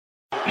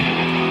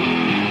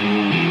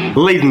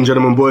Ladies and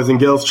gentlemen, boys and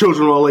girls,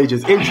 children of all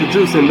ages,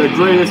 introducing the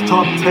greatest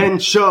top 10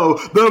 show,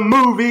 the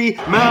movie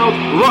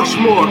Mount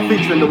Rushmore,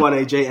 featuring the one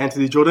AJ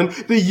Anthony Jordan,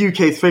 the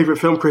UK's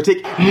favourite film critic,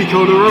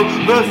 Nico Lero,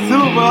 the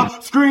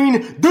Silver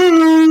Screen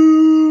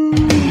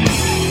Dude!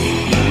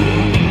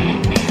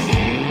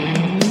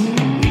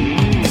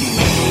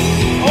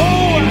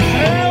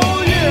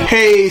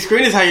 Hey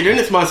screeners, how you doing?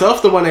 It's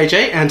myself, the one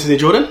AJ, Anthony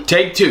Jordan.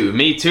 Take two,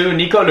 me too,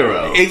 Nico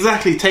Lero.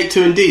 Exactly, take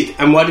two indeed.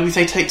 And why did we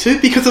say take two?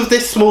 Because of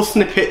this small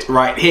snippet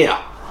right here.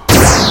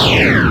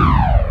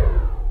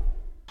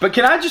 But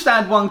can I just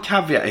add one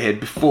caveat here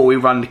before we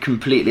run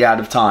completely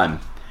out of time?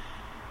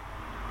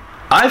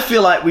 I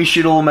feel like we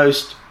should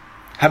almost...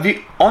 Have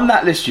you... On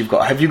that list you've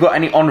got, have you got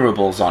any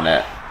honourables on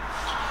it?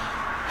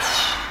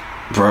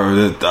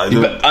 Bro,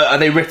 are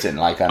they written?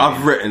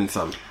 I've written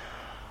some.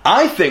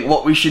 I think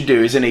what we should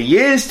do is in a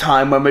year's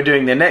time, when we're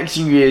doing the next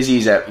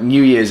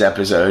New Year's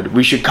episode,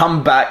 we should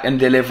come back and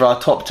deliver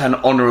our top 10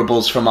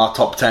 honourables from our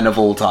top 10 of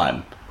all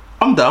time.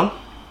 I'm down.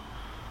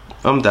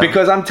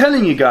 Because I'm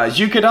telling you guys,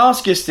 you could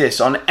ask us this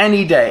on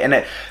any day,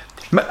 and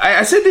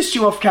I said this to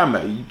you off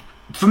camera.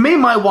 For me,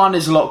 my one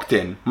is locked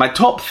in. My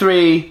top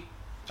 3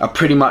 are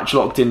pretty much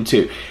locked in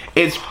too.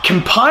 It's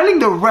compiling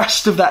the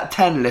rest of that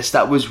 10 list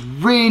that was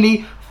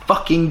really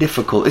fucking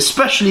difficult,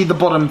 especially the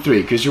bottom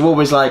 3, because you're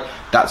always like,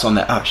 that's on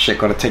there, oh shit,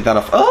 gotta take that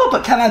off, oh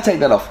but can I take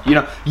that off, you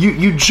know,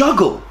 you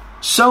juggle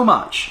so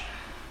much.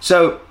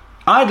 So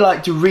I'd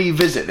like to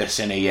revisit this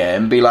in a year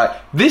and be like,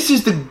 this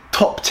is the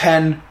top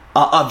 10,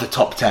 our other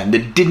top 10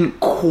 that didn't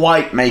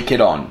quite make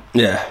it on.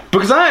 Yeah,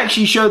 because I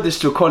actually showed this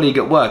to a colleague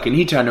at work and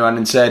he turned around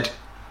and said,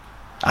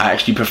 I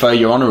actually prefer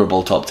your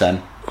honourable top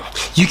 10.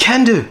 You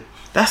can do,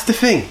 that's the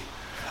thing.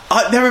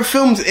 There are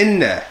films in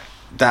there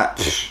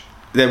that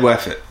they're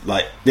worth it.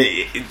 Like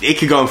it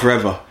could go on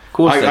forever. Of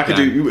course,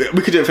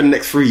 we could do it for the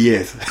next 3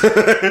 years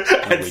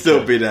and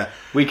still be there.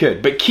 We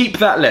could, but keep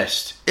that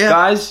list,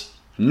 guys.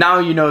 Now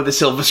you know the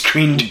Silver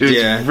Screen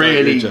Dude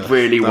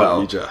really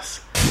well.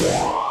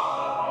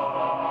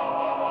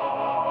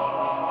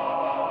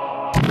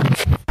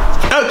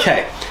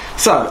 Okay,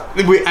 so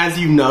as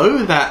you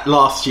know, that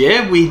last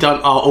year we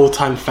done our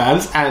all-time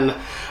fans, and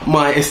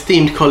my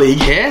esteemed colleague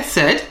here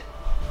said,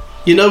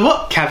 "You know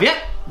what?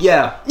 Caveat."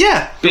 Yeah.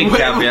 Big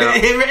caveat.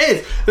 Here it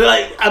is.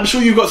 Like, I'm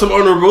sure you've got some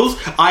honourables.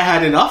 I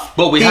had enough.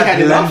 But we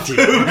had plenty.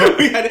 Do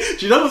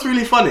you know what's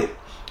really funny?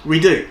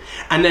 We do.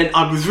 And then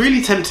I was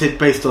really tempted,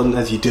 based on,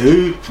 as you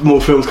do, more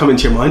films come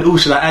into your mind. Oh,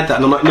 should I add that?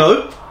 And I'm like,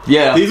 no.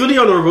 Yeah. These were the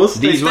honourables.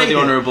 These were the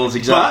honourables,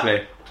 exactly.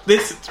 But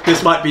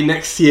this might be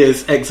next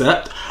year's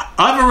excerpt.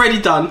 I've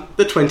already done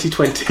the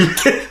 2020.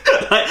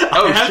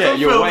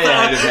 You're way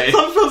ahead of me.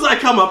 Some films that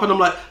come up and I'm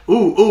like,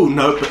 ooh,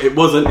 no, but it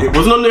wasn't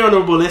on the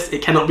honourable list,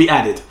 it cannot be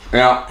added.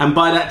 Yeah. And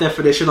by that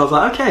definition, I was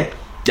like, okay.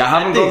 I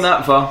haven't gone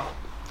that far.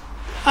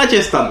 I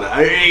just done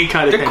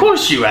that. Of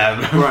course you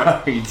have.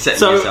 Right. So,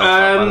 yourself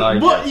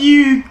up, what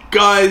you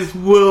guys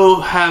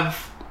will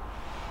have...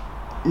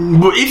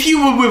 If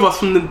you were with us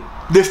from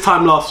this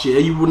time last year,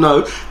 you will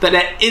know that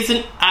there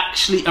isn't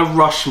actually a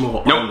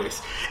Rushmore on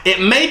this.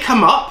 It may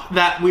come up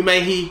that we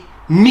may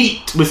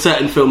meet with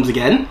certain films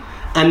again,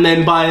 and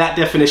then by that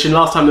definition,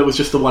 last time there was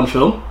just the one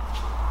film.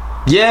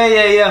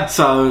 Yeah.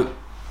 So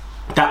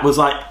that was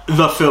like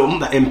the film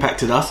that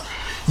impacted us.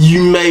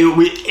 You may give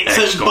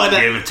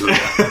it to you.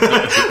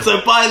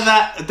 So by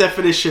that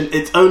definition,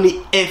 it's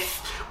only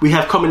if we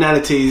have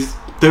commonalities.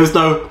 There's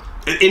no.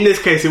 In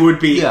this case, it would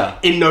be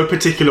in no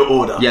particular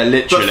order. Yeah,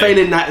 literally. But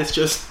failing that, it's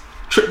just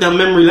trip down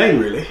memory lane,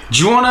 really.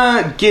 Do you want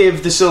to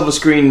give the Silver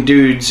Screen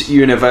Dudes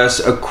universe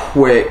a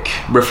quick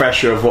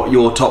refresher of what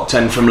your top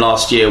 10 from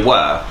last year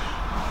were?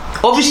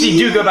 Obviously,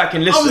 do go back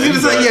and listen. I was going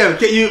to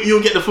say,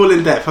 you'll get the full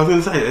in-depth. I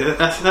was going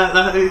to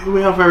say,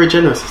 we are very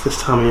generous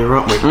this time of year,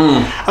 aren't we?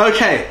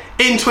 Okay,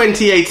 in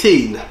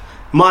 2018,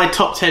 my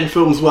top 10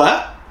 films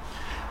were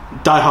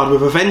Die Hard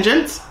with a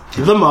Vengeance,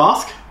 The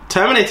Mask,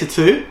 Terminator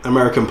 2,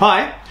 American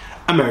Pie,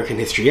 American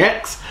History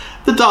X,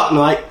 The Dark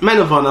Knight, Men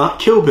of Honor,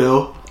 Kill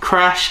Bill,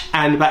 Crash,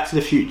 and Back to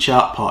the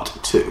Future Part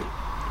 2.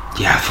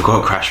 Yeah, I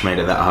forgot Crash made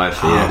it that high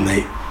for you.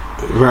 Mate.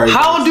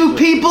 How do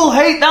people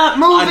hate that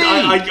movie?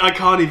 I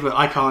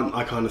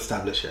can't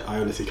establish it. I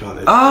honestly can't.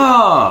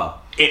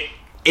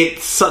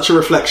 It's such a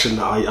reflection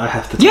that I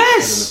have to take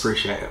it and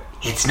appreciate it.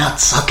 It's not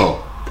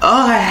subtle.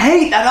 Oh, I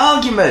hate that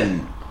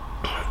argument.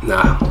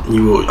 Nah,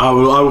 you will. I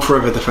will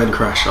forever defend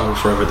Crash. I will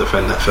forever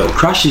defend that film.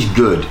 Crash is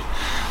good.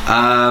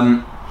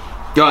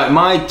 Right,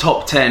 my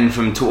top 10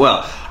 from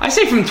I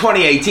say from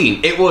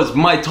 2018. It was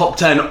my top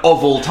 10 of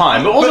all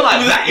time. But also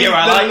that year.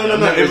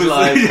 No. It was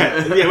like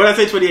when I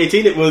say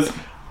 2018, it was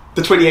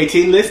the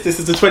 2018 list. This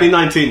is the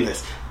 2019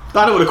 list.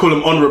 I don't want to call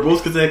them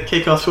honourables because they're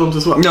kick-ass films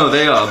as well. No,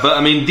 they are. But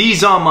I mean,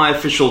 these are my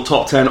official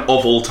top 10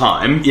 of all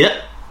time.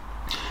 Yep.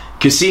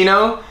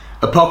 Casino,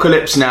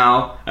 Apocalypse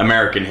Now,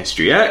 American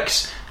History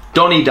X,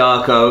 Donnie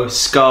Darko,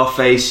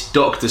 Scarface,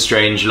 Doctor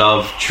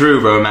Strangelove,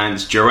 True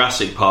Romance,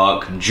 Jurassic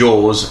Park,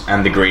 Jaws,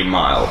 and The Green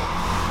Mile.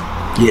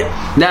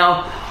 Yeah.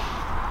 Now,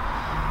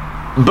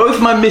 both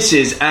my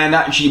missus and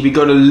actually we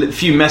got a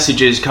few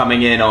messages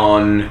coming in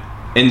on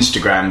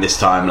Instagram this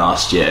time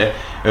last year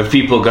of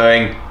people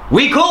going,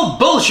 "We call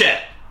bullshit."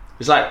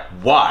 It's like,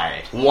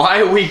 why?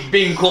 Why are we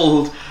being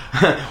called?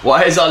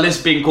 Why is our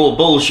list being called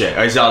bullshit?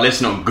 Is our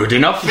list not good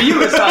enough for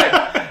you? It's like,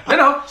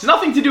 no, it's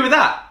nothing to do with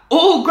that.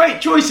 All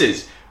great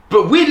choices.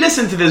 But we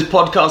listen to this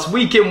podcast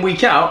week in,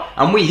 week out,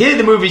 and we hear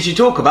the movies you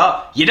talk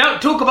about. You don't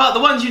talk about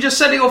the ones you just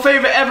said are your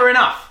favourite ever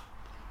enough.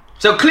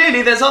 So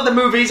clearly there's other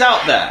movies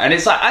out there. And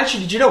it's like,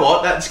 actually, do you know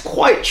what? That's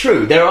quite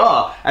true. There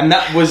are. And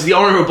that was the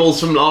honourables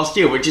from last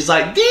year, which is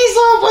like, these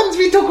are ones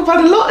we talk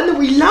about a lot and that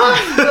we love.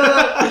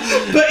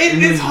 But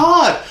it's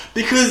hard,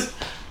 because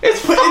it's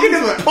fucking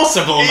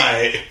impossible,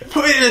 mate.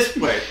 Put it this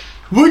way.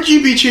 Would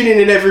you be tuning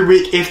in every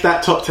week if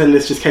that top 10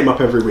 list just came up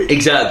every week?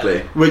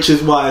 Exactly. Which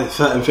is why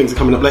certain things are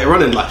coming up later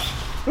on in life.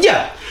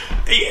 Yeah.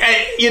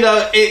 You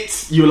know,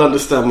 you'll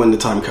understand when the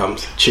time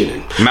comes. Tune in.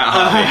 Matt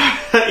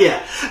Harvey.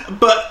 Yeah.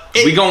 But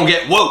we gonna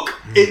get woke.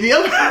 The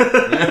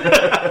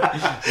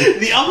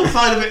other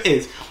side of it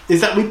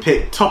is that we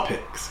pick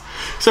topics.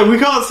 So we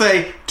can't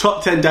say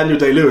top 10 Daniel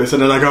Day-Lewis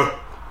and then I go,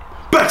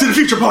 Back to the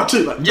Future Part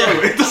 2. Like, no,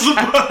 it doesn't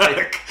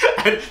work.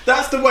 And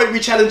that's the way we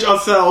challenge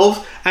ourselves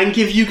and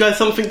give you guys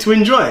something to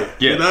enjoy.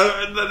 Yeah. You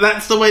know,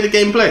 that's the way the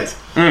game plays.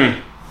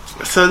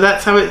 So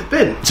that's how it's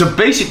been. So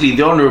basically,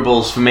 the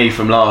honourables for me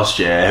from last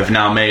year have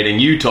now made a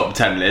new top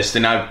 10 list,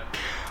 and I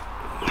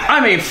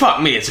mean, fuck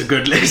me, it's a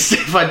good list.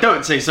 If I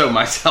don't say so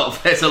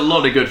myself, there's a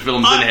lot of good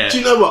films in here. Do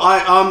you know what?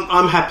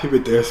 I'm happy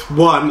with this.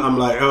 One, I'm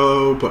like,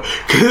 but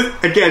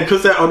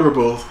because they're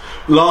honourables.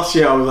 Last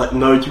year I was like,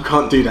 no, you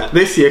can't do that.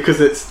 This year, because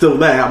it's still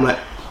there, I'm like,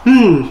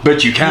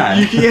 But you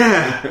can.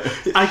 Yeah.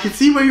 I can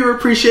see where your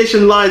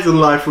appreciation lies in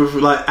life with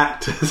like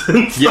actors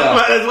and stuff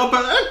like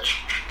that.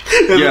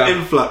 There's an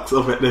influx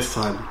of it this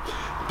time.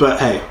 But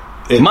hey.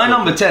 My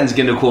number 10 is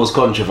going to cause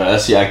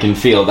controversy. I can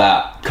feel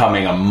that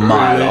coming a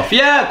mile off.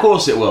 Yeah, of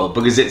course it will,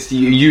 because it's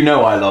you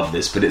know I love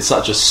this, but it's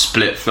such a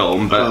split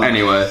film. But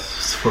anyway,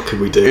 what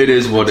can we do? It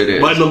is what it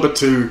is. My number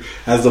 2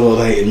 has the world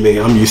hating me.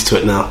 I'm used to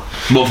it now.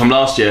 What, from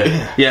last year?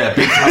 Yeah,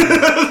 big time.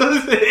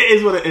 It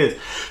is what it is.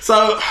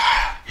 So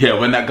yeah,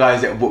 when that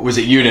guy was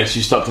it Eunice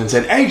who stopped and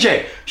said,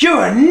 "AJ,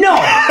 you're a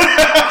knob."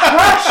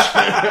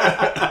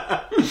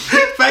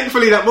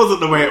 Thankfully, that wasn't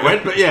the way it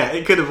went, but yeah,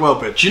 it could have well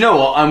been. Do you know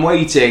what? I'm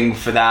waiting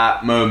for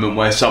that moment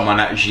where someone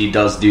actually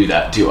does do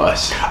that to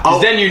us.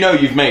 Because then you know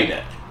you've made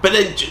it. But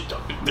then,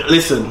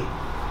 listen,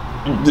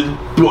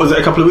 what was it,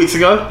 a couple of weeks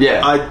ago?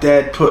 Yeah. I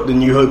dared put the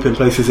New Hope in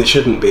places it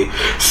shouldn't be.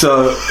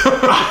 So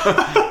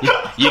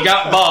you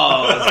got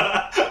balls.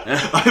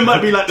 I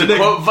might be like the next...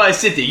 Quote Vice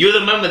City, you're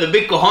the man with the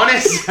big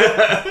cojones.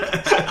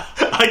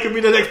 I could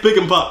be the next Big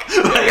and Buck.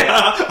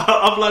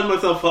 I've lined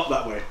myself up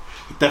that way.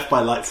 Death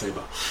by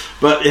lightsaber.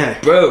 But yeah,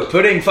 bro,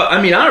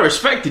 I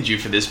respected you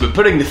for this, but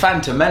putting the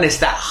Phantom Menace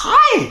that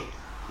high,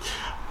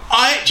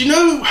 do you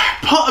know,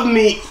 part of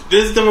me,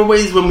 there are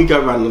ways when we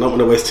go around, I don't want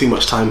to waste too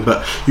much time,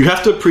 but you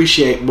have to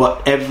appreciate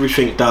what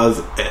everything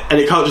does, and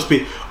it can't just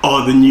be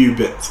the new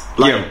bits,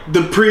 like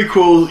the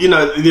prequels, you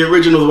know, the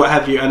originals, what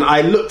have you. And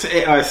I looked at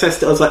it, I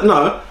assessed it, I was like,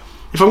 no,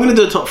 if I'm going to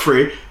do a top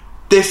 3,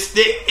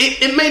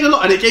 it made a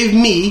lot, and it gave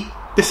me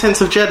the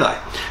sense of Jedi.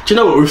 Do you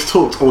know what? We've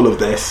talked all of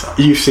this.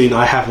 You've seen,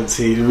 I haven't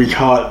seen. We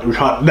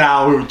can't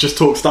now just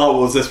talk Star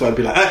Wars this way and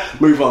be like,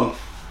 move on.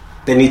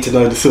 They need to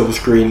know the silver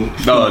screen.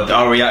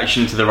 Our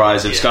reaction to the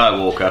rise of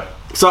Skywalker.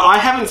 So I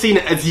haven't seen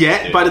it as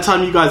yet. Yeah. By the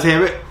time you guys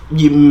hear it,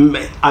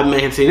 I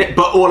may have seen it.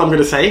 But all I'm going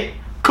to say,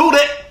 called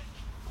it.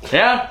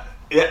 Yeah,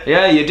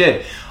 you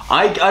did.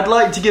 I'd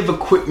like to give a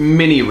quick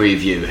mini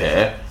review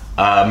here.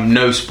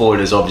 No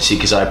spoilers, obviously,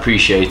 because I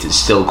appreciate it's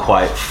still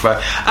quite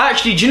fresh.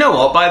 Actually, do you know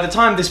what? By the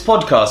time this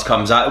podcast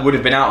comes out, it would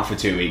have been out for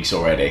 2 weeks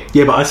already.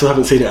 Yeah, but I still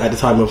haven't seen it at the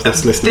time of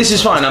this listening. This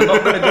is fine. I'm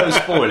not going to go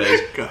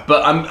spoilers,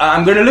 but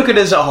I'm going to look at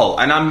it as a whole,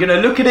 and I'm going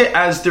to look at it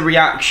as the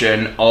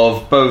reaction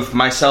of both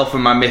myself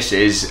and my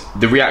missus,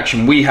 the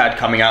reaction we had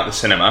coming out the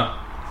cinema.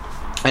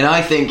 And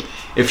I think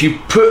if you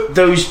put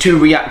those two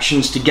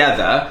reactions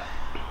together,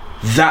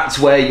 that's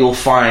where you'll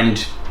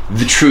find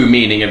the true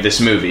meaning of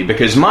this movie.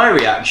 Because my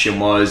reaction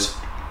was,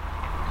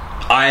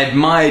 I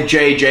admired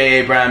J.J.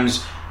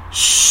 Abrams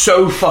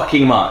so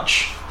fucking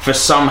much for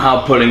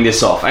somehow pulling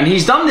this off. And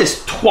he's done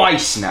this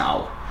twice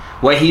now,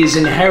 where he has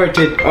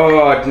inherited...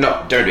 Oh,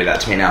 no, don't do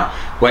that to me now.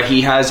 Where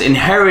he has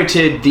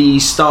inherited the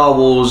Star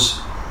Wars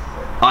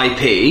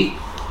IP,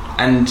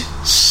 and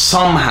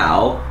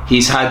somehow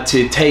he's had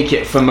to take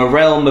it from a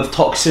realm of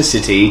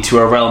toxicity to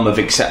a realm of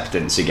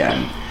acceptance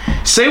again.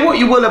 Say what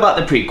you will about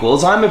the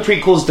prequels, I'm a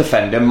prequels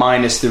defender,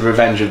 minus the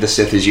Revenge of the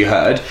Sith, as you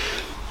heard.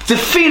 The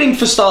feeling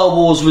for Star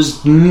Wars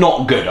was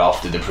not good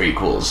after the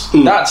prequels.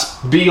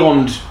 That's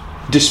beyond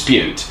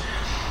dispute.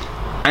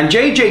 And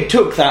JJ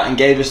took that and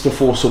gave us The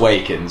Force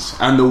Awakens,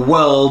 and the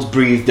world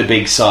breathed a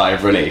big sigh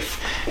of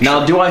relief.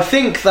 Now, do I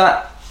think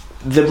that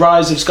The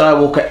Rise of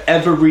Skywalker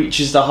ever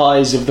reaches the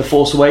highs of The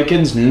Force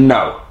Awakens?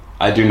 No,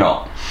 I do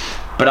not.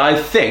 But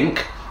I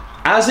think,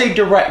 as a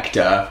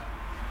director,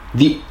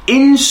 the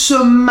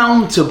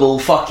insurmountable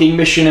fucking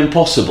Mission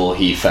Impossible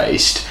he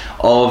faced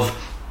of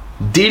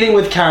dealing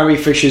with Carrie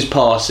Fisher's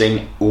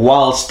passing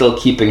while still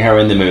keeping her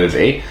in the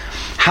movie,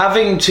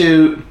 having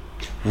to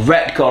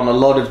retcon a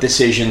lot of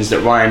decisions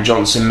that Rian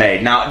Johnson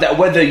made. Now,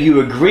 whether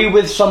you agree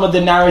with some of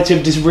the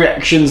narrative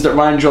directions that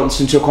Rian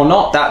Johnson took or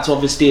not, that's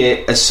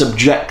obviously a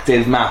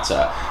subjective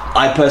matter.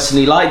 I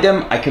personally like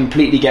them. I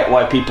completely get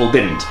why people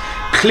didn't.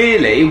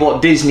 Clearly,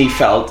 what Disney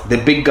felt, the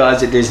big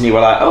guys at Disney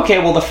were like, okay,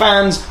 well, the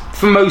fans,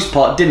 for most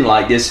part, didn't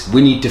like this.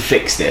 We need to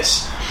fix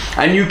this.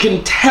 And you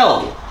can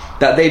tell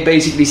that they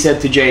basically said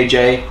to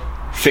JJ,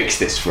 fix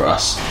this for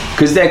us,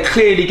 because they're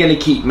clearly going to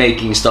keep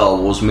making Star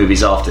Wars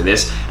movies after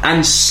this,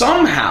 and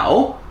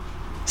somehow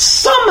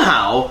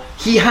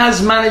he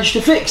has managed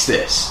to fix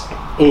this.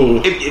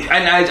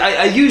 And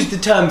I use the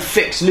term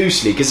fix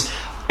loosely because,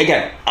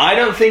 again, I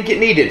don't think it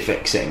needed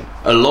fixing.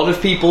 A lot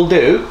of people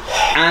do,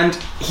 and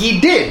he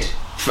did,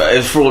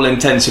 for all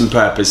intents and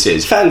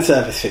purposes. Fan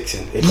service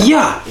fixing.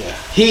 Yeah.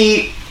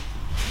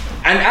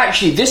 And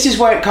actually, this is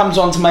where it comes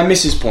on to my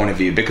missus' point of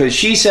view, because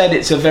she said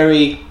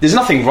there's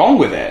nothing wrong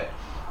with it,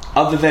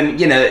 other than,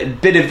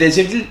 there's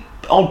an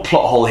odd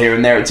plot hole here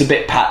and there. It's a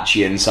bit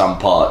patchy in some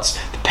parts.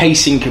 The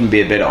pacing can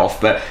be a bit off,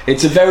 but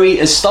it's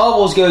as Star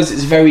Wars goes,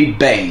 it's very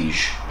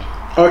beige.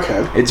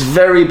 Okay. It's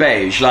very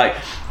beige. Like,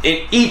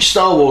 in each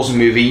Star Wars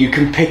movie, you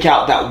can pick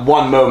out that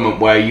one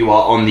moment where you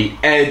are on the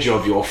edge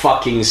of your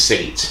fucking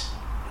seat.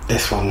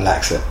 This one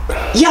lacks it.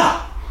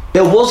 Yeah.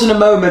 There wasn't a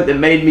moment that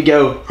made me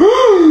go,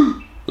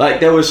 like,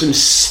 there were some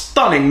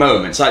stunning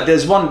moments. Like,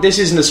 there's one, this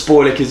isn't a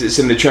spoiler because it's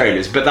in the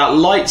trailers, but that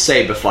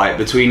lightsaber fight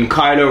between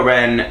Kylo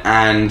Ren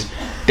and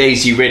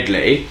Daisy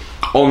Ridley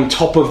on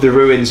top of the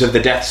ruins of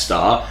the Death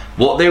Star,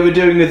 what they were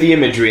doing with the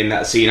imagery in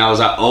that scene, I was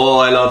like, oh,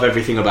 I love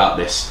everything about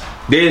this.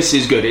 This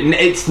is good.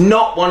 It's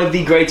not one of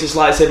the greatest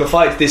lightsaber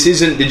fights. This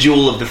isn't the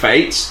Duel of the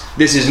Fates.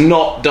 This is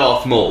not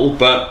Darth Maul,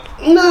 but...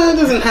 No, it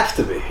doesn't have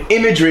to be.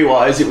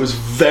 Imagery-wise, it was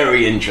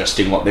very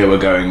interesting what they were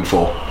going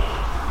for.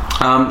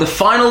 The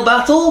final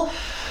battle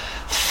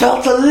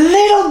felt a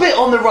little bit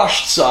on the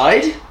rushed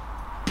side.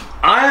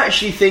 I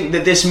actually think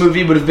that this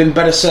movie would have been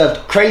better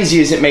served,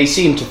 crazy as it may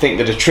seem to think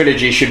that a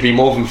trilogy should be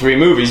more than 3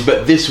 movies,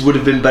 but this would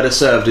have been better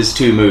served as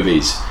 2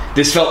 movies.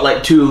 This felt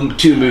like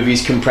two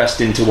movies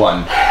compressed into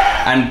one.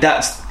 And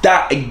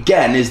that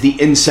again is the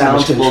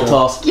insurmountable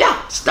task.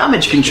 Yeah, it's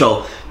damage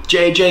control.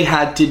 JJ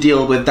had to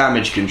deal with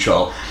damage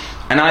control.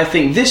 And I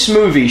think this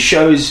movie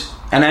shows,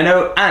 and I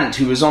know Ant,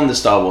 who was on the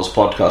Star Wars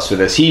podcast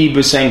with us, he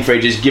was saying for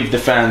ages, give the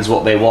fans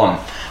what they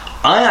want.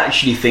 I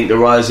actually think The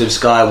Rise of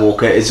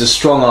Skywalker is a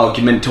strong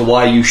argument to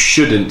why you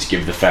shouldn't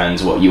give the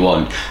fans what you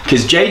want.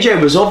 Because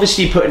JJ was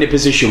obviously put in a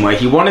position where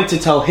he wanted to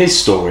tell his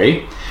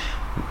story,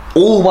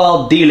 all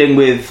while dealing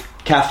with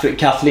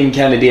Kathleen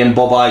Kennedy and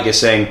Bob Iger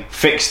saying,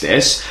 fix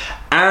this,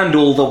 and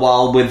all the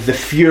while with the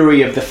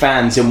fury of the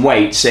fans in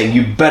wait saying,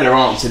 you better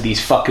answer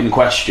these fucking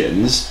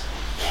questions.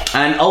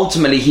 And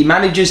ultimately he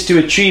manages to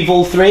achieve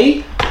all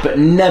 3, but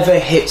never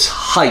hits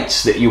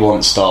heights that you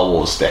want Star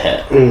Wars to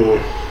hit.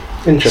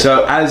 Interesting.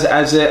 So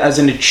as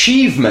an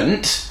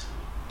achievement,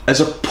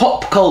 as a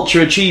pop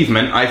culture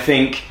achievement, I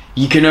think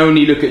you can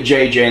only look at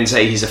JJ and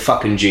say he's a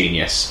fucking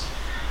genius.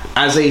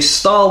 As a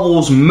Star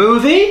Wars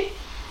movie,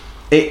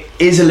 it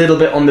is a little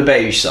bit on the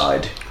beige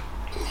side.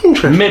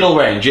 Middle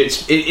range.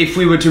 If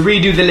we were to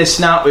redo the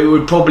list now, it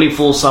would probably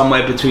fall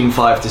somewhere between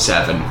 5 to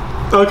 7.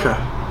 Okay.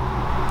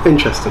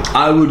 Interesting.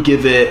 I would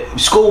give it,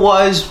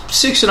 score-wise,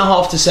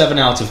 6.5 to 7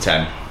 out of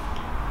 10.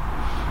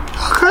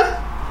 Okay.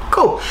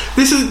 Cool.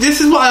 This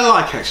is what I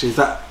like, actually, is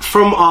that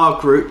from our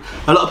group,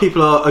 a lot of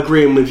people are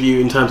agreeing with you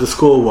in terms of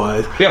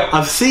score-wise. Yeah.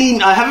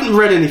 I haven't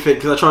read anything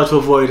because I try to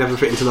avoid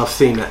everything until I've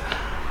seen it.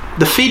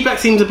 The feedback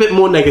seems a bit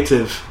more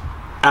negative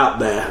out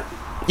there.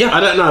 Yeah. I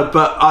don't know,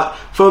 but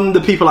from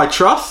the people I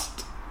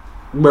trust,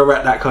 we're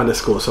at that kind of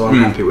score, so I'm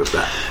happy with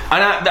that.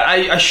 And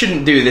I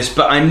shouldn't do this,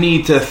 but I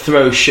need to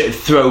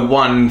throw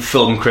one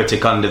film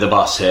critic under the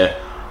bus here.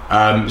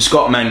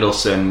 Scott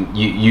Mendelsohn,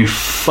 you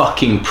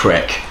fucking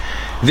prick.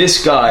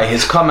 This guy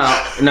has come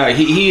out. No,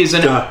 he's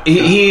a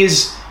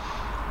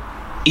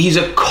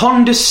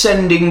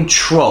condescending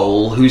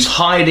troll who's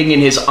hiding in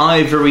his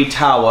ivory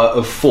tower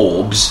of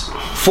Forbes.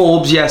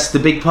 Forbes, yes, the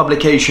big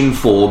publication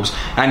Forbes,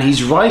 and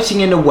he's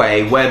writing in a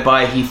way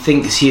whereby he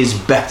thinks he is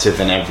better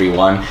than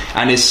everyone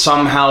and is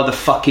somehow the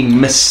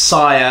fucking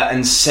messiah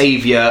and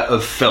saviour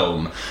of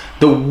film.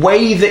 The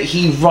way that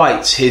he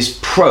writes his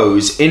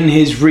prose in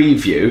his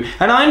review,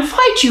 and I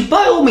invite you,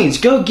 by all means,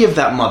 go give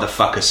that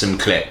motherfucker some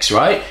clicks,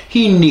 right?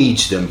 He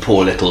needs them,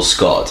 poor little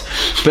Scott.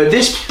 But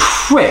this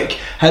prick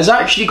has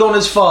actually gone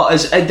as far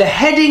as the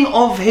heading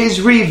of his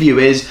review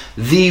is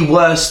the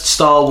worst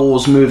Star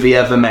Wars movie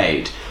ever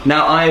made.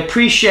 Now, I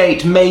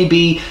appreciate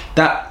maybe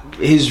that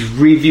his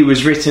review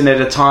was written at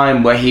a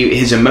time where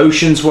his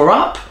emotions were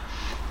up.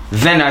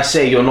 Then I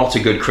say you're not a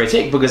good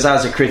critic, because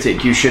as a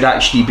critic you should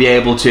actually be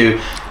able to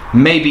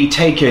maybe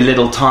take a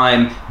little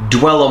time,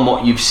 dwell on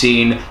what you've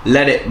seen,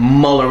 let it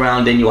mull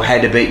around in your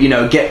head a bit,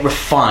 get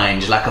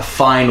refined like a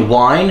fine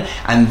wine,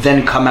 and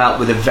then come out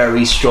with a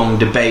very strong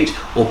debate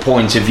or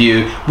point of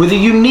view, with a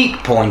unique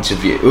point of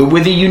view,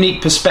 with a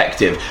unique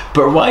perspective.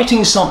 But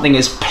writing something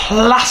as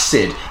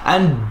placid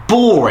and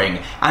boring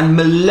and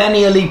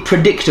millennially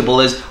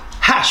predictable as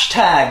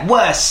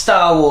 #worst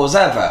Star Wars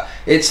ever.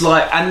 It's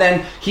like, and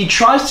then he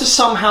tries to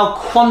somehow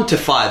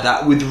quantify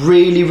that with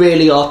really,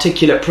 really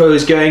articulate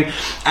prose going,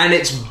 and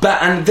it's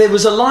and there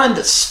was a line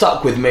that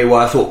stuck with me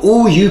where I thought,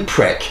 "Oh, you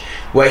prick,"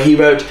 where he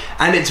wrote,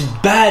 "And it's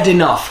bad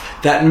enough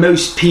that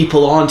most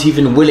people aren't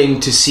even willing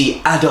to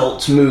see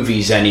adult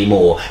movies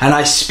anymore, and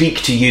I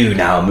speak to you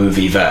now,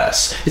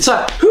 Movieverse." It's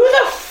like, who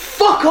the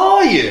fuck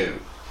are you?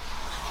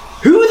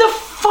 Who the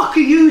fuck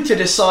are you to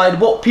decide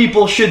what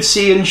people should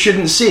see and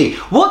shouldn't see?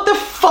 What the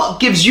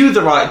fuck gives you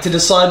the right to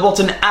decide what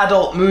an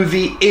adult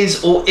movie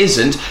is or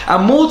isn't?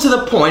 And more to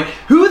the point,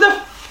 who the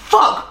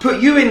fuck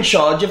put you in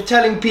charge of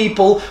telling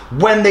people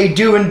when they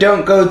do and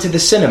don't go to the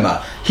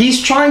cinema?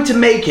 He's trying to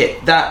make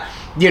it that,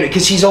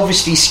 because he's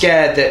obviously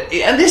scared that,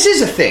 and this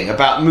is a thing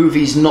about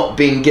movies not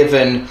being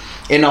given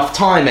enough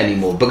time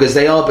anymore, because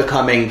they are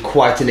becoming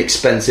quite an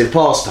expensive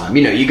pastime.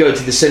 You go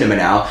to the cinema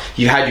now,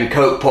 you had your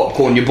Coke,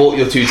 popcorn, you bought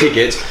your 2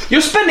 tickets,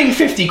 you're spending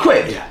 50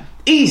 quid. Yeah.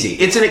 Easy.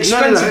 It's an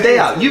expensive day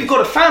out. You've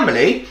got a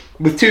family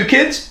with 2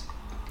 kids,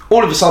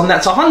 all of a sudden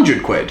that's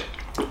 100 quid.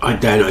 I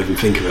dare not even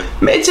think of it.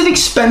 It's an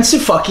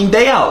expensive fucking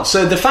day out.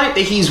 So the fact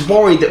that he's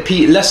worried that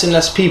less and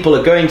less people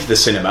are going to the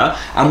cinema,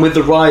 and with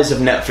the rise of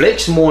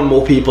Netflix, more and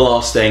more people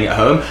are staying at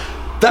home,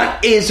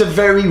 that is a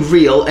very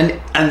real, and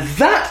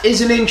that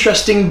is an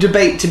interesting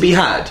debate to be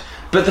had.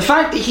 But the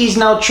fact that he's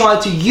now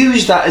tried to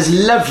use that as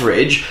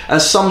leverage,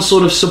 as some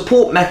sort of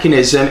support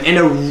mechanism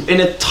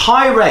in a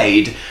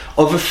tirade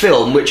of a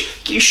film, which,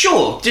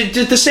 sure,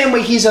 the same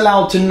way he's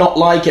allowed to not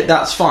like it,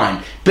 that's fine.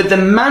 But the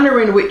manner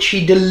in which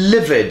he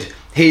delivered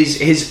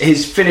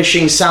his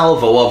finishing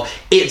salvo of,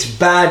 it's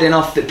bad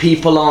enough that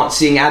people aren't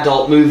seeing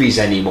adult movies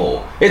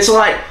anymore. It's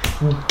like,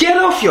 get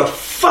off your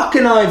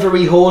fucking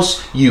ivory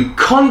horse, you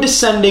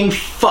condescending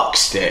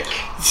fuckstick.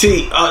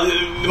 See,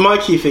 my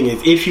key thing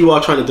is, if you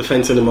are trying to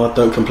defend cinema,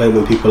 don't complain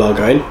when people are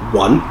going.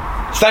 1.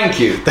 Thank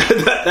you.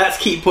 That's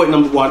key point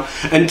number 1.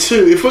 And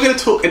 2, if we're going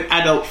to talk an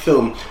adult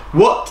film,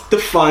 what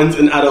defines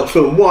an adult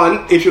film?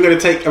 1, if you're going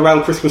to take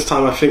around Christmas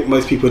time, I think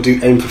most people do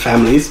aim for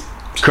families.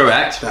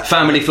 Correct.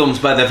 Family films,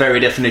 by their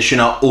very definition,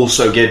 are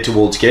also geared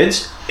towards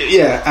kids.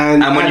 Yeah,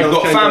 and when you've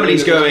got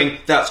families going,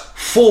 that's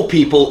 4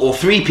 people or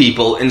 3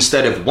 people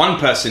instead of 1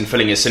 person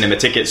filling a cinema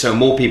ticket, so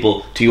more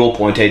people, to your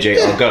point,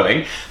 AJ, are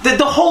going.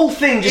 The whole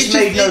thing just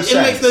made no sense.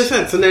 It makes no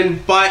sense. And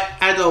then by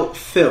adult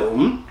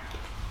film,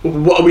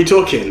 what are we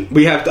talking?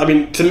 We have,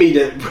 to me,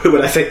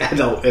 when I say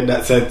adult in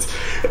that sense,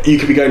 you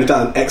could be going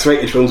down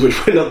X-rated films,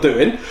 which we're not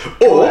doing,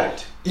 or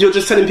Correct. You're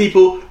just telling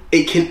people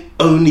it can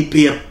only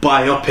be a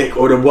biopic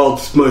or the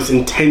world's most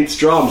intense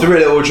drama.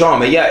 Thriller or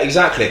drama, yeah,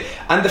 exactly.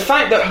 And the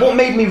fact that what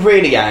made me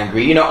really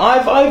angry,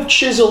 I've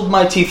chiseled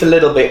my teeth a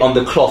little bit on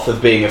the cloth of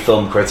being a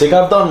film critic.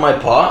 I've done my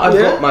part. I've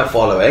got my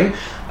following.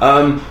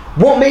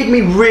 What made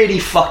me really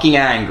fucking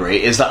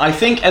angry is that I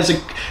think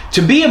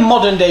to be a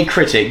modern day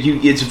critic,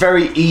 it's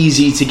very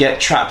easy to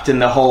get trapped in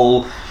the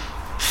whole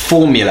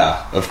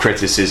formula of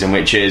criticism,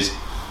 which is,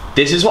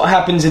 this is what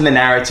happens in the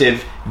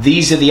narrative,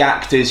 these are the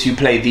actors who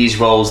play these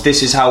roles,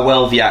 this is how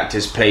well the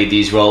actors played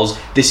these roles,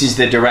 this is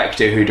the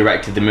director who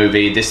directed the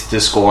movie, this is the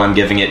score I'm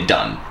giving it,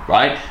 done,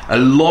 right? A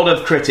lot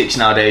of critics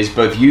nowadays,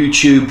 both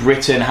YouTube,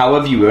 written,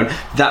 however you want,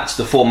 that's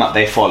the format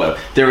they follow.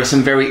 There are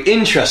some very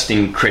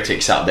interesting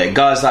critics out there,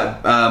 guys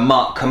like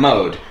Mark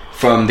Kermode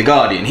from The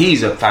Guardian.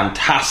 He's a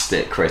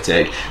fantastic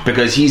critic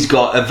because he's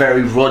got a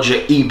very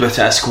Roger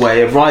Ebert-esque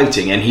way of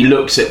writing, and he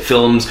looks at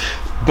films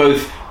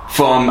both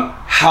from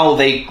how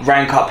they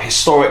rank up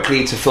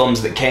historically to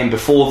films that came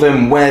before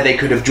them, where they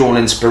could have drawn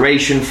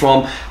inspiration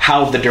from,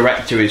 how the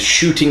director is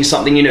shooting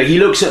something. He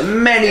looks at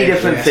many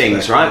different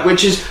things, right?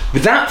 Which is,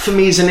 that for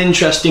me is an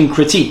interesting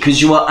critique,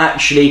 because you are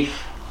actually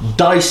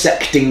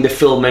dissecting the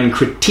film and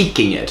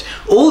critiquing it.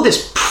 All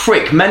this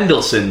prick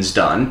Mendelsohn's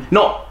done,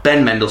 not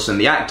Ben Mendelsohn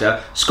the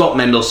actor, Scott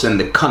Mendelsohn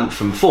the cunt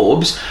from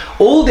Forbes,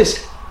 all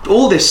this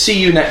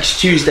See You Next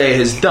Tuesday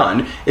has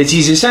done is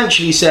he's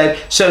essentially said,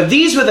 so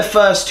these were the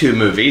first 2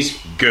 movies,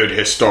 good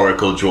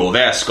historical draw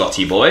there,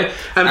 Scotty boy,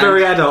 and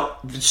very adult,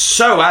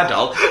 so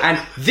adult, and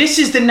this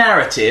is the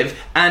narrative,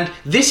 and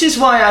this is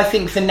why I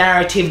think the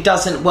narrative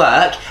doesn't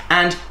work,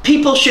 and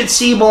people should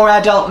see more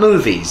adult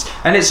movies.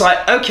 And it's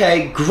like,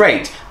 okay,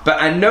 great, but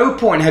at no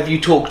point have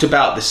you talked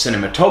about the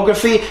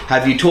cinematography,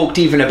 have you talked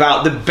even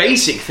about the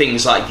basic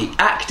things like the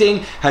acting,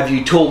 have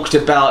you talked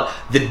about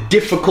the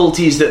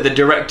difficulties that the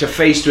director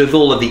faced with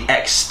all of the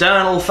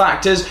external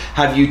factors,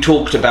 have you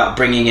talked about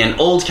bringing in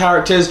old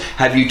characters,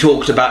 have you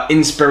talked about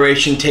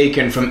inspiration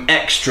taken from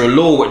extra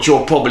law, which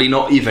you're probably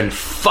not even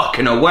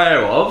fucking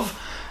aware of.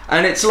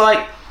 And it's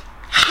like,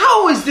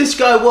 how is this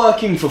guy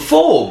working for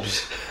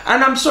Forbes?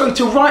 And I'm sorry,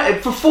 to write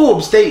it for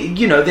Forbes,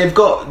 they've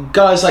got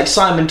guys like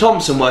Simon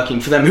Thompson working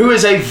for them, who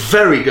is a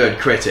very good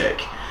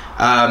critic.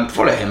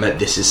 Follow him at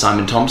This Is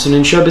Simon Thompson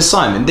and Showbiz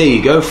Simon. There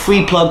you go,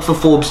 free plug for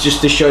Forbes,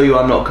 just to show you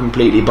I'm not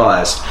completely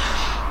biased.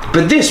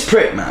 But this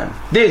prick, man,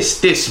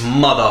 this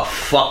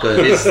motherfucker,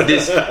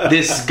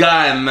 this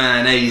guy,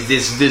 man, hey,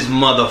 this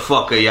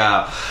motherfucker,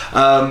 yeah.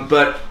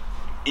 But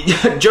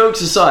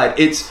jokes aside,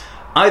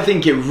 I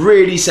think it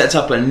really sets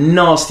up a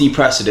nasty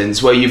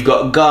precedence where you've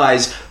got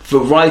guys for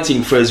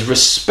writing for as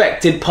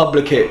respected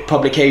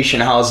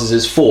publication houses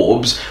as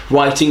Forbes,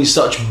 writing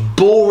such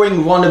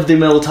boring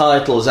run-of-the-mill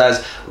titles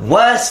as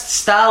Worst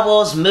Star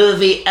Wars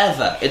Movie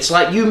Ever. It's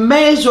like, you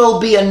may as well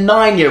be a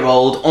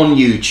 9-year-old on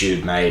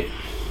YouTube, mate.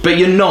 But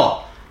you're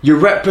not. You're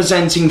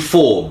representing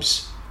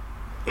Forbes.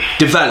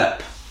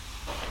 Develop.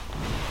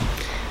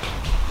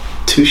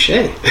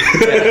 Touche.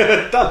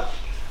 Done.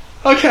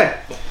 Okay.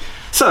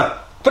 So...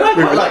 But I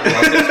quite like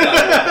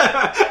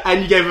it.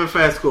 And you gave him a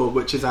fair score,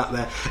 which is out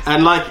there.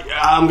 And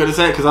I'm going to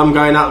say it because I'm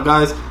going out,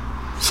 guys.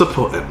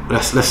 Support it.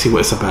 Let's see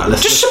what it's about.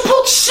 Just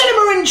support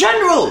cinema in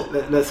general.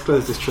 Let's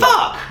close this trailer.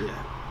 Fuck. Yeah.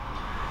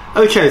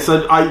 Okay,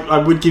 so I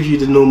would give you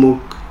the normal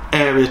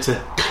area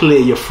to clear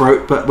your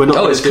throat, but we're not.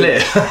 Oh, it's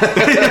clear.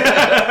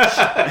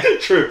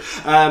 True.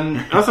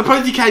 I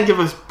suppose you can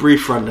give us a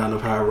brief rundown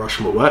of how a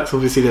Rushmore works.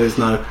 Obviously, there is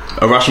no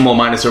a Rushmore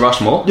minus a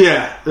Rushmore.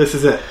 Yeah, this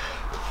is it.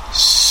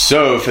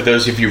 So, for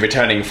those of you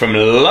returning from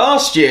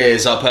last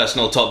year's Our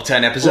Personal Top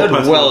 10 episode,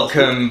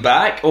 welcome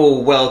back,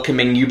 or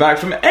welcoming you back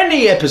from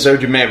any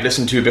episode you may have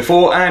listened to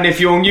before. And if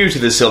you're new to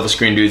the Silver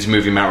Screen Dudes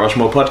Movie Mount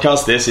Rushmore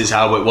podcast, this is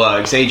how it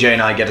works. AJ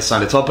and I get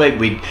assigned a topic,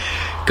 we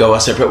go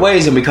our separate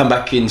ways, and we come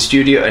back in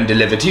studio and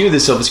deliver to you, the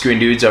Silver Screen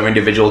Dudes, our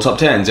individual top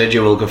 10s.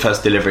 AJ will go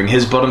first, delivering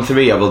his bottom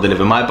 3, I will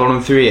deliver my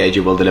bottom 3,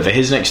 AJ will deliver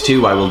his next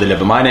 2, I will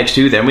deliver my next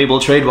 2, then we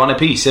will trade one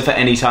apiece. If at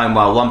any time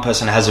while one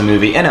person has a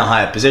movie in a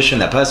higher position,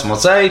 that person will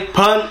say,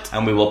 punt,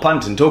 and we will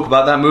punt and talk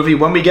about that movie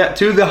when we get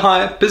to the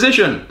higher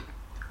position.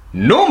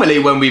 Normally,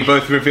 when we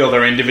both reveal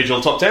their individual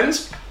top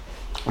 10s,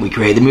 we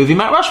create the movie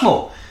Mount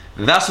Rushmore.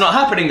 That's not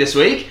happening this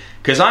week,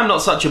 because I'm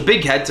not such a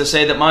big head to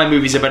say that my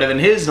movies are better than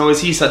his, nor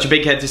is he such a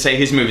big head to say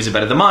his movies are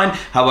better than mine.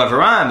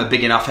 However, I am a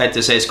big enough head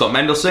to say, Scott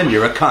Mendelsohn,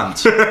 you're a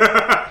cunt.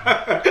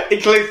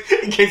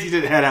 in case you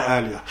didn't hear that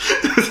earlier.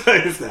 So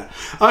it's there.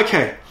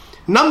 Okay,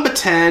 number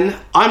 10,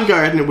 I'm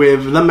going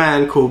with the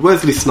man called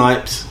Wesley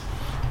Snipes,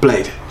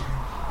 Blade.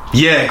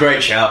 Yeah,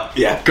 great shout.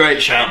 Yeah,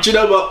 great shout. Do you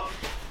know what?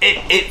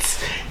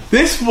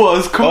 This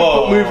was comic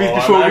book movies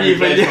before we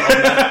even.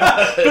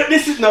 But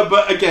this is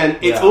but again,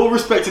 it's all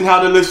respecting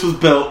how the list was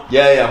built.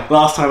 Yeah.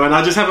 Last time, and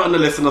I just have it on the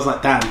list, and I was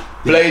like, damn.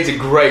 Blade's a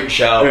great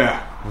shout. Yeah,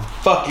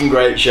 fucking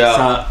great shout.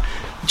 So,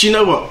 do you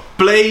know what?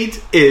 Blade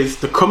is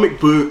the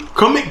comic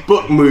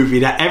book movie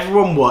that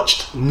everyone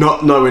watched,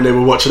 not knowing they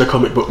were watching a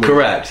comic book movie.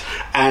 Correct.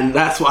 And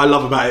that's what I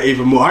love about it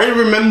even more. I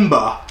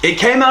remember it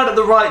came out at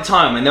the right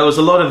time, and there was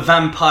a lot of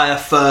vampire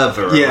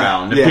fervour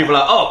around, and people were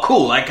like, "Oh,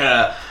 cool! Like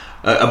a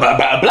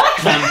black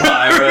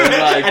vampire,"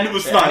 and it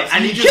was Snipes,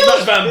 and he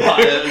kills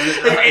vampires.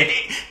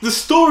 The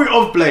story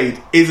of Blade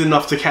is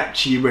enough to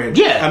capture you in.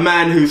 Yeah, a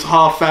man who's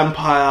half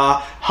vampire,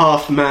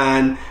 half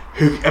man.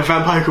 A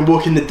vampire who can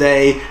walk in the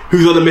day,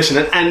 who's on a mission,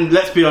 and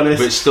let's be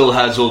honest, but still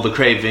has all the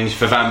cravings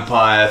for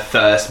vampire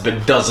thirst,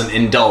 but doesn't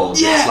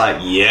indulge. Yeah. It's like,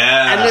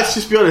 yeah. And let's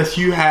just be honest,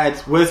 you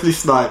had Wesley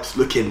Snipes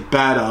looking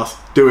badass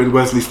doing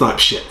Wesley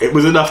Snipes shit. It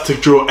was enough to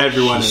draw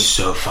everyone in. He's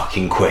so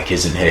fucking quick,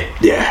 isn't he?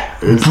 Yeah,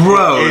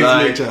 bro.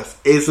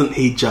 Isn't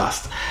he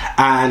just?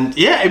 And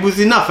yeah, it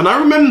was enough. And I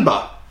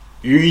remember.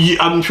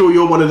 I'm sure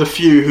you're one of the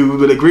few who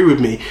will agree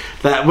with me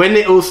that when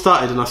it all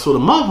started and I saw the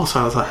Marvel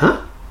sign, I was like, huh?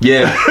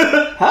 Yeah.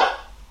 Huh?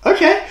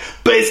 Okay,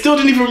 but it still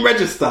didn't even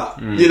register.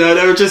 You know,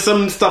 there were just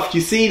some stuff you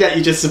see that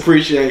you just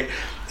appreciate,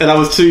 and I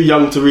was too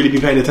young to really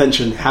be paying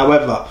attention.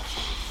 However,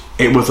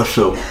 it was a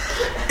film.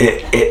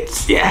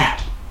 It's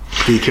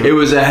Deacon. It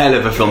was a hell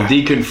of a film.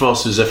 Deacon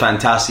Frost was a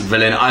fantastic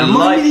villain. I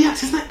like the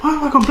actor's name. Why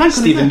have I gone blank?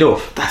 Stephen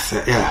Dorff. That's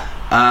it. Yeah.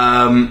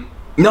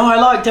 No, I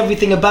liked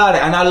everything about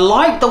it, and I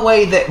liked the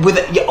way that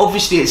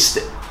obviously it's.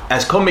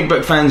 As comic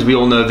book fans, we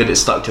all know that it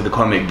stuck to the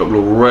comic book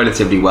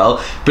relatively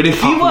well. But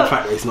if you were the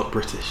fact that it's not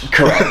British,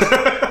 correct.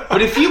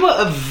 But if you were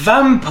a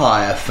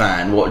vampire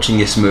fan watching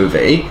this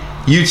movie,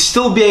 you'd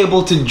still be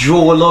able to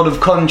draw a lot of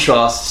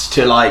contrasts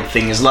to like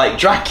things like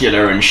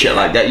Dracula and shit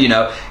like that. You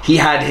know, he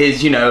had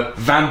his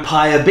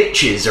vampire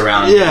bitches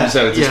around him,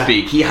 so to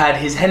speak. He had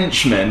his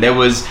henchmen. There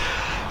was.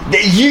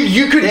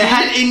 You could. It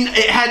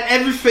had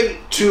everything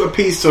to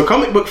appease to a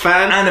comic book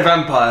fan and a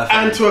vampire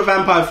fan, and to a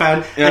vampire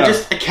fan, and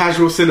just a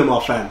casual cinema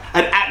fan,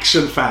 an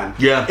action fan.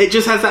 Yeah, it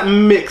just has that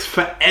mix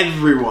for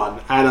everyone,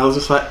 and I was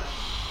just like,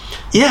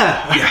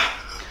 yeah.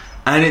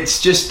 And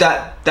it's just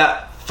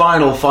that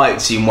final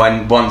fight scene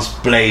when once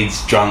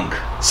Blade's drunk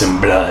some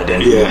blood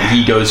and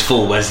he goes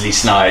full Wesley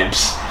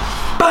Snipes.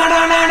 I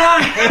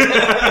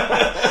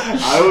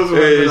always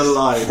remember the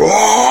line.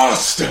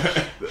 Frost!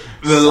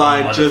 the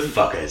line just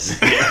fuckers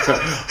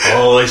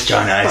always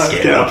trying to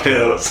escape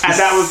uphill. And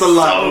that was the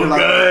line. So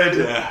good.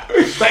 Yeah.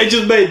 But it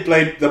just made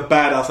Blade the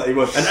badass that he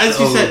was. And as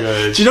you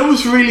said, do you know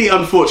what's really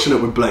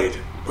unfortunate with Blade,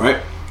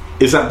 right?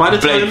 Is that by the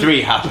time Blade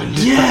 3 happened.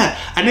 Yeah,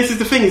 and this is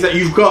the thing, is that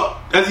you've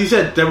got, as you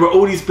said, there were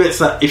all these bits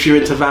that if you're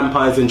into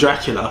vampires and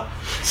Dracula,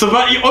 so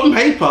but on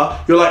paper,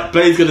 you're like,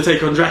 Blade's gonna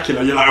take on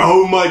Dracula, you're like,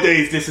 oh my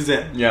days, this is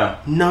it. Yeah.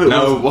 No,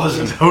 it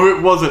wasn't. No,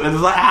 it wasn't. And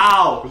it's like,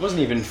 how? It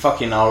wasn't even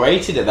fucking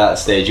R-rated at that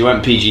stage. You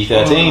went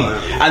PG-13.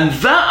 And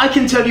that, I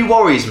can tell you,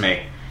 worries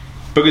me.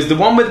 Because the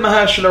one with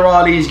Mahershala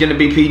Ali is going to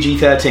be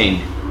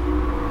PG-13.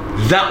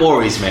 That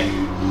worries me.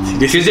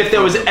 Because if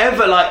there was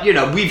ever, like, you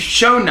know, we've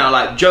shown now,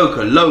 like,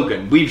 Joker,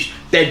 Logan,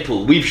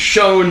 Deadpool, we've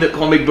shown that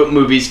comic book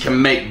movies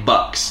can make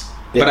bucks.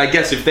 Yeah. But I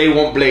guess if they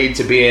want Blade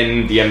to be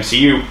in the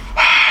MCU...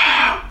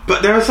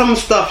 But there are some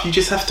stuff you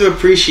just have to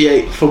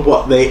appreciate for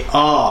what they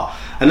are.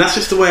 And that's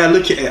just the way I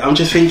look at it. I'm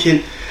just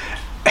thinking...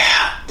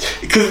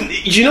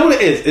 Because, you know what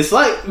it is? It's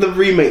like the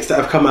remakes that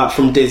have come out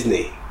from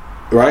Disney,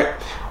 right?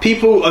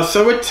 People are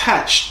so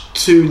attached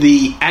to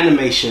the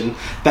animation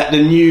that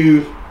the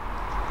new...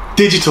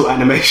 digital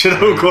animation,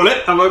 I won't call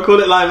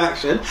it live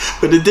action,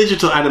 but the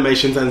digital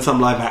animations and some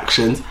live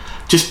actions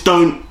just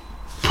don't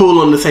pull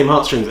on the same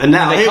heartstrings. And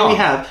now here we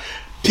have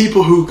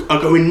people who are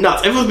going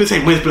nuts. Everyone's been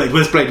saying, where's Blade,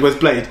 where's Blade, where's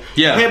Blade?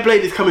 Yeah. Here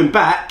Blade is coming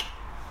back,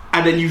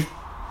 and then you've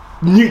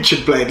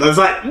nurtured Blade. I was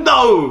like,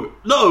 no,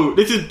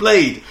 this is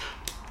Blade.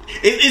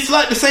 It's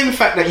like the same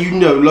fact that, you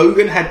know,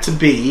 Logan had to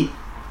be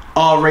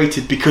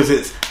R-rated because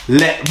it's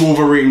let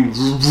Wolverine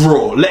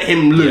roar, let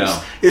him loose.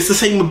 Yeah. It's the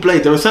same with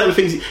Blade. There are certain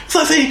things. It's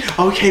like saying,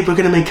 okay, we're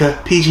going to make a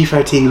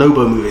PG-13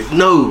 Lobo movie.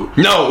 No.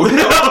 No.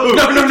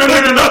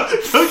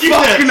 Don't you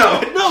dare.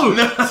 No.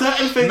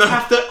 Certain things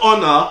have to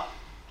honour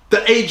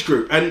the age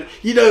group. And,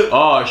 you know...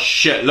 Oh,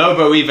 shit.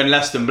 Lobo even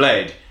less than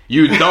Blade.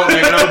 You don't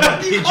make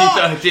Lobo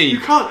PG-13. You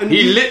can't.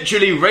 He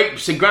literally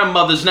rapes a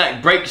grandmother's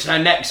neck, breaks her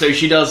neck so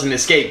she doesn't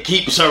escape,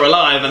 keeps her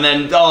alive, and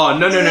then... Oh,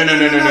 no.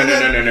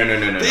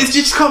 It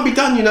just can't be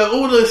done, you know.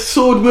 All the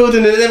sword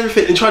wielding and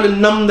everything, and trying to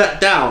numb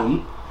that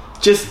down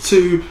just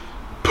to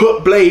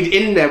put Blade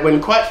in there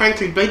when, quite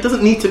frankly, Blade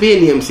doesn't need to be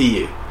in the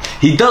MCU.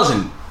 He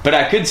doesn't. But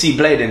I could see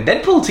Blade and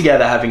Deadpool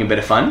together having a bit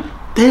of fun.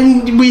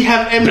 Then we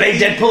have Blade,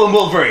 Deadpool, and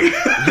Wolverine.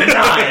 The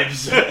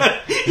knives.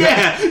 The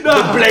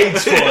Blade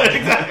Squad.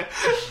 Exactly.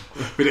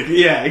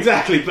 Yeah,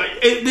 exactly. But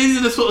these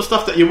are the sort of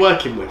stuff that you're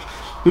working with.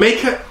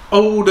 Make it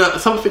older,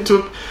 something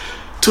to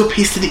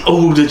appease to the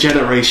older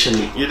generation.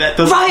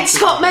 Right,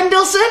 Scott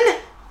Mendelson?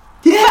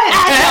 Yeah,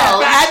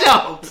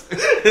 adult.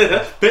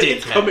 But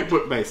it's comic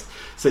book based.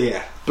 So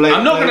yeah,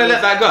 I'm not going to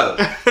let that go.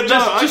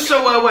 just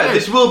so we're aware,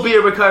 this will be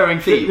a recurring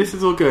theme. This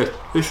is all good.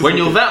 When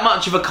you're that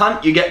much of a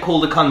cunt, you get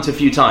called a cunt a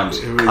few times.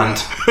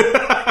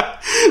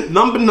 Cunt.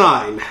 Number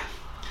 9.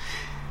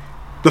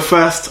 The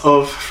first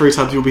of 3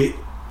 times you'll be...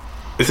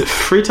 Is it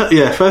 3 times?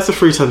 Yeah, first of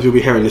 3 times you'll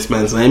be hearing this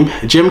man's name.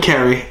 Jim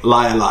Carrey,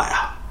 Liar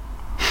Liar.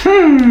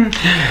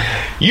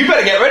 You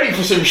better get ready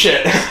for some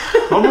shit.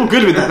 I'm all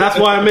good with that. That's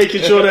why I'm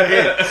making sure they're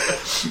here.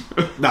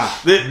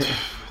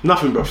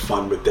 Nothing but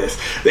fun with this.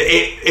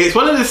 It's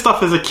one of the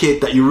stuff as a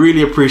kid that you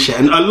really appreciate,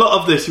 and a lot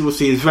of this you will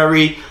see is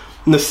very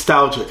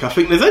nostalgic. I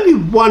think there's only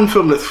one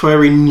film that's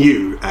very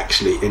new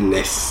actually in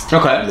this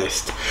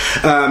list.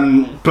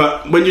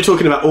 But when you're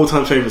talking about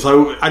all-time favourites, I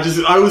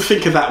always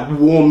think of that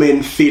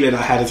warming feeling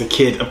I had as a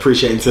kid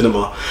appreciating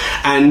cinema.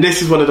 And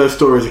this is one of those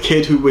stories, a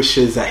kid who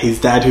wishes that his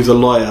dad, who's a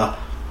lawyer,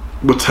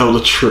 would tell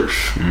the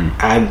truth.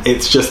 And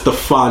it's just the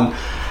fun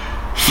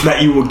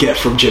that you will get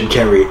from Jim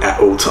Carrey at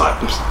all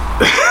times.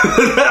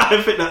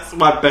 I think that's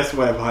my best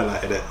way of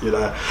highlighting it. You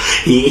know,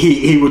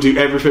 he will do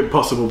everything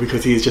possible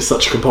because he is just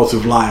such a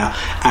compulsive liar,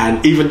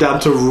 and even down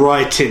to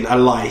writing a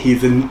lie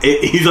he's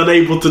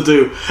unable to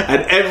do.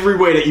 And every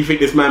way that you think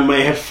this man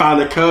may have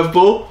found a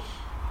curveball,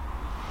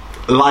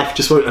 life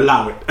just won't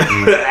allow it.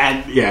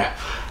 And yeah,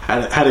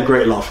 had a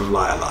great laugh with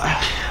Liar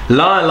Liar.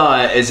 Liar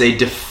Liar is a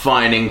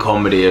defining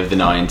comedy of the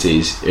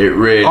 90s. It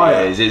really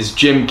is. It's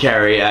Jim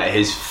Carrey at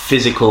his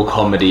physical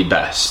comedy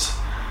best.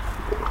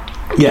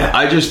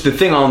 Yeah. The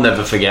thing I'll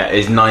never forget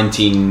is I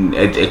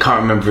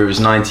can't remember if it was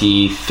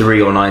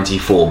 93 or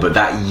 94, but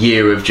that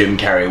year of Jim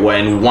Carrey, where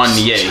in one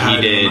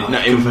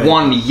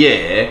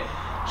year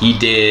he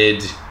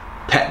did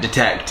Pet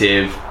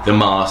Detective, The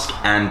Mask,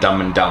 and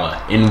Dumb and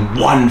Dumber in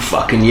one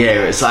fucking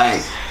year. It's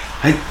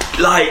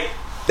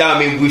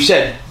we've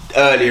said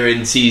earlier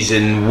in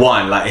season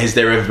 1, like, has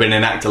there ever been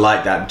an actor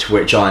like that? To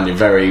which Anya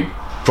very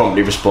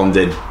promptly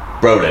responded,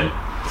 Brolin.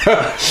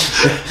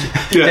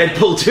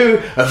 Deadpool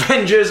 2,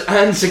 Avengers,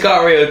 and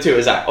Sicario 2.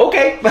 Is that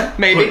okay?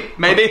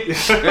 Maybe.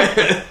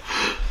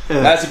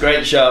 That's a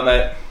great show,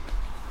 mate.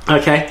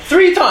 Okay,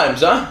 3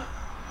 times, huh?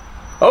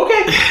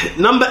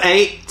 Okay. Number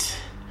 8,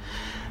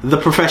 The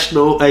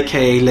Professional,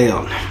 aka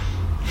Leon.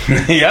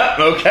 Yeah,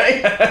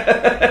 okay.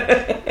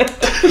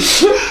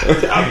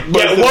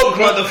 Get woke,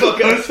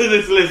 motherfucker. Most of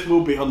this list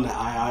will be on there.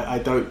 I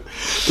don't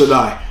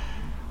deny.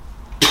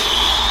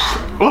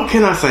 What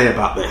can I say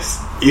about this?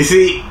 You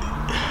see,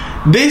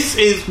 this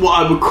is what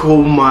I would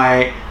call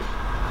my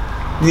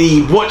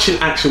the watching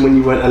action when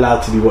you weren't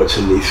allowed to be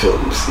watching these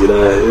films. You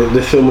know,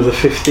 the film was a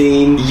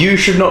 15. You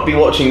should not be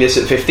watching this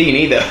at 15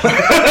 either.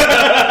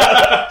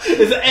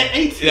 Is it at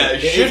 18? Yeah, it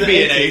should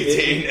be an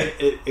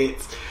 18.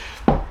 It's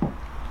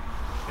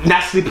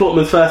Natalie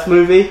Portman's first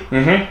movie.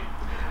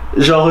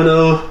 Mm-hmm. Jean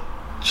Reno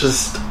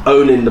just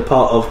owning the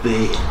part of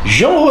the...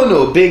 Jean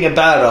Reno being a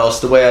badass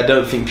the way I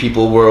don't think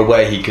people were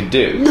aware he could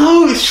do.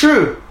 No, it's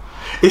true.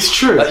 It's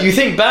true. Like, you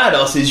think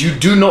badass is you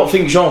do not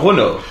think Jean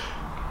Reno.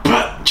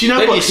 But do you know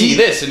then what? You see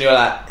this and you're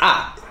like,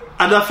 ah.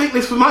 And I think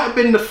this might have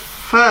been the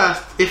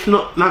first, if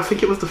not... No, I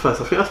think it was the first.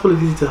 I think that's what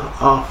he did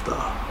after.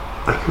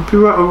 I could be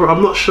right or wrong.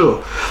 I'm not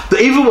sure.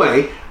 But either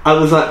way, I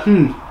was like,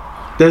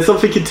 there's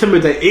something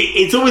intimidating.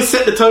 It's always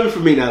set the tone for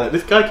me now. Like,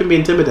 this guy can be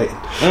intimidating.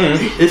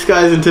 This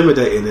guy is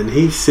intimidating and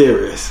he's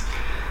serious.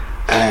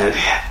 And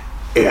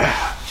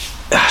yeah.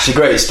 It's a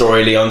great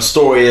story, Leon.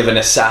 Story of an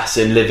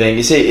assassin living.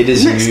 You see, it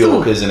is next New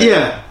York, door. Isn't it?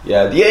 Yeah.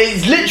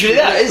 It's literally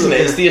that, isn't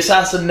it? It's the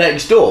assassin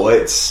next door.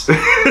 It's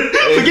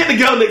forget the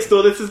girl next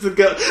door. This is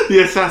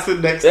the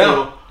assassin next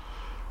door.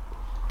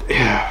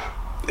 Yeah.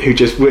 Who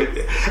just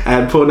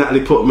and poor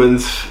Natalie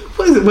Portman's.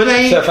 What is it? Were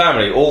they? Their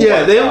family all.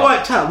 Yeah, they all out.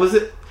 wiped out. Was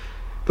it?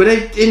 Were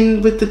they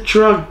in with the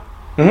drug?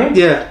 Mm-hmm.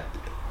 Yeah.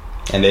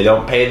 And they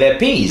don't pay their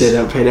fees. They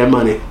don't pay their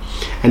money.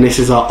 And this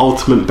is our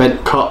ultimate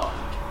bent cop.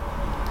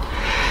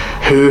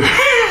 Who?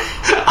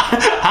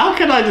 How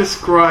can I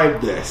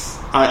describe this?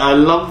 I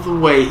love the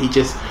way he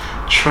just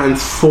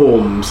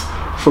transforms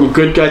from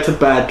good guy to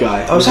bad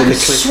guy. Oh, it's like a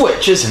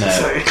switch, isn't it?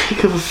 It's like a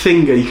click of a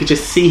finger. You could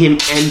just see him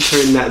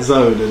entering that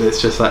zone, and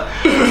it's just like,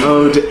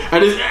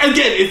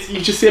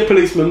 you just see a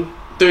policeman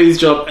doing his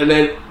job, and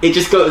then it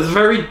just goes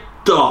very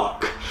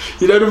dark.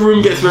 You know, the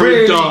room gets very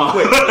really dark.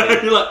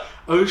 Quickly. You're like,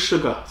 oh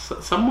sugar,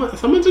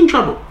 someone's in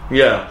trouble.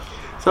 Yeah,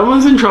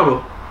 someone's in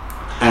trouble.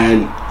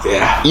 And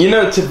yeah, you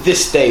know, to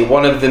this day,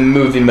 one of the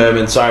movie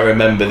moments I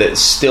remember that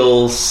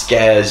still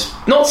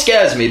not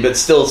scares me, but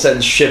still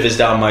sends shivers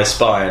down my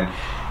spine,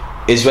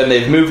 is when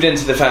they've moved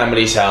into the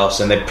family's house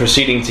and they're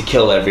proceeding to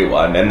kill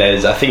everyone. And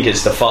I think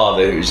it's the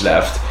father who's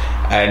left,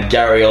 and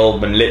Gary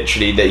Oldman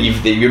literally,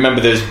 you remember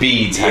those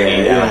beads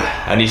hanging down,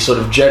 and he sort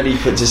of gently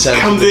puts his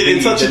hand comes in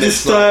such a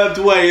disturbed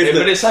way, isn't it?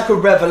 But it's like a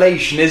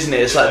revelation, isn't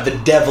it? It's like the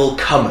devil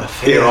cometh,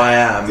 here I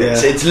am. Yeah.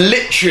 It's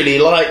literally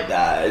like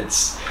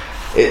that.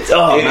 It's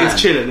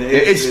chilling.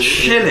 It's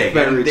chilling.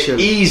 Very the chilling.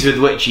 Ease with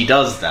which he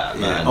does that,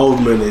 man.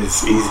 Oldman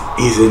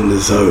he's in the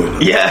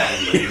zone. Yeah,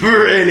 he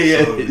really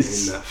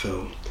is in that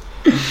film.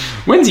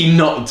 When's he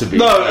not to be?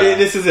 No,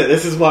 this is it.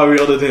 This is why we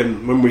honoured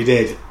him when we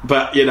did.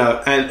 But you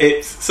know, and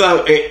it's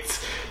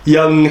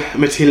young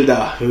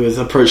Matilda who has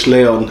approached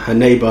Leon, her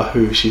neighbour,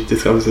 who she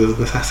discovers is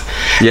an assassin.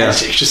 Yeah, and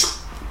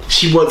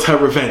she wants her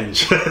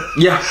revenge.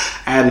 Yeah,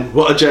 and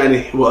what a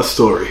journey, what a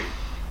story.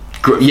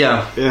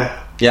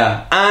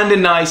 Yeah, and a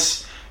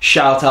nice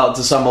shout out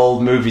to some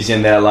old movies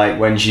in there, like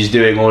when she's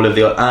doing all of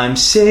the I'm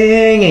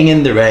singing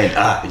in the rain.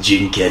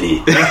 Gene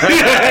Kelly.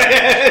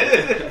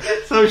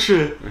 So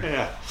true.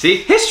 Yeah.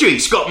 See, history,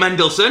 Scott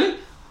Mendelsohn.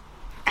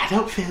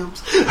 Adult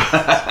films.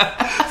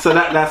 So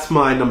that's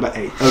my number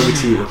 8. Over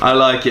to you. I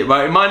like it.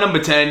 Right, my number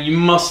 10. You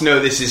must know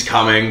this is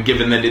coming,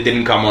 given that it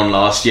didn't come on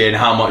last year and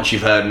how much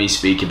you've heard me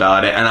speak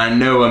about it. And I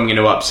know I'm going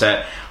to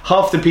upset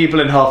half the people,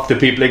 and half the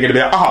people are going to be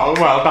like, oh,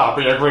 well,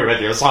 Barbie, I agree with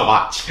you so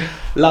much.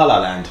 La La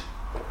Land.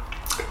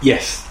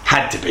 Yes.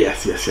 Had to be.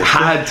 Yes.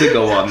 Had to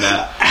go on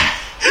there.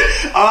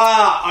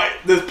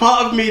 There's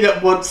part of me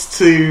that wants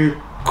to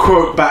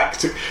quote back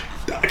to...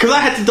 Because I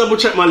had to double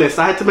check my list.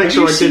 I had to make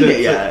sure I did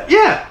it.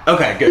 Yeah.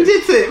 Okay, good.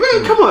 You did it.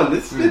 Well, come on.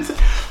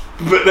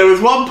 But there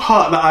was one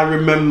part that I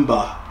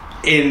remember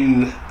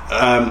in...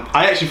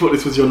 I actually thought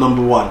this was your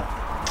number 1.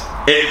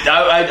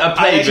 I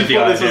played with the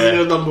idea. This was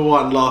your number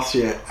 1 last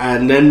year,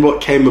 and then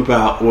what came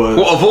about was...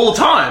 What, of all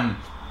time?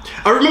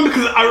 I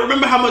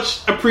remember how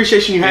much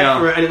appreciation you had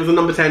for it, and it was a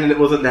number 10 and it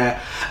wasn't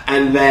there.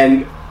 And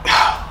then...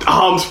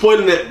 I'm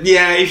spoiling it.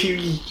 Yeah, if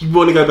you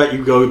want to go back, you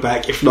can go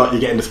back. If not,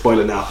 you're getting the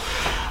spoiler now.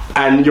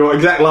 And your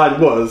exact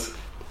line was,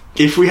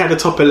 if we had a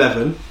top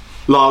 11,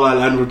 La La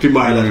Land would be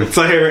my 11.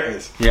 So here it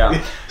is.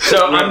 Yeah.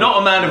 So I'm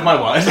not a man of my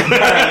word.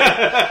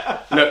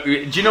 Look, do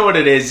you know what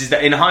it is? Is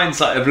that in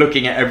hindsight of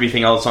looking at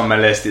everything else on my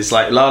list, it's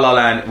like La La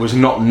Land was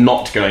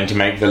not going to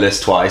make the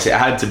list twice. It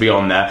had to be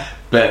on there.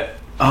 But,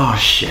 oh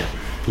shit.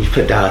 You've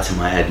put doubt in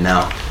my head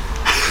now.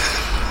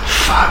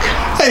 Fuck.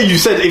 Hey, you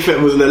said if it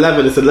was an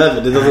 11, it's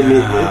 11. It doesn't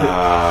mean...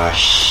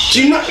 Shit.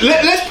 Do you know...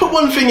 Let's put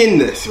one thing in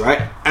this,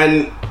 right?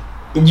 And...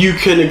 you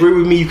can agree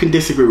with me, you can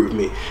disagree with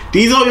me.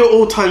 These are your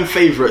all-time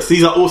favourites.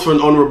 These are also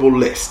an honourable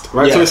list,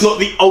 right? Yes. So it's not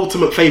the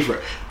ultimate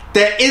favourite.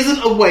 There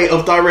isn't a way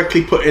of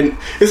directly putting...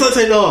 It's like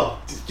saying, I've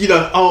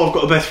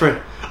got a best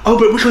friend. Oh,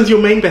 but which one's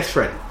your main best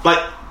friend?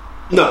 Like,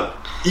 no.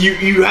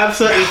 You have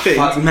certain things.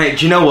 Fuck, mate,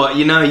 do you know what?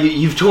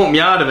 You've talked me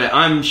out of it.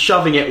 I'm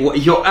shoving it...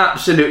 You're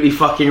absolutely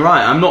fucking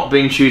right. I'm not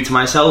being true to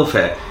myself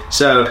here.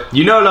 So,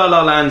 La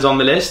La Land's on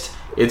the list.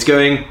 It's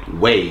going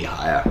way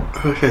higher.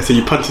 Okay, so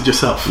you punted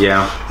yourself.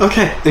 Yeah.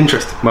 Okay,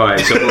 interesting. Right,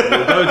 so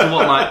we'll go to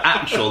what my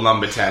actual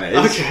number 10 is.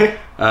 Okay.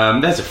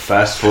 There's a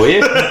first for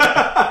you.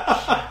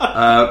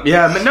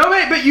 Yeah, but no,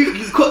 mate, but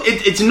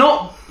it's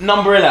not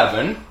number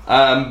 11,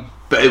 but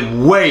it's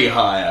way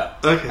higher.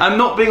 Okay. I'm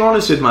not being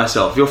honest with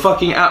myself. You're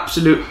fucking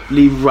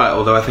absolutely right,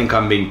 although I think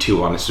I'm being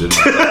too honest with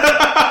myself.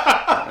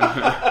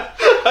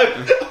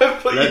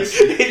 Put you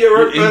in your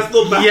own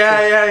personal battle.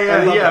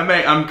 Yeah,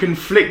 mate. I'm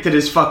conflicted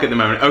as fuck at the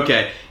moment.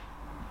 Okay.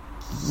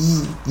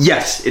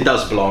 Yes, it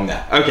does belong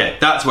there. Okay,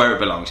 that's where it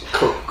belongs.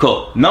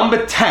 Cool.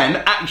 Number 10,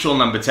 actual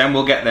number 10,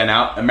 we'll get there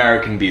now.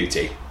 American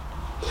Beauty.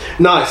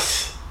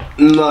 Nice.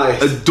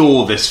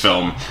 Adore this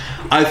film.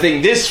 I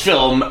think this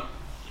film,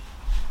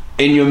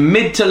 in your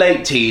mid to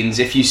late teens,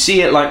 if you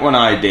see it like when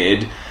I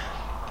did,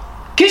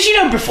 because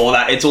before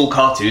that it's all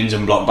cartoons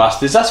and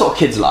blockbusters. That's what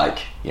kids like,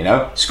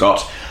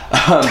 Scott.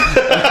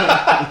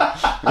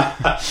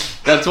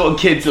 That's what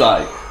kids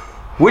like.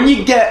 When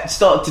you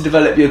start to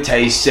develop your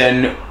tastes,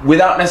 and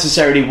without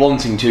necessarily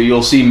wanting to,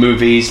 you'll see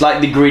movies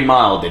like The Green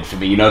Mile did for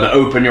me, that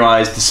open your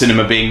eyes to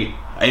cinema being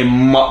a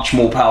much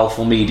more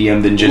powerful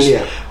medium than just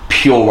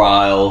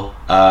puerile,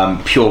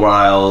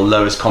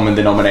 lowest common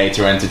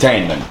denominator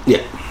entertainment.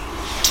 Yeah.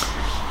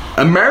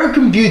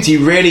 American Beauty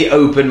really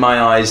opened my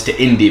eyes to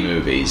indie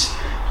movies.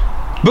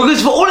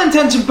 Because for all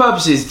intents and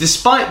purposes,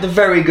 despite the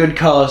very good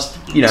cast,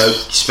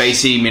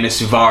 Spacey, Mina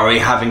Suvari,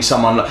 having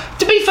someone...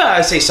 To be fair,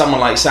 I say someone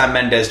like Sam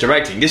Mendes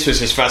directing. This was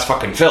his first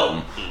fucking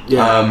film.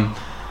 Yeah.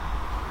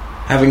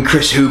 Having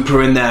Chris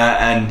Hooper in there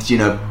and,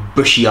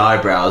 bushy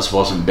eyebrows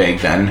wasn't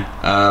big then.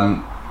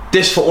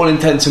 This, for all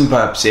intents and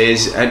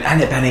purposes, and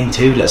Annette Bening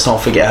too, let's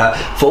not forget her.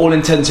 For all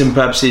intents and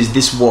purposes,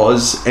 this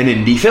was an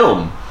indie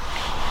film.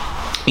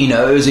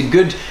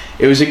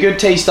 It was a good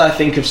taste, I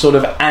think, of sort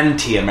of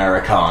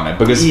anti-Americana,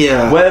 because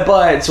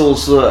whereby it's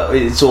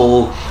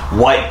all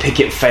white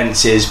picket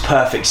fences,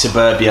 perfect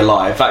suburbia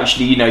life.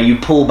 Actually, you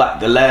pull back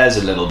the layers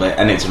a little bit,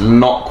 and it's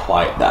not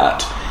quite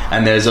that.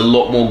 And there's a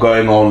lot more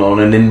going on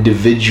an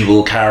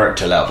individual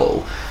character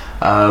level.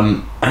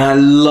 And I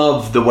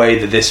love the way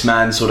that this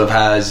man sort of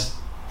has,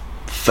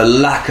 for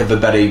lack of a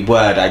better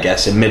word, I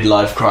guess, a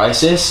midlife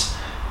crisis,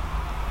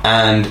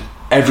 and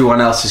everyone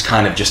else is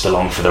kind of just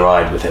along for the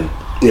ride with him.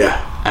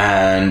 Yeah.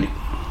 And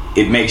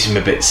it makes him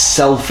a bit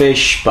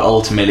selfish, but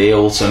ultimately it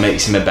also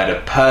makes him a better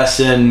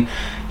person.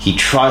 He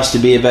tries to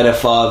be a better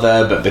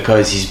father, but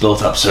because he's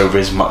built up so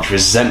much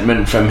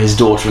resentment from his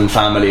daughter and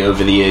family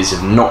over the years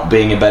of not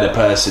being a better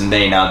person,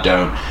 they're not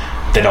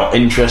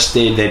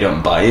interested, they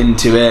don't buy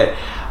into it.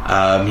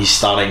 He's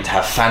starting to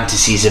have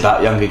fantasies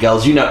about younger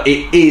girls.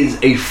 It is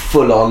a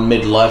full-on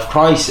midlife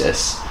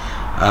crisis.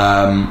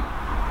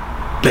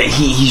 But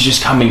he's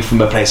just coming from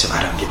a place of,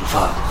 I don't give a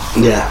fuck.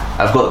 Yeah.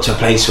 I've got to a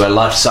place where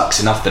life sucks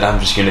enough that I'm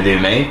just going to do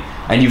me.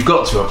 And you've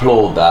got to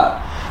applaud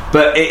that.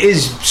 But it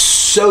is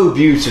so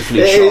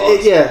beautifully shot.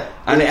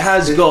 And it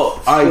has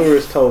got... Story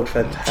is told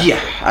fantastic.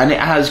 Yeah, and it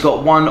has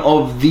got one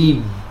of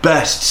the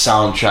best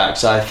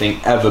soundtracks I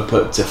think ever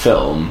put to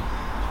film.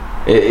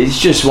 It's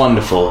just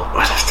wonderful.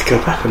 I'd have to go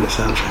back on the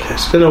soundtrack.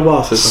 It's been a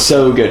while since.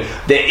 So good.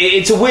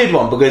 It's a weird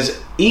one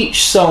because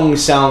each song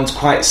sounds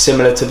quite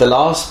similar to the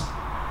last,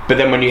 but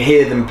then when you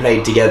hear them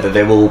played together,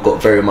 they've all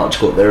got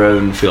their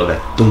own feel. Like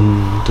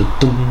dum dum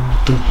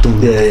dum dum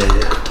dum. Yeah.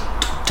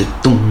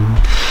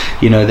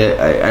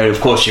 And of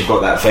course you've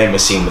got that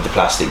famous scene with the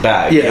plastic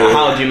bag.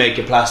 How do you make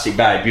a plastic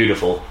bag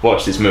beautiful?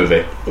 Watch this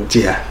movie.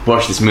 Yeah.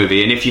 Watch this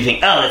movie, and if you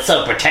think, oh, it's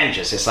so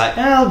pretentious, it's like,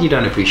 well, you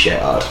don't appreciate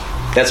art.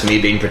 That's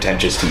me being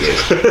pretentious to you.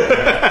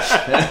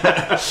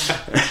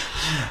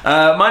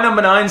 My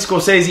number 9,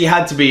 Scorsese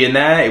had to be in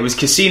there. It was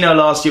Casino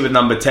last year with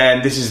number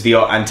 10. This is the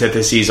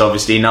antithesis,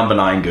 obviously. Number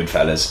 9,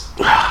 Goodfellas.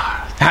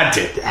 Had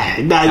to.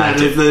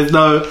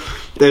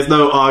 There's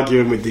no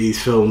arguing with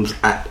these films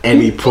at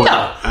any point.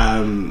 No.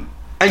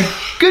 And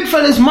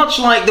Goodfellas, much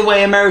like the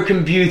way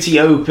American Beauty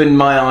opened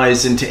my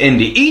eyes into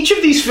indie, each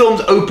of these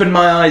films opened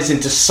my eyes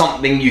into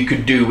something you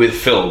could do with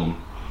film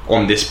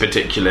on this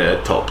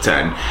particular top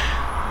 10.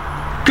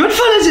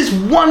 Goodfellas is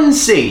one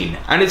scene,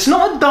 and it's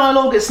not a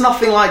dialogue, it's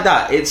nothing like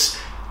that. It's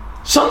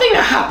something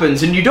that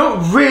happens, and you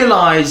don't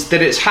realise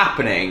that it's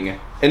happening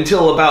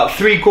until about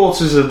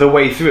 3/4 of the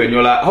way through, and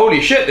you're like, holy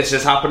shit, this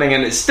is happening,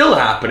 and it's still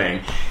happening.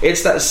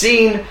 It's that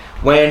scene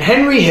when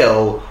Henry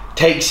Hill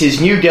takes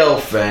his new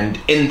girlfriend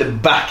in the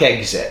back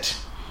exit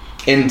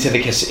into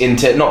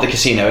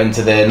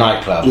the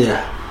nightclub.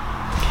 Yeah.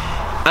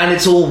 And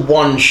it's all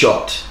one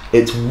shot.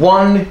 It's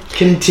one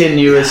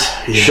continuous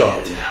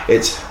shot. Yeah.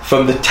 It's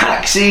from the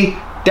taxi,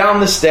 down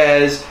the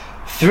stairs,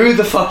 through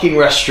the fucking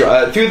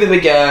restaurant, through the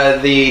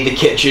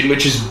kitchen,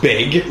 which is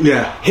big.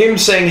 Yeah. Him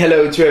saying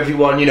hello to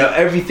everyone,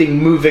 everything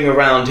moving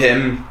around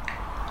him,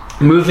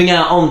 moving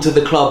out onto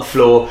the club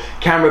floor,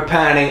 camera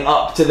panning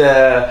up to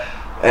the...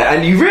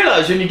 and you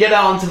realise when you get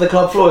out onto the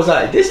club floor, it's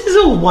like, this is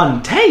all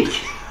one take.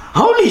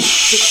 Holy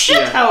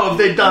shit, how have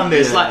they done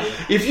this? Like,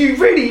 if you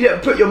really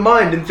put your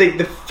mind and think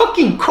the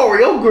fucking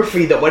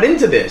choreography that went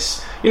into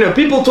this, You know,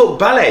 people talk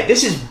ballet.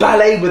 This is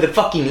ballet with a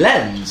fucking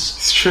lens.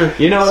 It's true.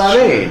 You know what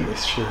I mean?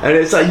 It's true. And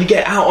it's like you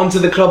get out onto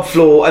the club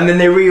floor and then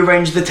they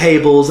rearrange the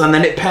tables and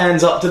then it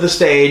pans up to the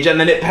stage and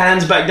then it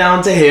pans back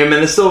down to him and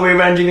they're still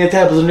rearranging the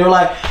tables and you're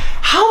like,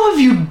 how have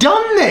you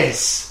done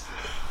this?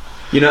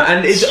 You know,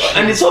 and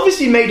it's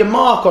obviously made a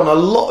mark on a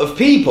lot of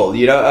people.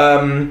 You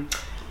know,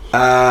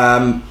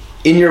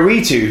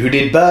 Iñárritu, who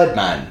did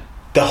Birdman,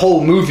 the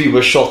whole movie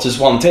was shot as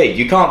one take.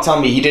 You can't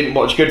tell me he didn't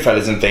watch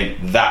Goodfellas and think,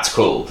 that's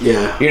cool.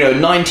 Yeah. You know,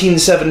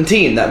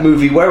 1917, that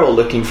movie we're all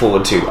looking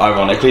forward to,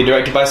 ironically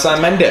directed by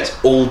Sam Mendes,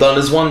 all done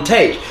as one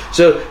take.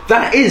 So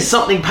that is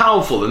something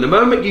powerful. And the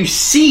moment you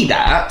see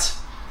that,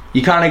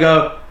 you kind of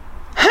go,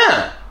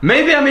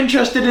 maybe I'm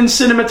interested in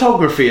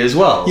cinematography as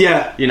well.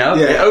 Yeah. You know,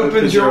 yeah, it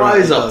opens your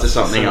eyes up to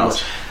something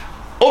else.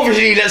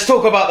 Obviously, let's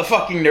talk about the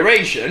fucking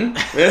narration.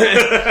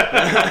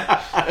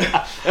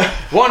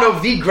 One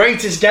of the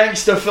greatest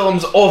gangster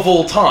films of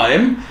all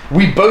time.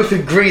 We both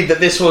agreed that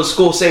this was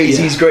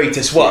Scorsese's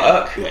greatest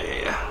work.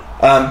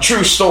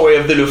 True story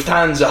of the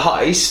Lufthansa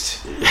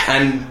heist,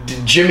 and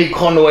Jimmy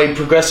Conway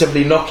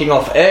progressively knocking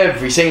off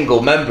every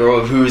single member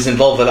of who is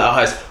involved with that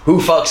heist.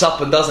 Who fucks up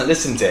and doesn't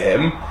listen to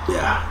him?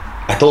 Yeah.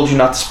 I told you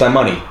not to spend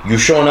money. You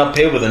showing up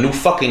here with a new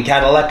fucking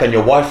Cadillac and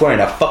your wife wearing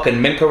a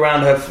fucking mink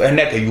around her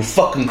neck. Are you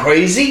fucking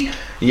crazy?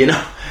 You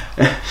know?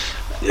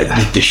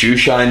 The shoe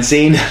shine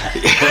scene.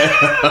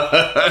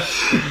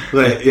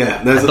 But, yeah.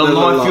 I don't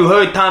know if you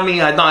heard Tommy.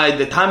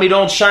 Tommy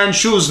don't shine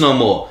shoes no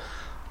more.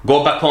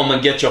 Go back home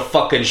and get your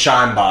fucking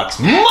shine box.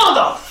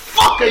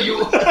 Motherfucker,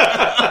 you...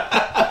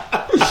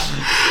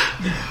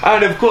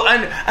 And of course,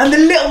 and the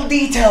little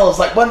details,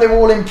 like when they're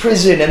all in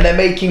prison and they're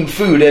making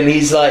food, and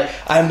he's like,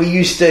 and we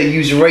used to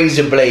use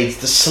razor blades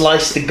to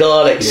slice the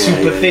garlic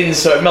super thin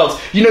so it melts.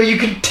 You know, you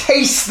can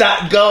taste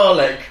that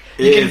garlic.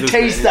 You can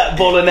taste that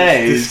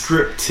bolognese. It's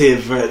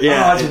descriptive.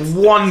 It's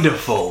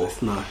wonderful.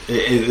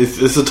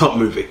 It's a top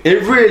movie.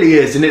 It really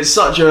is, and it's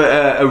such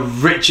a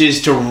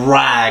riches to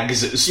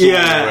rags story.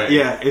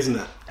 Yeah, isn't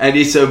it? And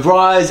it's a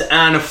rise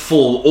and a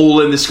fall,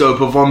 all in the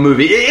scope of one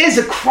movie. It is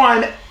a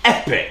crime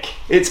epic.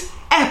 It's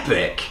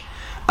epic.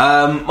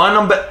 My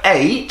number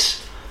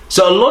 8.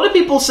 So a lot of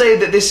people say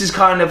that this is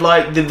kind of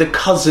like the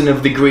cousin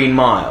of The Green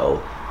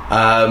Mile.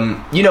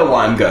 You know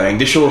why I'm going.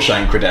 The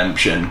Shawshank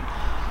Redemption.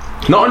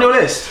 Not on your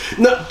list?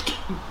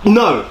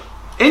 No.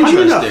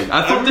 Interesting.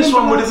 I thought this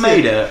one would have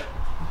made it.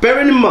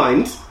 Bearing in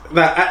mind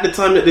that at the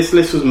time that this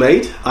list was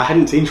made, I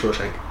hadn't seen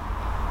Shawshank.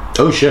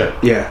 Oh shit.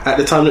 Yeah, at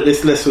the time that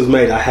this list was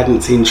made, I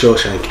hadn't seen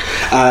Shawshank.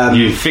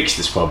 You fixed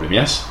this problem,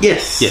 yes?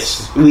 Yes.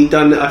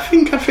 I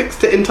think I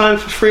fixed it in time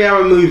for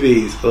 3-hour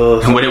movies.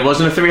 And when it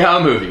wasn't a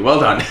 3-hour movie,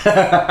 well done.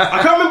 I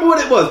can't remember what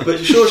it was,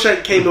 but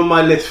Shawshank came on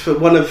my list for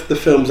one of the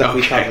films that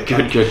we covered.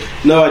 Good.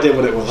 No idea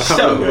what it was. I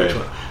can't remember which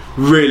one.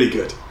 Really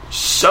good.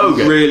 So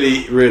good.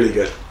 Really, really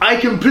good. I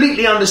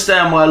completely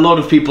understand why a lot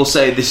of people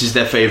say this is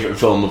their favourite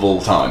film of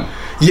all time.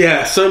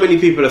 Yeah, so many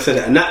people have said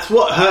it, and that's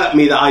what hurt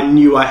me, that I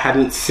knew I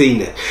hadn't seen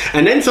it.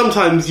 And then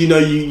sometimes, you know,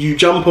 you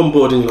jump on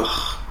board and you're like,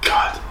 oh,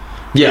 God,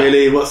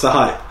 really? What's the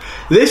hype?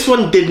 This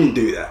one didn't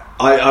do that.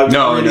 It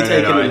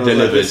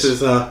delivers.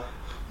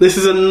 This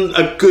is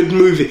a good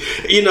movie.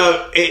 You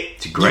know,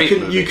 it's a great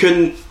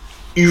movie.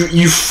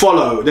 You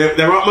follow.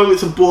 There aren't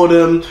moments of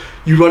boredom.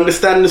 You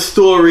understand the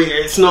story.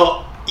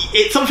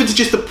 It's something to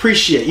just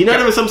appreciate. You know,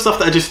 there are some stuff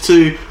that are just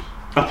too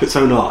up its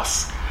own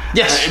arse.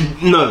 Yes.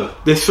 No,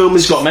 this film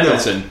is Scott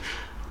Mendelsohn.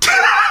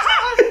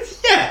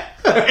 Yeah.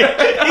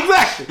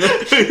 Exactly.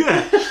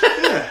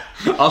 Yeah.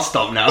 I'll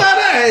stop now.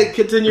 No,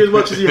 continue as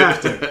much as you have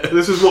to.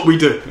 This is what we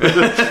do.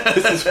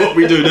 This is what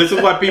we do. This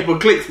is why people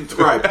click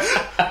subscribe.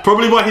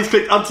 Probably why he's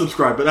clicked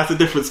unsubscribe, but that's a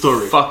different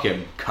story. Fuck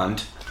him,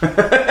 cunt.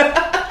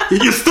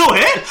 You're still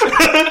here?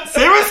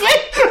 Seriously?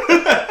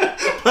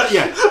 But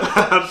yeah.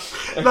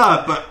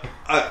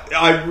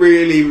 I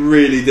really,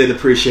 really did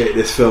appreciate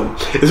this film.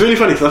 It's really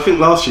funny because I think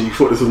last year you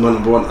thought this was my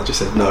number 1. I just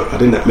said no. I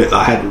didn't admit that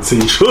I hadn't seen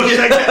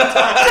Shawshank.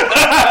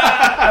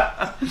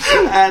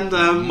 And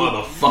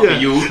motherfucker,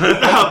 you.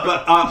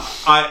 But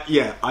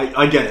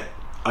I get it.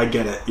 I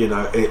get it. You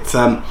know, it's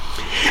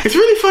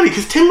really funny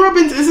because Tim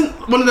Robbins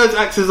isn't one of those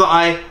actors that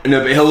I.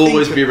 No, but he'll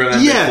always be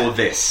remembered for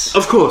this.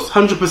 Of course,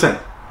 100%.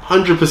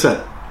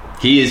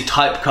 He is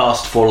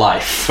typecast for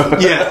life.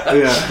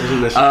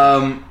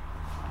 Yeah.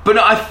 But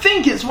no, I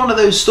think it's one of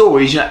those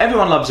stories. You know,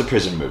 everyone loves a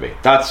prison movie.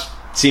 That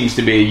seems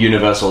to be a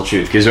universal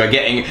truth because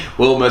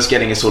we're almost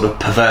getting a sort of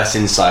perverse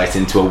insight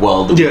into a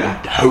world that we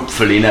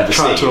hopefully never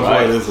see. To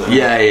avoid, isn't it?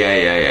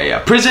 Yeah.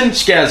 Prison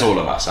scares all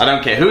of us. I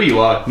don't care who you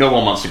are. No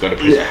one wants to go to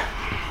prison. Yeah.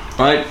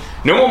 Right?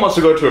 No one wants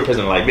to go to a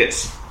prison like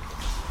this.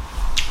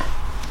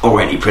 Or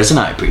any prison,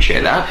 I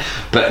appreciate that.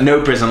 But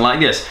no prison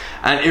like this.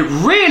 And it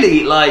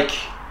really,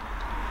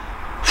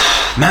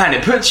 man,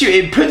 it puts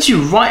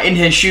you right in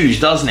his shoes,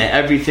 doesn't it?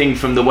 Everything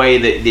from the way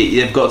that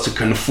they've got to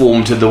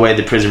conform to the way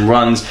the prison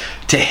runs,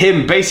 to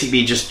him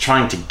basically just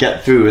trying to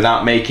get through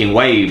without making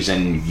waves,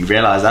 and you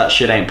realise that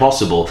shit ain't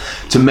possible,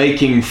 to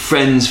making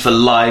friends for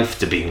life,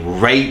 to being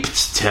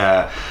raped,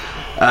 to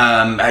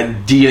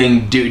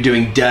doing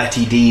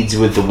dirty deeds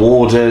with the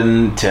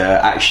warden, to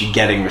actually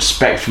getting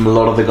respect from a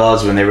lot of the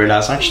guards when they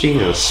realise actually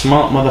he's a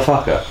smart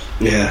motherfucker.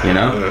 Yeah, you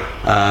know.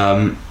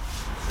 Yeah.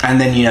 And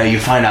then you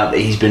find out that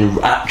he's been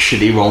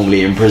actually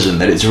wrongly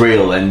imprisoned, that it's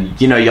real, and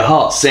your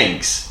heart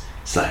sinks.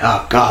 It's like,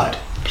 oh god,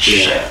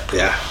 shit.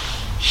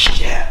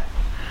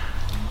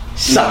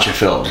 Such a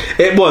film.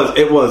 It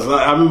was.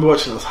 Like, I remember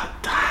watching it, I was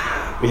like,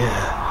 damn,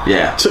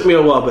 yeah. It took me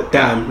a while, but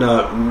damn,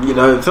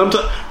 no.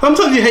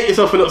 Sometimes you hate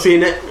yourself for not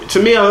seeing it.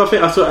 To me, I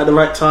think I saw it at the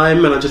right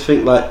time, and I just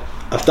think, like,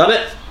 I've done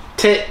it,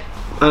 tick,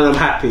 and I'm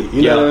happy.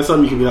 And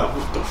some you can be like,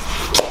 what the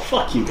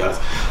fuck you guys.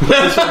 But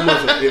this one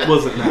wasn't. It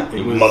wasn't that.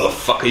 It was,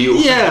 motherfucker, you.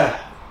 Yeah,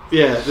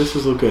 this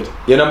was all good.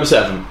 Your number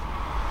 7.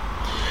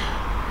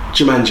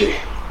 Jumanji.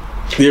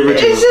 The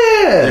original. Is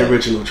it? The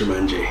original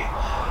Jumanji.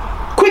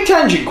 Quick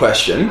tangent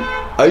question.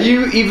 Are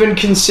you even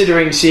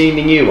considering seeing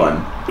the new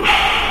one?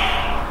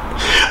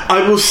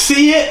 I will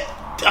see it.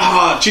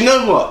 Do you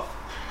know what?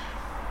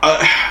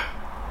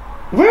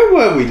 Where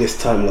were we this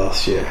time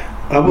last year?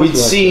 We'd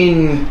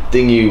seen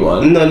the new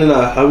one. No.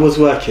 I was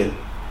working.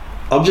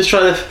 I'm just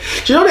trying to...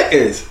 Do you know what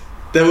it is?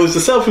 There was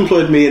the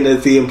self-employed me and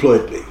there's the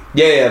employed me.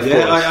 Yeah, of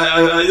course.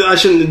 I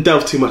shouldn't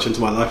delve too much into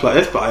my life like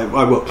this, but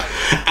I will.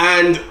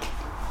 And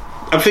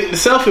I think the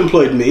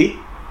self-employed me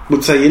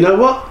would say, you know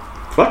what?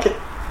 Fuck it.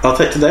 I'll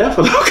take today off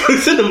and I'll go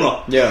to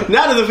cinema. Yeah.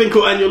 Now there's a thing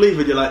called annual leave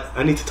and you're like,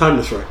 I need to time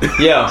this right.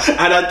 Yeah.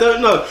 And I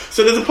don't know.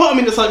 So there's a part of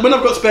me that's like, when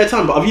I've got spare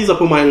time, but I've used up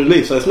all my annual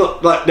leave, so it's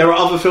not like there are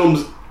other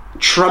films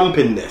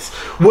trumping this.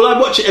 Will I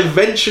watch it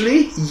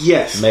eventually?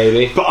 Yes.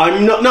 Maybe. But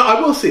I'm not... No,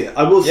 I will see it.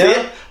 See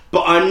it.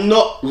 But I'm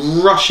not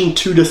rushing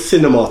to the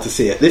cinema to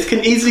see it. This can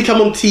easily come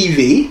on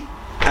TV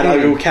and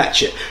I will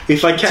catch it.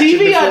 If I catch TV, it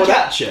before I that...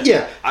 catch it.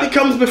 Yeah. If it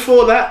comes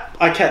before that,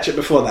 I catch it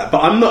before that.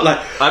 But I'm not like...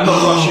 I'm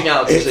not rushing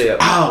out to see it.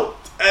 Out.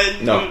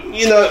 And, no.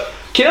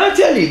 Can I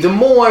tell you, the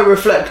more I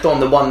reflect on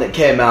the one that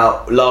came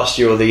out last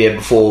year or the year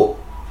before,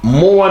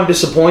 more I'm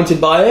disappointed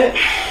by it,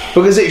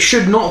 because it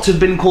should not have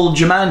been called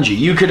Jumanji.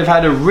 You could have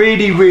had a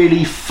really,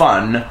 really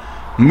fun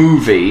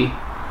movie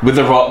with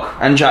The Rock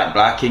and Jack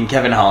Black and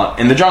Kevin Hart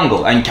in the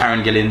jungle, and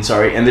Karen Gillan,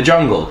 in the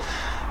jungle.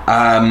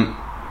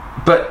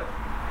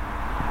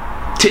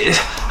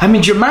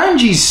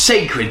 Jumanji's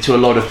sacred to a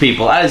lot of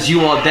people, as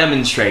you are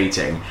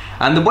demonstrating.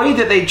 And the way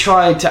that they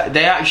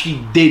actually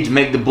did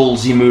make the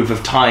ballsy move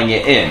of tying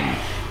it in.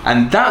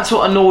 And that's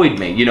what annoyed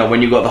me,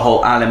 when you got the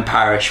whole Alan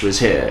Parrish was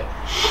here.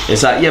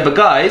 It's like, yeah, but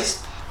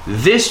guys,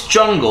 this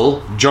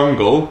jungle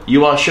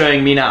you are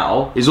showing me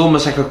now is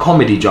almost like a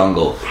comedy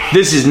jungle.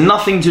 This is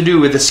nothing to do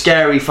with the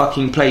scary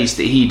fucking place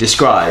that he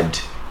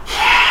described.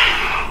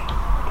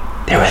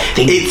 There are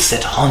things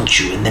that haunt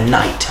you in the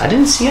night. I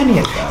didn't see any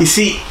of that. You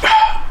see,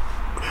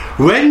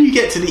 when you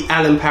get to the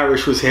Alan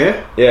Parrish was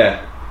here...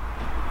 Yeah.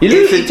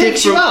 He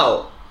takes you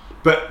out.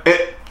 But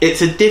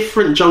it's a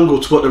different jungle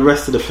to what the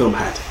rest of the film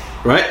had,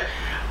 right?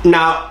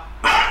 Now,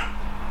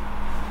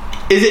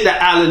 is it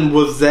that Alan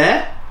was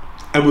there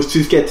and was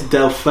too scared to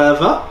delve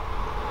further?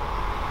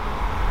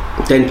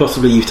 Then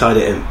possibly you've tied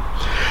it in.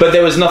 But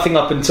there was nothing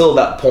up until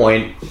that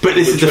point. But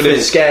this is the thing.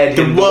 Scared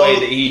him the way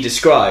that he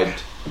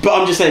described. But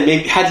I'm just saying,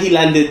 maybe had he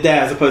landed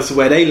there as opposed to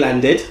where they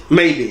landed,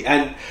 maybe.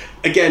 And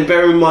again,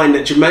 bear in mind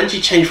that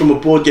Jumanji changed from a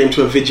board game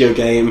to a video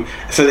game,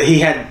 so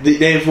that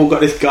they've all got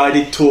this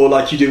guided tour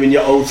like you do in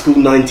your old school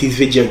 90s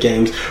video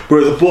games,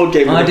 whereas a board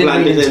game would have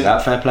landed in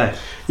that. Fair play.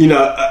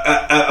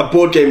 A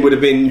board game would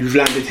have been, you've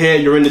landed here,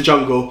 you're in the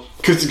jungle,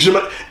 because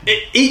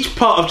each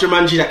part of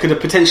Jumanji that could have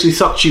potentially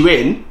sucked you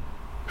in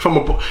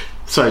from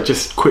sorry,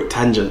 just quick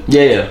tangent.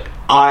 Yeah.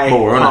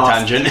 We're on a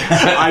tangent.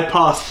 I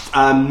passed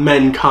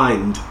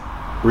Mankind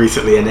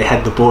recently, and they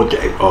had the board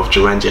game of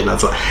Jumanji, and I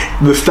was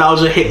like,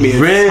 nostalgia hit me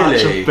in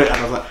such a bit, and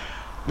I was like,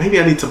 maybe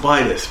I need to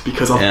buy this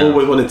because I've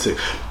always wanted to.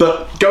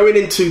 But going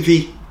into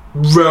the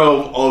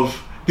realm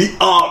of the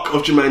arc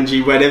of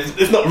Jumanji, where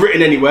it's not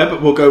written anywhere,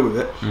 but we'll go with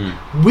it.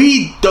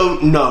 We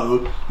don't know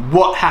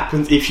what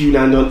happens if you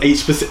land on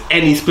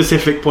any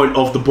specific point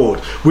of the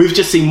board. We've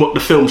just seen what the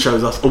film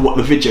shows us, or what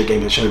the video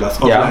game has showed us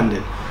of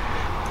landing.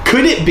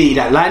 Could it be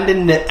that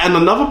landing and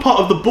another part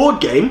of the board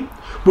game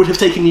would have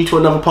taken you to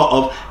another part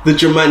of the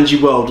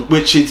Jumanji world,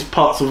 which is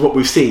parts of what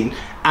we've seen?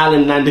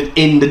 Alan landed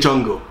in the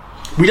jungle.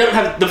 We don't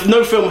have...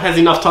 No film has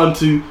enough time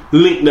to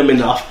link them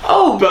enough.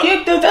 Oh, but,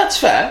 yeah, no, that's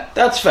fair.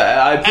 That's fair.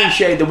 I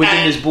appreciate that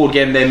within this board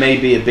game there may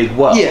be a big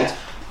world. Yeah.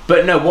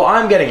 But no, what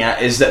I'm getting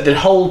at is that the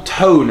whole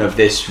tone of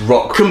this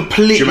rock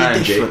completely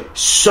Jumanji, different.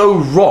 So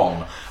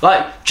wrong.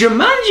 Like,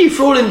 Jumanji,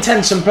 for all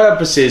intents and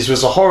purposes,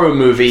 was a horror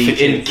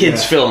movie in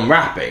kids' film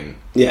rapping.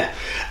 Yeah.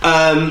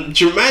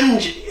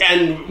 Jumanji,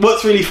 and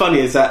what's really funny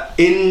is that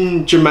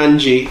in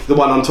Jumanji, the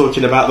one I'm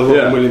talking about, the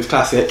Robin Williams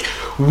classic,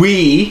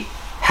 we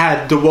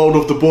had the world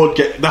of the board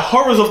game, the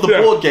horrors of the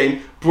board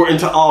game brought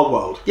into our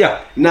world.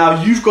 Yeah.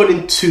 Now you've gone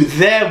into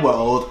their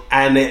world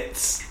and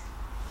it's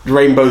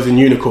rainbows and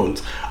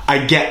unicorns.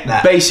 I get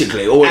that.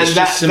 Basically, or it's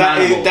just some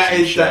animals.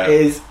 That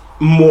is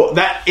more,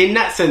 that in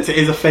that sense it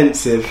is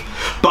offensive.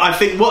 But I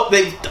think what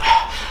they...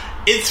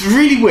 it's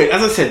really weird.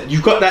 As I said,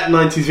 you've got that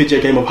 90s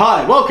video game of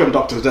 "Hi, welcome,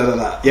 Doctor da da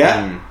da."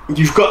 Yeah,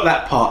 you've got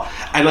that part,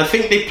 and I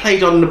think they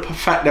played on the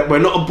fact that we're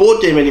not a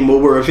board game anymore;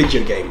 we're a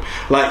video game.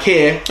 Like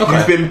here,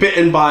 you've been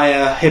bitten by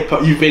a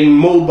hippo, you've been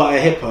mauled by a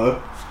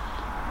hippo,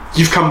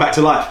 you've come back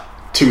to life.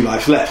 2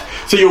 lives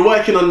left. So you're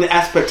working on the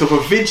aspect of a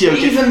video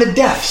game. Even the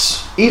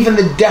deaths,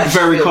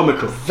 very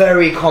comical.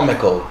 Very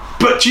comical.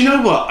 But you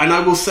know what? And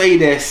I will say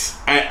this,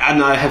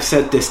 and I have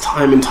said this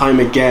time and time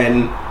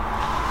again.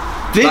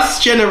 This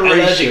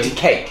generation allergic to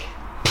cake.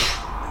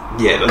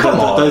 Yeah,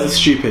 those are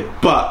stupid.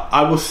 But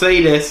I will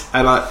say this,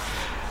 and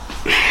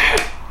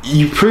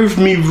you proved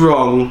me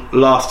wrong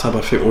last time.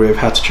 I think we have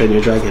How to Train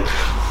Your Dragon,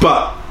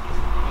 but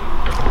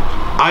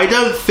I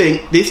don't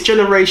think this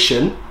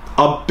generation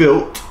are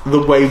built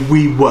the way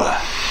we were.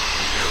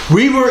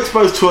 We were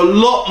exposed to a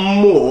lot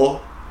more.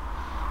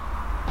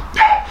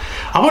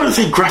 I wouldn't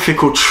say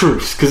graphical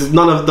truths because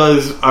none of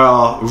those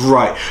are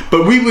right,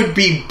 but we would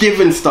be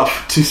given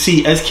stuff to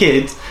see as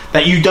kids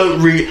that you don't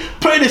really.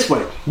 Put it this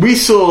way: we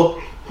saw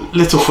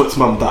Littlefoot's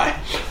mum die.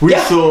 We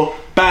saw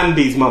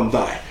Bambi's mum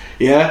die.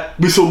 Yeah,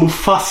 we saw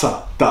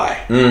Mufasa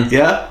die.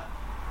 Yeah.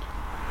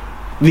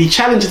 The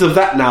challenges of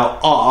that now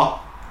are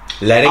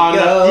let it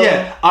go.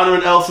 Yeah, Anna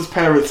and Elsa's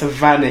parents have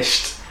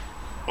vanished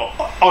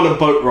on a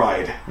boat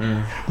ride.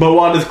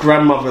 Moana's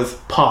grandmother's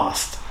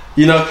passed.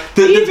 You know,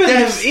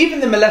 even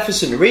the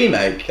Maleficent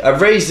remake.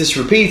 I've raised this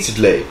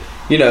repeatedly.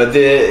 You know,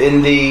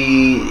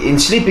 in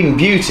Sleeping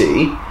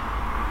Beauty,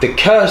 the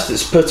curse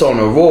that's put on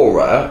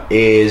Aurora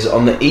is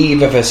on the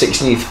eve of her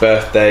 16th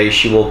birthday,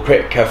 she will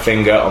prick her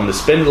finger on the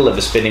spindle of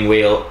a spinning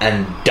wheel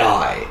and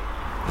die.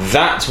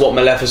 That's what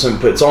Maleficent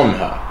puts on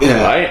her,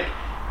 right?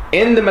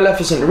 In the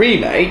Maleficent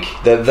remake,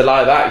 the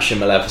live action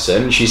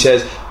Maleficent, she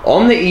says,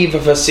 on the eve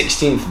of her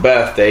 16th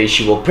birthday,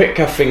 she will prick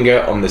her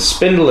finger on the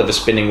spindle of a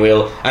spinning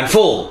wheel and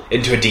fall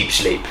into a deep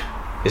sleep.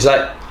 It's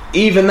like,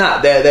 even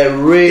that, they're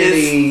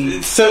really...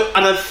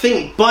 and I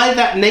think by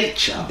that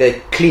nature... they're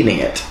cleaning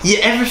it. Yeah,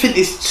 everything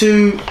is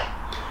too...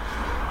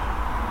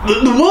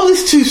 The world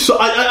is too...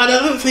 I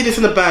don't say this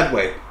in a bad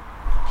way.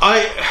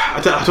 I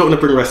don't want to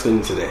bring wrestling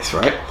into this,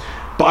 right?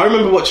 But I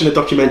remember watching a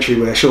documentary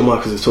where Shawn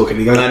Michaels was talking.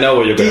 He goes, I know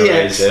what you're going to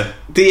raise here.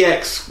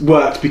 DX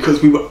worked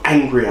because we were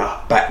angrier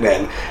back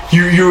then.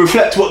 You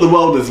reflect what the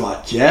world is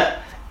like,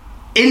 yeah?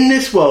 In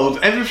this world,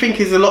 everything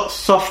is a lot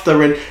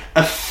softer and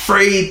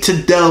afraid to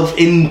delve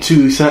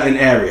into certain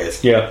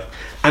areas. Yeah.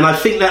 And I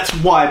think that's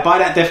why, by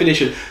that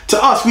definition,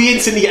 to us, we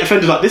instantly get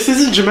offended like, this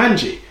isn't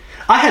Jumanji.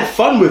 I had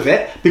fun with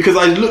it because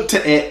I looked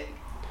at it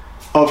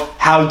of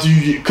how do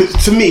you... Because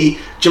to me,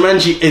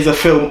 Jumanji is a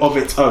film of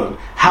its own.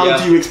 How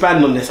do you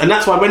expand on this? And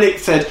that's why when it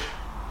said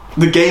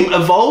the game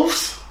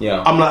evolves,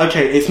 I'm like,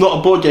 okay, it's not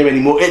a board game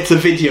anymore, it's a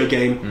video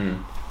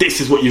game.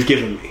 This is what you've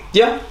given me.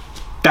 Yeah.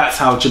 That's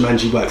how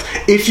Jumanji works.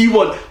 If you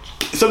want...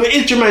 So it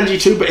is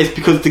Jumanji 2, but it's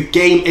because the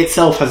game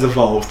itself has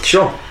evolved.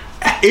 Sure.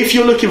 If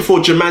you're looking for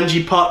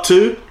Jumanji Part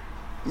 2,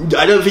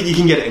 I don't think you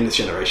can get it in this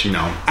generation.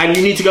 No. And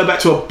you need to go back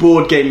to a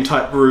board game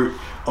type route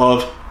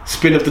of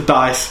spin of the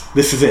dice,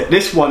 this is it.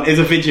 This one is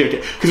a video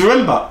game. Because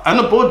remember, on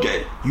a board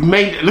game,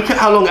 look at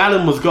how long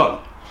Alan was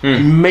gone. You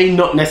may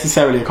not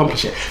necessarily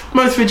accomplish it.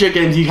 Most video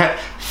games, you have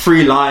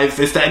 3 lives,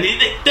 this, that, and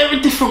there are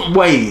different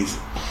ways.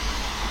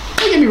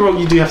 Don't get me wrong,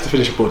 you do have to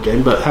finish a board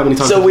game, but how many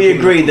times... So we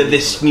agree that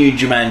this new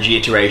Jumanji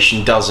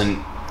iteration doesn't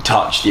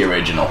touch the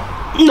original?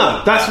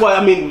 No, that's why,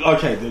 I mean,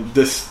 okay,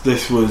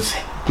 this was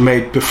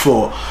made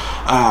before.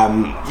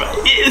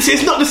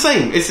 It's not the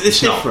same.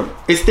 It's different.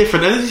 It's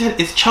different. And as you said,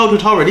 it's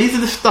childhood horror. These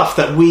are the stuff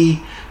that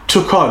we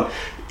took on.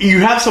 You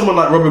have someone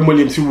like Robin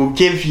Williams who will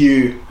give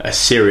you... a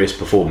serious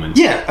performance.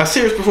 Yeah, a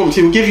serious performance.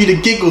 He will give you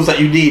the giggles that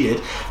you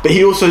needed, but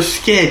he also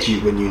scared you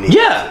when you needed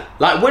it.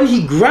 Like when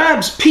he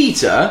grabs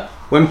Peter...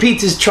 When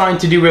Peter's trying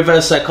to do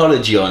reverse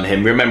psychology on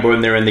him, remember when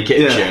they're in the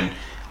kitchen,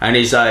 and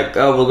he's like,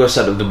 oh, we'll go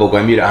set up the board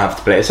game, you don't have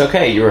to play. It's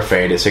okay, you're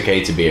afraid, it's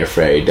okay to be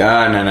afraid.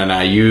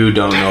 No, you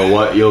don't know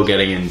what you're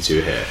getting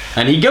into here.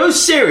 And he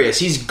goes serious,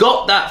 he's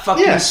got that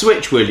fucking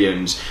switch,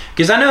 Williams.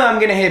 Because I know I'm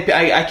going to hear,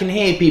 I can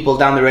hear people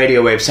down the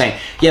radio wave saying,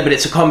 yeah, but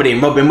it's a comedy,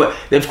 and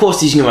of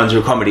course these new ones are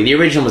a comedy, the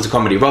original was a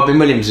comedy, Robin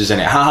Williams was in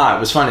it, haha, it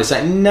was fun. It's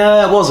like,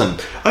 no, it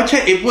wasn't.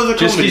 Okay, it was a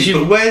comedy,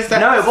 but where's that...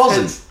 No, it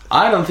wasn't.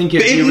 I don't think the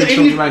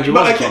original Jumanji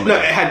was a comedy. No,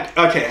 it had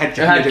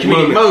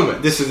comedic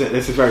moments. This is it.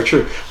 This is very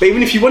true. But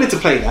even if you wanted to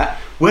play that,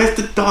 where's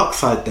the dark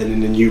side then in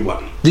the new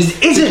one? This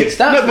isn't.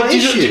 That's my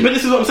issue. But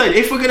this is what I'm saying.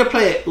 If we're going to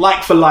play it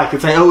like for like and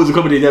say, oh, it was a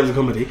comedy, there was a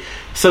comedy.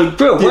 So,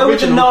 bro, where were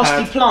the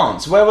nasty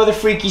plants? Where were the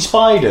freaky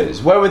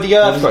spiders? Where were the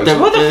earthquakes? Where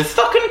were the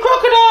fucking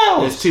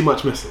crocodiles? There's too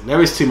much missing.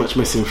 There is too much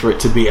missing for it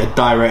to be a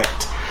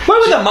direct... Where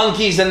were the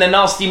monkeys and the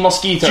nasty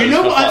mosquitoes? Do you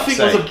know what I think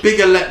was a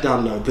bigger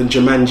letdown though than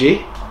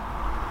Jumanji?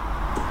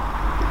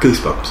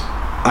 Goosebumps.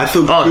 I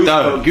thought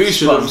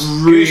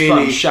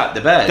Goosebumps shut the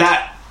bed.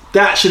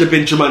 That should have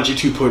been Jumanji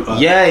 2.0.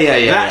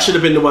 Yeah. That should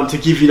have been the one to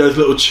give you those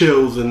little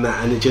chills and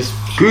that, and it just...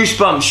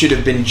 Goosebumps should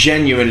have been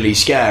genuinely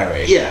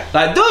scary. Yeah.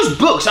 Like, those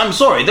books, I'm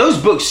sorry, those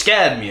books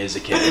scared me as a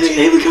kid. But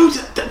here we go.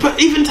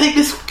 But even take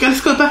this... Let's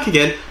go back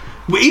again.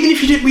 Even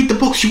if you didn't read the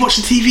books, you watched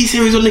the TV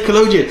series on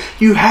Nickelodeon.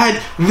 You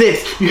had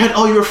this. You had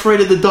Oh, You're Afraid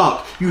of the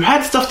Dark. You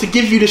had stuff to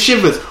give you the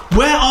shivers.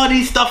 Where are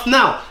these stuff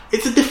now?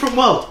 It's a different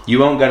world. You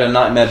won't get A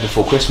Nightmare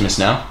Before Christmas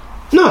now.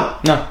 No.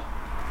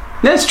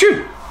 That's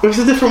true. It's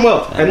a different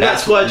world. And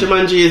that's why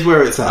Jumanji is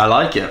where it's at. I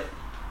like it.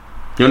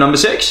 Your number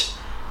 6?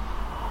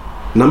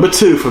 Number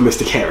 2 for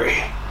Mr. Carey.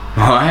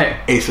 Alright.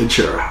 Ace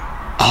Ventura.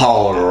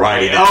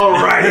 Alrighty.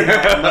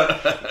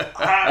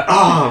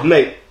 Oh,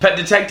 mate. Pet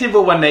Detective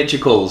or When Nature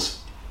Calls?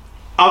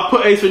 I'll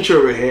put Ace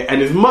Ventura here,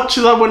 and as much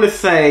as I want to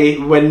say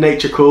When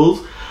Nature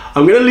Calls,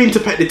 I'm going to lean to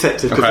Pet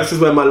Detective, because this is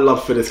where my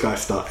love for this guy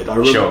started. I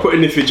remember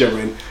putting this video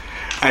in,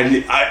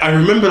 and I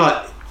remember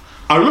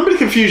the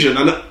confusion,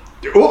 and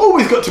what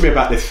always got to me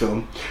about this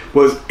film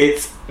was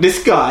it's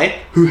this guy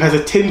who has a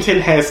Tintin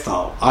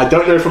hairstyle. I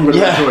don't know if I'm going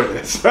to enjoy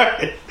this,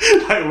 right?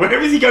 Like,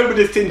 where is he going with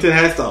this Tintin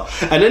hairstyle?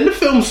 And then the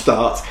film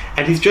starts,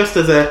 and he's dressed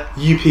as a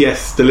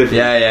UPS delivery.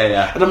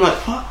 Yeah. And I'm like,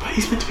 what? But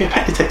he's meant to be a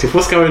pet detective.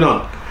 What's going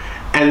on?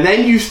 And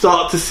then you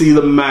start to see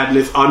the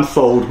madness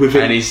unfold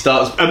within and he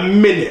starts a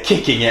minute.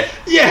 Kicking it.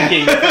 Yeah.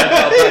 Kicking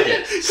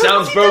it.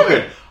 Sounds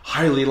broken. Doing?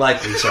 Highly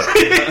likely, sir.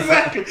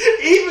 Exactly.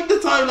 Even the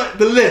time, like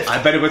the lift. I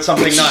bet it was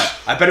something nice.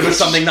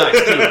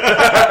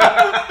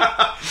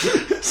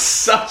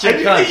 Such a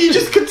cunt. You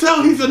just could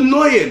tell he's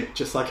annoying,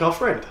 just like our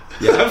friend.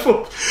 Yeah.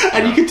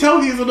 And you can tell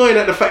he's annoying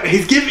at the fact that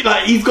he's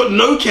got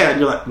no care, and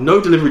you're like, no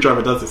delivery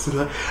driver does this. He's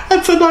like,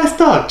 that's a nice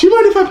dog. Do you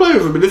mind if I play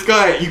with him? And this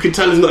guy, you can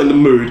tell he's not in the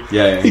mood.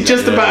 He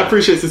just about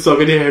appreciates the song,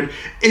 and you hear him,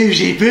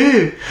 Oogie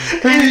boo,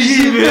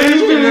 Oogie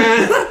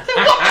boo. What the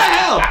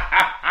hell?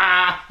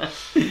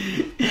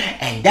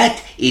 And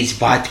that is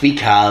what we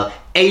call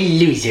a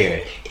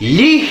loser.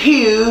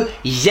 Loser.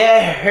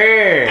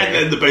 And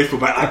then the baseball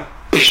bat, like,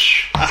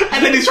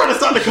 and then he's trying to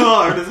start the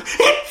car, and it's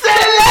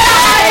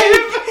alive!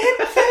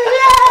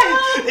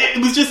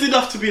 It was just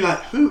enough to be like,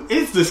 who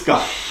is this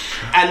guy?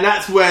 And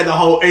that's where the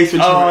whole Ace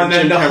Ventura and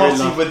then the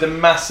hottie with the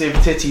massive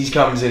titties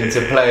comes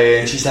into play,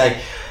 and she's like,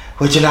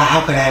 how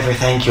could I ever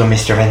thank you,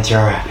 Mr.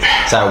 Ventura?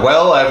 So,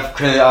 well,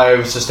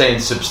 I've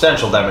sustained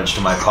substantial damage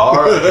to my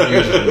car. I can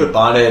use a new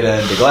bonnet,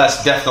 and the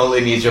glass definitely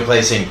needs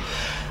replacing.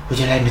 Would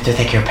you like me to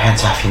take your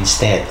pants off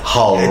instead?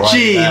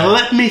 Gee,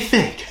 let me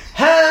think.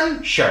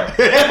 Sure.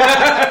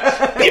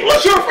 People are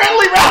sure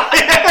friendly, Ralph.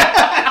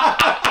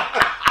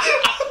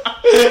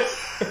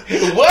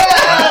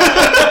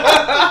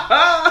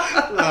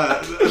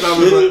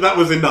 That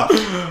was enough.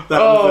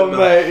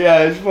 Mate,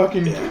 yeah, it's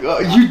fucking. Yeah.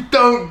 You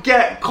don't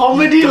get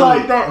comedy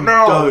like that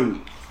now.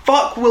 Don't.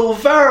 Fuck Will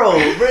Ferrell,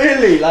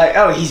 really? Like,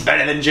 he's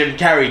better than Jim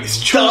Carrey. It's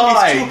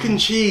chalk and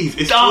cheese.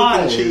 It's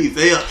chalk and cheese.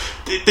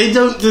 They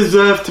don't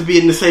deserve to be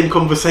in the same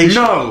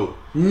conversation. No,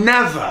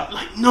 never.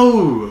 Like,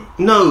 no.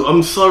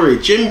 I'm sorry.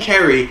 Jim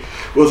Carrey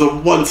was a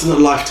once in a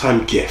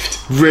lifetime gift.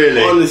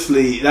 Really?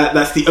 Honestly,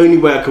 that's the only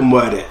way I can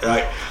word it.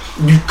 Like,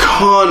 you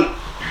can't.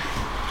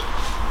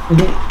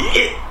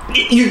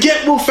 You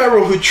get Will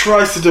Ferrell who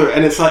tries to do it,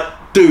 and it's like,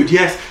 dude,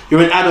 yes,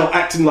 you're an adult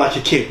acting like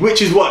a kid,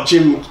 which is what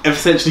Jim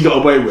essentially got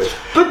away with.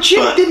 But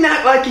Jim didn't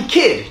act like a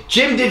kid.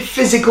 Jim did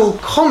physical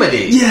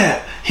comedy.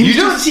 Yeah. You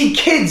don't see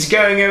kids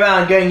going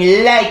around going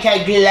like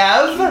a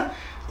glove.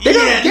 They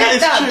don't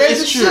get that.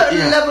 There's a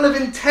certain level of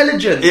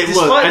intelligence,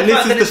 despite the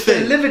fact that it's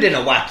delivered in a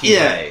wacky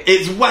way.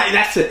 It's wacky.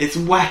 That's it. It's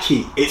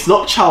wacky. It's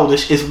not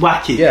childish. It's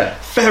wacky. Yeah.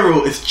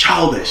 Ferrell is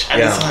childish,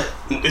 and it's like,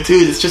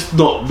 dude, it's just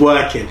not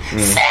working.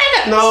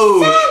 Santa. No.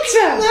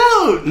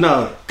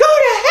 Go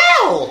to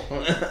hell.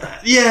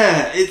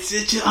 Yeah. It's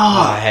just.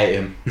 I hate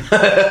him.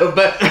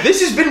 But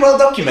this has been well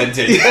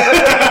documented.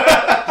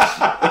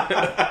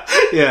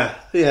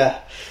 Yeah.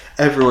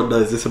 Everyone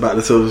knows this about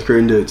the silver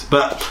screen dudes,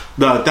 but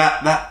no,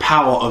 that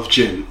power of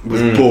Jim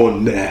was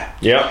born there.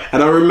 Yeah.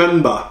 And I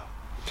remember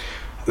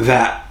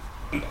that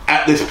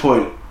at this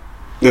point,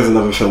 there's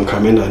another film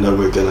coming. I know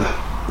we're gonna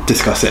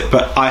discuss it,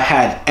 but I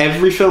had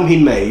every film he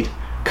made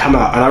come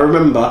out, and I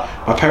remember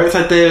my parents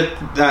had their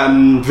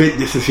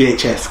this is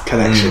VHS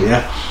collection,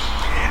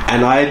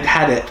 and I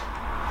had it,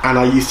 and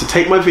I used to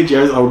take my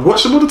videos. I would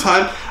watch them all the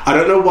time. I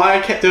don't know why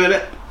I kept doing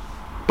it.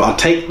 But I'd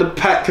take the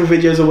pack of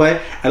videos away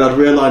and I'd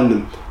realign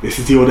them. This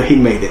is the order he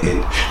made it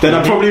in. Then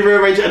I'd probably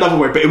rearrange it another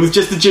way, but it was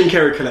just the Jim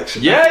Carrey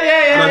collection. Yeah.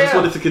 And I just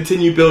wanted to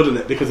continue building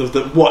it because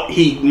of what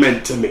he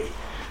meant to me.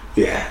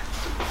 Yeah.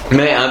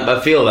 Mate, I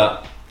feel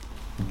that.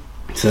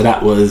 So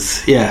that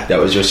was, That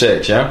was your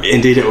 6, yeah?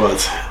 Indeed it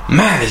was.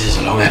 Man, this is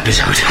a long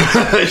episode.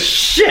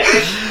 Shit.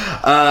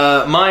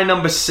 My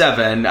number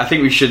 7, I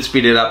think we should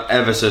speed it up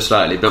ever so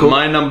slightly, but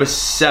my number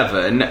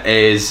 7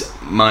 is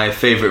my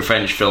favourite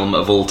French film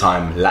of all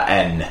time, La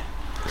Haine.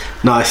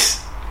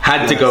 Nice.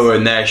 Had to go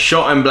in there.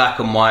 Shot in black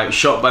and white,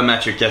 shot by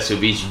Mathieu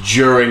Kassovitz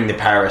during the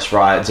Paris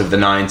riots of the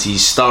 90s,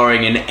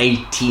 starring an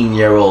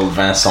 18-year-old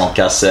Vincent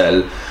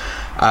Cassel.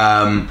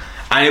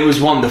 And it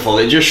was wonderful.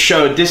 It just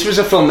showed... This was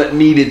a film that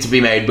needed to be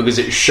made because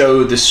it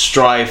showed the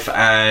strife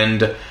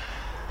and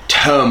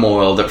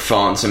turmoil that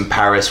France and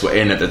Paris were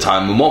in at the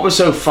time. And what was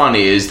so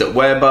funny is that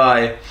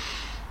whereby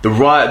the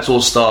riots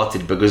all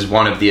started because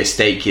one of the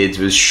estate kids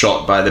was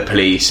shot by the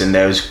police, and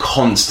there was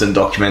constant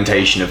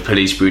documentation of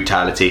police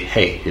brutality.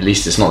 Hey, at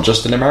least it's not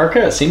just in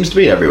America, it seems to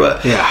be everywhere.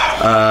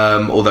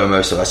 Yeah. Although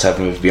most of us have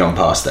moved beyond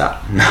past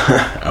that.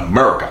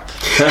 America.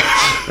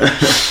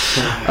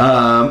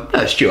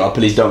 Stuart, our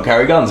police don't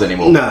carry guns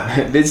anymore. No.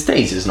 It's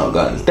tasers, not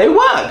guns. They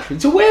work.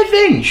 It's a weird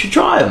thing. You should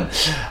try them.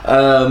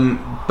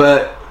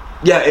 But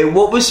yeah,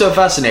 what was so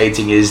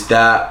fascinating is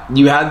that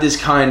you had this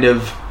kind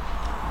of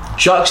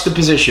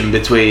juxtaposition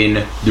between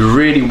the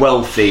really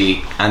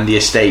wealthy and the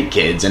estate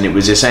kids, and it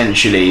was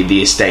essentially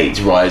the estates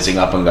rising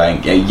up and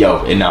going, yeah,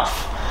 yo,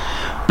 enough.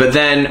 But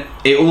then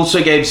it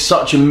also gave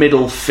such a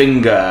middle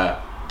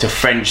finger to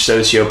French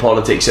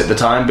sociopolitics at the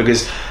time,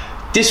 because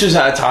this was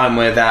at a time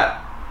where that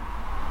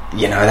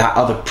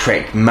other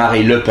prick,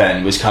 Marie Le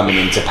Pen, was coming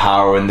into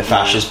power, and the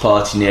fascist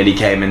party nearly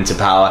came into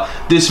power.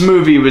 This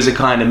movie was a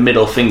kind of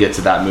middle finger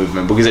to that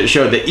movement, because it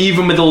showed that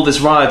even with all this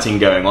rioting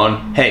going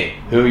on, hey,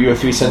 who are your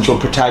three central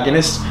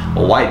protagonists?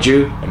 A white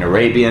Jew, an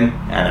Arabian,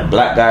 and a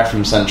black guy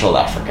from Central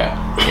Africa.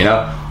 You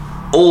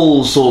know?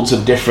 All sorts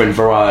of different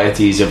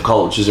varieties of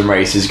cultures and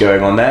races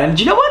going on there. And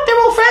you know what? They're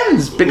all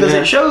friends, because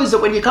it shows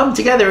that when you come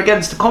together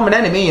against a common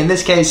enemy, in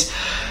this case,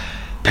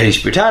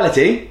 police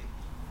brutality,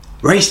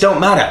 race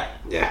don't matter.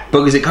 Yeah.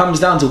 Because it comes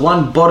down to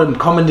one bottom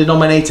common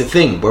denominator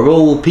thing. We're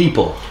all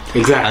people.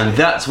 Exactly. And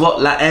that's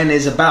what La Haine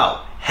is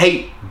about.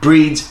 Hate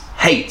breeds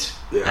hate.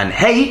 Yeah. And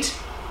hate,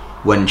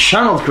 when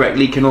channeled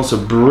correctly, can also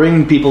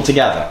bring people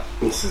together.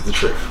 This is the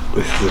truth.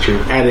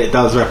 And it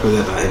does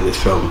represent that in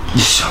this film.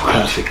 So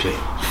perfectly.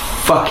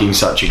 Fucking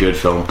such a good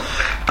film.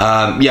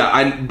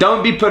 And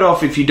don't be put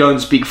off if you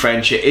don't speak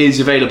French. It is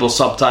available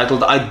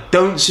subtitled. I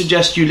don't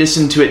suggest you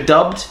listen to it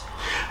dubbed.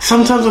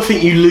 Sometimes I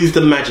think you lose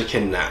the magic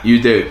in that.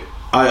 You do.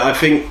 I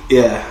think,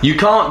 yeah. You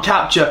can't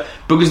capture,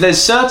 because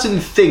there's certain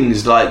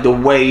things like the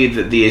way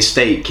that the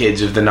estate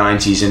kids of the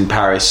 90s in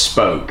Paris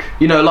spoke.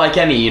 You know, like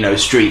any,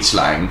 street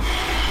slang.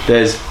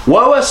 There's,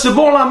 ouais, c'est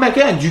bon là, mec,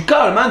 du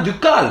calme, hein, du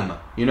calme.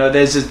 You know,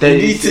 there's a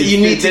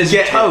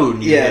get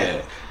tone.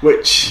 Yeah.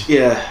 Which,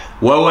 yeah.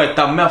 Ouais,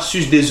 ta mère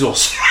suce des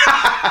ours.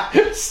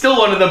 Still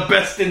one of the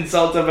best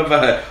insults I've ever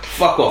heard.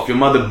 Fuck off, your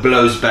mother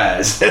blows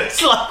bears.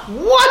 It's like,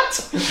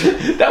 what?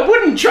 That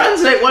wouldn't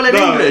translate well in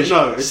English.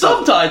 No.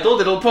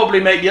 Subtitled, it'll probably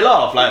make you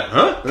laugh. Like,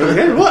 huh?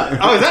 Okay, what?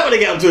 Oh, is that what they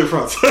get up to in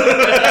France?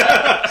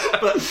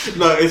 But,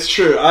 no, it's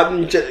true.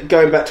 I'm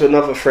going back to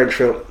another French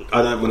film.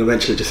 I don't want to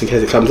mention it just in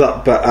case it comes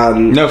up, but...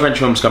 no French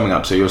film's coming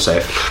up, so you're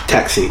safe.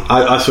 Taxi.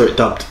 I saw it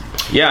dubbed.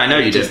 Yeah, I know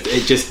you did.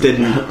 It just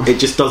didn't... It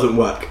just doesn't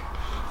work.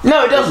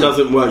 No, it doesn't. It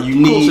doesn't work. Of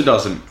course it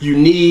doesn't. You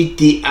need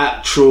the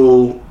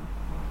actual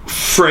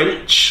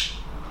French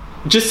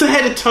just to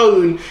head a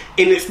tone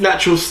in its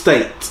natural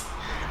state,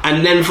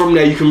 and then from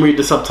there you can read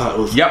the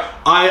subtitles. Yep.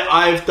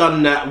 I've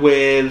done that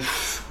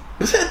with...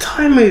 Was it a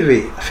Thai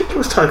movie? I think it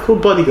was Thai,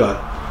 called Bodyguard.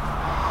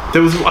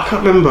 There was... I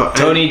can't remember.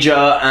 Tony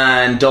Jaa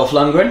and Dolph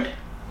Lundgren?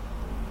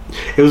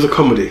 It was a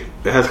comedy.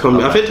 It has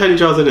comedy. Okay. I think Tony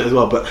Jaa's in it as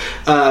well, but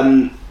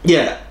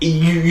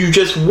you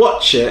just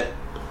watch it.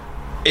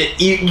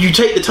 You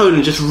take the tone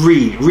and just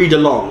read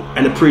along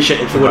and appreciate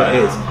it for what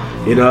it is.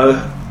 You know,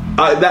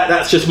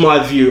 that's just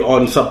my view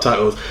on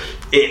subtitles.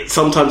 It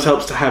sometimes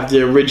helps to have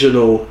the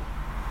original,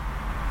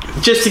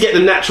 just to get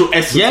the natural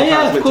essence.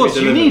 Yeah, of course,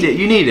 you need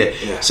it.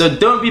 Yeah. So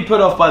don't be put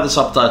off by the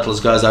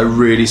subtitles, guys. I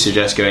really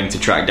suggest going to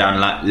track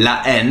down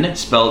La Haine,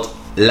 spelled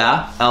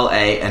La,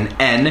 L-A, and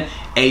N,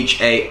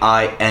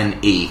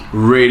 Haine.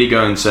 Really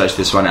go and search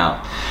this one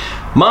out.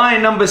 My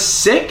number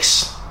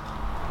 6,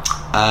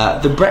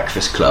 The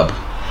Breakfast Club.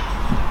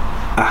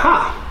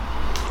 Aha!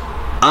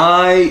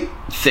 I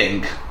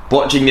think,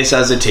 watching this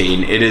as a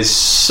teen, it is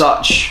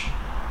such...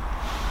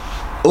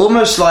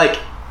 almost like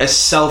a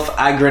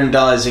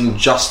self-aggrandizing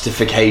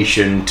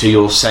justification to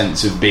your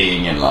sense of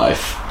being in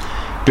life.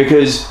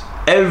 Because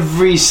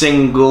every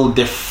single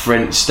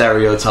different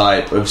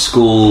stereotype of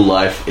school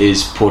life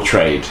is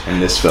portrayed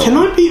in this film. Can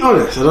I be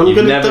honest? And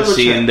You've never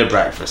seen The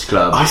Breakfast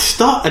Club.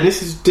 And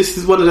this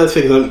is one of those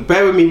things.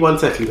 Bear with me 1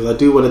 second, because I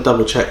do want to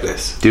double check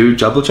this. Do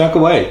double check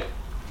away.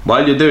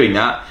 While you're doing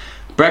that,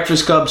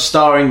 Breakfast Club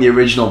starring the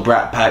original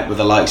Brat Pack with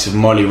the likes of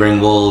Molly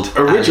Ringwald,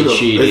 Original? Ali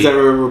Sheedy. Is there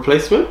a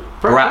replacement?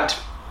 Brat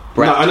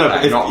no, I know,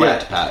 Pack, but not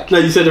Rat Pack. No,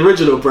 you said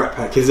original Brat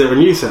Pack. Is there a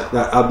new set?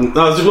 That I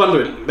was just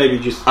wondering. Maybe you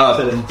just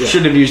said it. Yeah.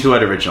 Should have used the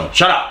word original.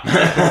 Shut up.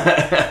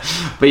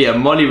 But yeah,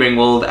 Molly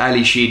Ringwald,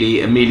 Ali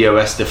Sheedy, Emilio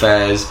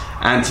Estevez,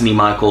 Anthony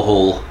Michael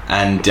Hall,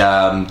 and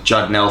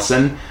Judd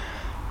Nelson.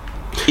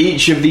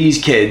 Each of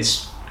these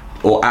kids,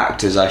 or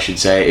actors I should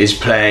say, is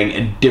playing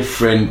a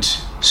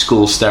different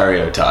school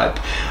stereotype.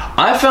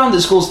 I found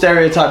that school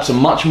stereotypes are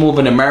much more of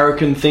an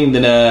American thing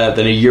than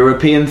a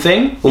European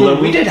thing.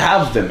 Although we did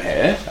have them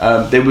here,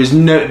 they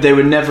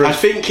were never. I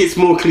think it's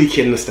more cliquey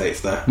in the States,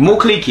 though. More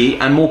cliquey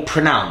and more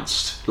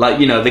pronounced. Like,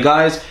 the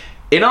guys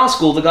in our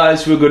school, the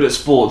guys who were good at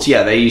sports,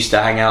 they used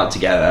to hang out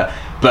together.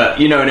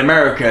 But in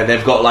America,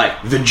 they've got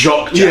like the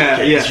jock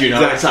jackets. Exactly,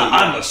 it's like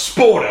I'm a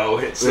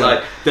sporto. It's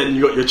like then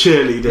you got your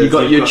cheerleaders. You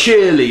got your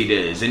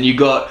cheerleaders, and you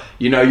got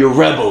your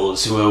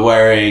rebels who are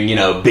wearing,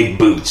 big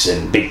boots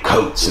and big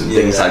coats and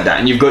things like that.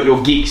 And you've got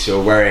your geeks who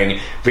are wearing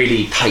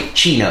really tight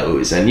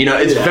chinos. And,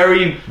 it's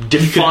very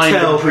defined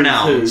and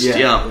pronounced.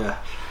 Yeah.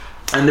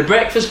 And the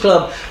Breakfast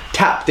Club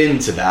tapped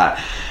into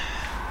that.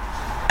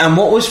 And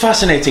what was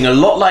fascinating, a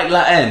lot like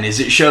La Haine, is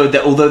it showed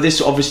that although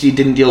this obviously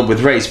didn't deal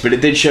with race, but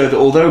it did show that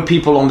although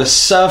people on the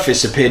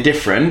surface appear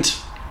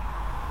different,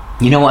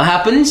 you know what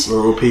happens?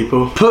 We're all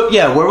people.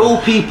 We're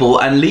all people,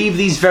 and leave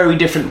these very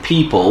different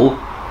people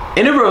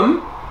in a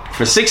room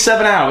for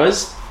 6-7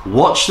 hours,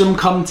 watch them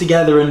come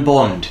together and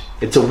bond.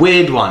 It's a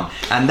weird one,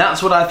 and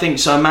that's what I think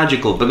so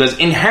magical, because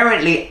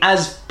inherently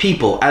as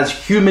people, as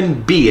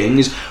human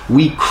beings,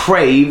 we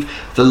crave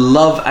the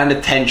love and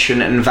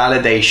attention and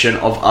validation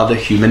of other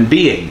human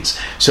beings.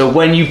 So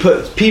when you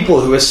put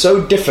people who are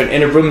so different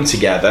in a room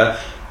together,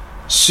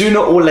 sooner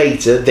or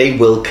later they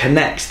will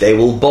connect, they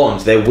will bond,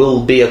 there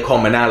will be a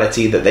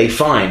commonality that they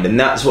find, and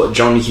that's what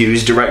John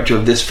Hughes, director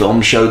of this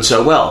film, showed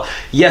so well.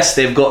 Yes,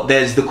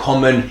 there's the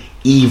common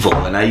evil,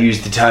 and I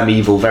use the term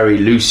evil very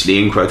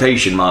loosely in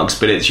quotation marks,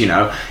 but it's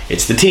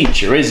it's the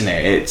teacher, isn't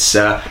it? It's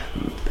I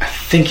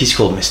think he's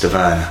called Mr.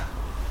 Werner.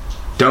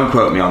 Don't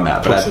quote me on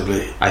that, but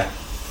possibly. I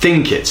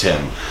think it's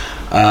him.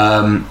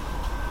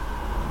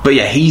 But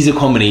yeah, he's a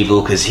common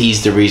evil because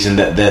he's the reason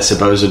that they're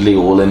supposedly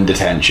all in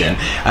detention.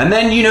 And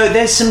then,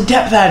 there's some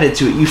depth added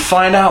to it. You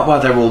find out why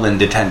they're all in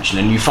detention,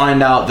 and you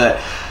find out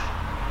that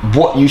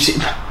what you see,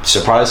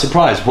 surprise,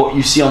 surprise, what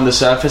you see on the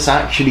surface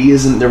actually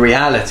isn't the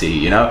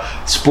reality,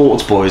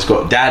 Sports boy's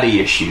got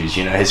daddy issues,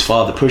 his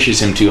father pushes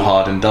him too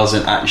hard and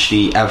doesn't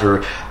actually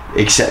ever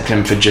accept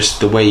him for just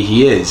the way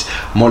he is.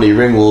 Molly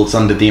Ringwald's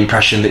under the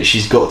impression that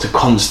she's got to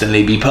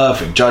constantly be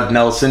perfect. Judd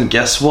Nelson,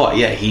 guess what?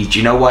 Yeah, do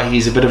you know why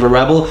he's a bit of a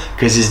rebel?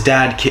 Because his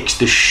dad kicks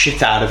the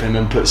shit out of him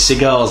and puts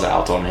cigars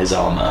out on his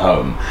arm at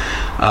home.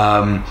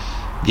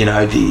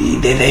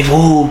 They've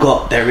all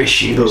got their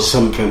issues.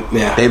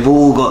 They've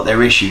all got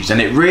their issues,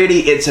 and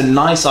it's a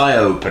nice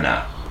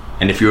eye-opener.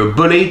 And if you're a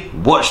bully,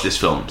 watch this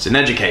film. It's an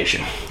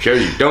education.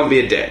 Shows you, don't be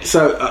a dick.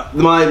 So,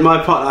 my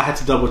part that I had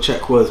to double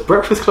check was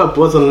Breakfast Club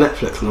was on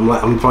Netflix, and I'm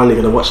like, I'm finally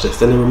going to watch this.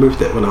 Then they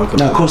removed it when I got.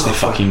 No, of course they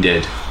fucking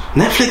did.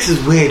 Netflix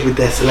is weird with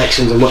their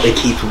selections and what they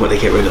keep and what they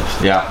get rid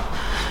of. Yeah.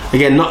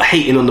 Again, not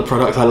hating on the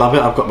product. I love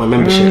it. I've got my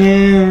membership.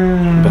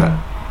 But,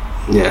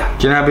 yeah.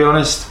 Can I be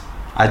honest?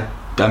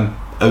 I'm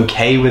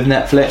okay with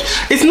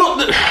Netflix. It's not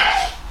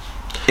that...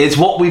 It's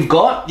what we've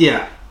got.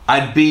 Yeah.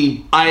 I'd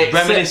be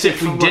reminiscent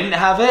if we didn't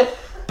have it.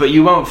 But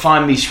you won't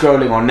find me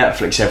scrolling on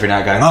Netflix every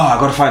night going,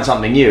 I've got to find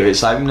something new.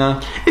 It's like, no.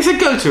 It's a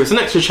go-to. It's an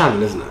extra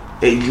channel, isn't it?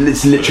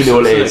 It's literally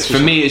all it is. For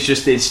me, it's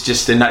just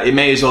it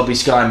may as well be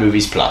Sky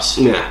Movies Plus.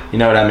 Yeah. You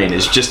know what I mean?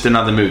 It's just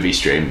another movie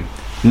stream.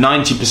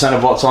 90%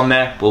 of what's on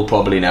there, we'll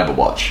probably never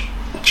watch.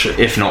 True.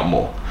 If not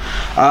more.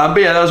 But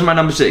yeah, that was my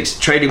number 6.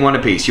 Trading one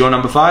apiece. Your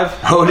number 5?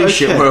 Holy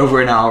shit, we're over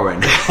an hour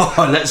in.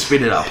 Let's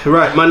speed it up.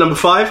 Right, my number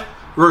 5,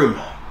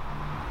 Room.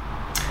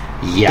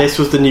 Yeah. This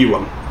was the new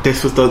one.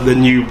 This was the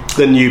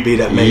newbie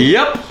that made.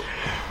 Yep.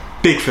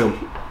 Big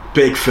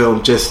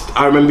film. Just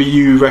I remember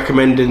you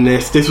recommending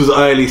this. This was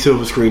early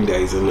silver screen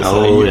days, and it's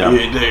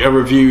a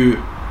review.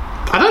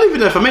 I don't even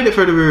know if I made it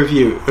for the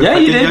review. Yeah,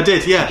 you did. I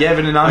did. Yeah, you gave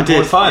it a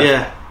 9.5.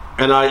 Yeah,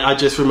 and I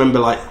just remember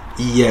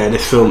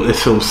this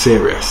film's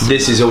serious.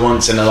 This is a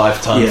once in a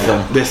lifetime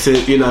film. This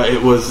is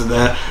it was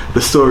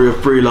the story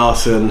of Brie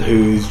Larson,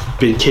 who's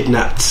been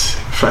kidnapped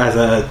as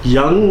a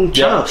young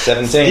child.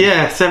 17.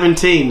 Yeah,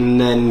 17, and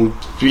then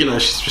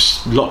she's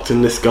just locked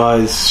in this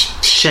guy's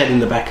shed in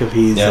the back of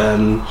his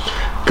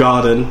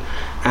garden,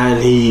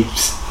 and he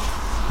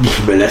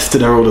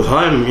molested her all the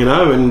time,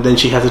 and then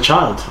she has a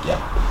child. Yeah.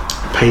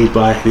 Paid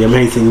by the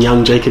amazing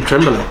young Jacob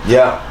Tremblay.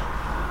 Yeah.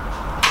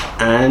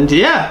 And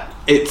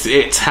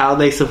it's how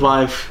they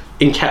survive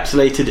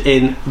encapsulated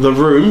in the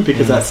room,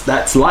 because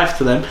that's life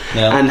to them,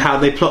 and how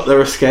they plot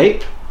their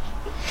escape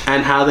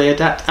and how they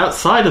adapt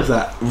outside of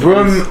that.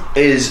 Room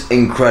is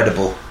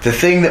incredible. The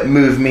thing that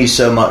moved me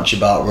so much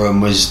about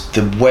Room was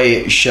the way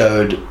it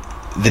showed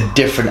the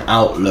different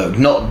outlook,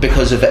 not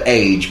because of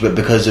age but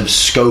because of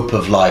scope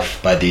of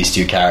life by these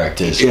two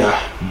characters.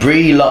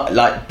 Brie,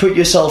 put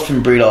yourself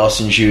in Brie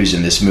Larson's shoes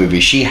in this movie.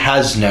 She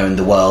has known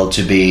the world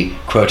to be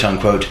quote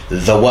unquote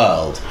the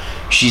world.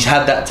 She's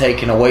had that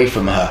taken away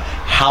from her.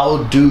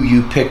 How do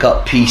you pick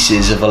up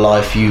pieces of a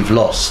life you've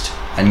lost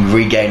and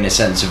regain a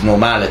sense of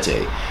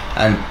normality?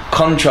 And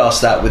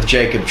contrast that with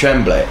Jacob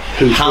Tremblay,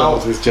 whose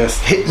world is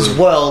just his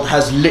world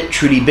has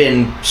literally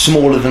been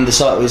smaller than the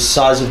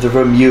size of the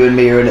room you and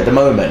me are in at the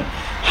moment.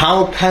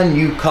 How can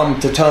you come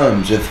to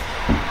terms with,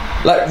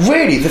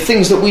 really, the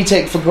things that we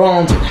take for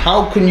granted?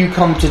 How can you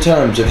come to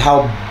terms with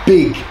how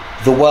big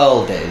the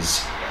world is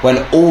when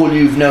all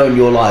you've known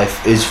your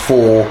life is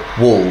 4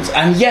 walls?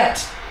 And yet,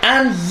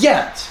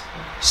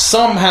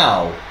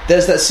 somehow,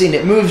 there's that scene,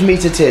 it moves me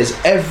to tears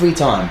every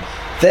time.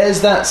 There's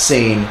that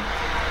scene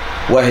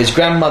where his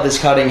grandmother's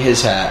cutting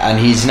his hair, and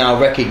he's now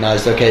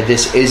recognised, okay,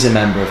 this is a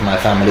member of my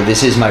family,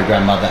 this is my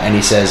grandmother, and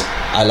he says,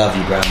 I love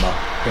you, Grandma.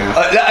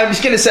 I'm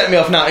just going to set me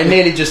off now, it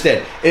nearly just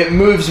did. It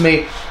moves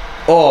me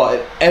Oh,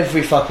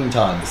 every fucking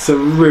time. It's a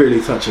really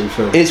touching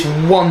film. It's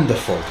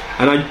wonderful.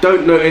 And I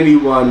don't know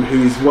anyone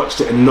who's watched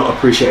it and not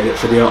appreciated it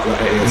for the art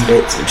that it is.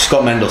 It's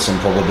Scott Mendelsohn,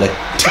 probably.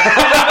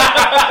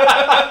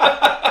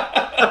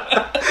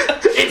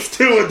 It's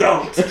too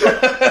adult.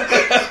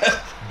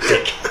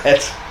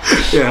 Dickhead.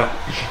 Yeah.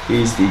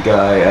 He's the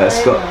guy,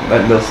 Scott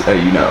Mendelsohn. Oh,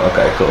 you know.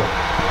 Okay, cool.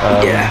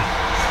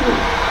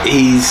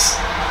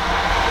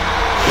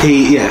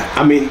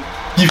 I mean,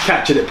 you've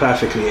captured it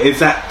perfectly. It's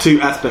that two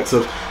aspects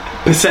of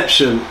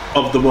perception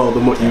of the world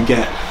and what you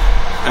get.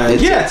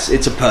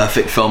 It's a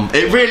perfect film.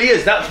 It really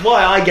is. That's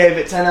why I gave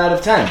it 10 out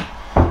of 10.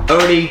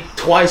 Only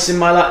twice in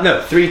my life,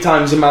 no, 3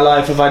 times in my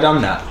life have I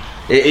done that.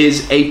 It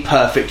is a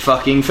perfect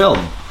fucking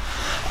film.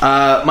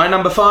 My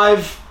number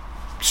 5,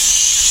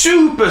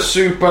 super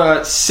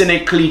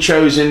cynically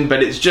chosen,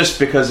 but it's just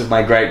because of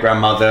my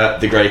great-grandmother,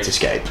 The Great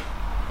Escape.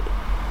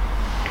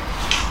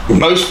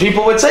 Most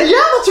people would say,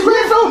 yeah, that's a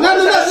great film.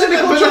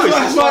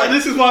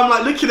 This is why I'm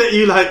like looking at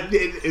you like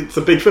it's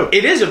a big film.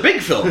 It is a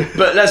big film,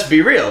 but let's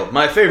be real.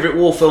 My favourite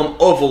war film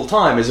of all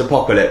time is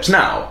Apocalypse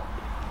Now.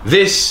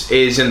 This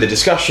is in the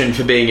discussion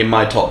for being in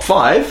my top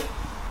 5,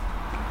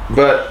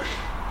 but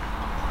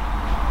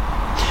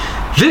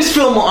this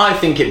film, what I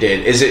think it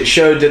did is it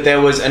showed that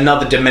there was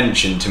another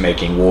dimension to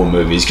making war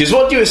movies. Because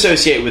what do you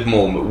associate with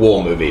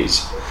war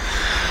movies?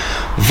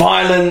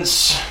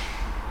 Violence,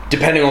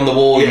 depending on the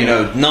war, you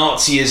know,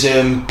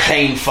 Nazism,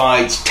 plane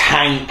fights,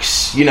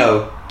 tanks, you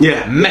know,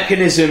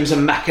 mechanisms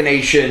and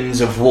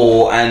machinations of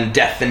war and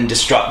death and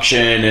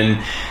destruction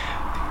and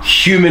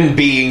human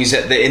beings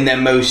in their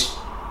most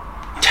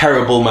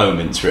terrible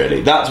moments,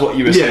 really. That's what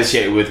you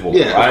associate with war,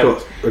 right? Of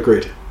course.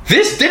 Agreed.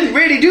 This didn't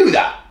really do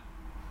that.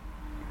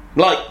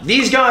 Like,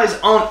 these guys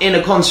aren't in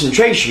a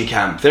concentration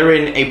camp. They're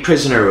in a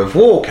prisoner of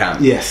war camp.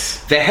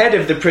 Yes. The head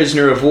of the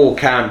prisoner of war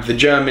camp, the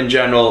German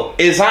general,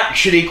 is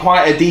actually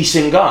quite a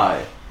decent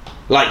guy.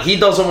 Like, he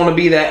doesn't want to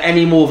be there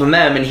any more than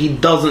them, and he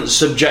doesn't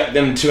subject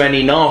them to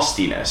any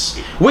nastiness.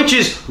 Which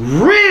is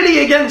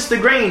really against the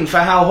grain for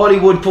how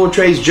Hollywood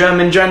portrays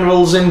German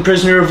generals in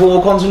prisoner of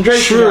war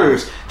concentration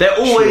camps. They're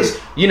always,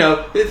 you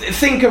know,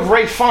 think of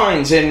Ralph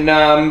Fiennes in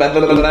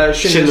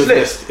Schindler's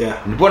List. Yeah.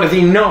 One of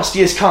the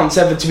nastiest cunts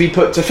ever to be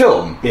put to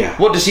film. Yeah.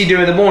 What does he do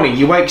in the morning?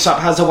 He wakes up,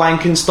 has a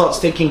wank, and starts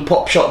taking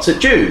pop shots at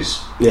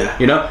Jews. Yeah.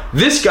 You know,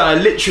 this guy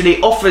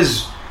literally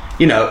offers,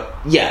 you know,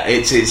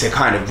 it's a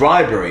kind of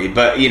bribery,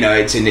 but you know,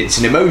 it's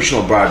an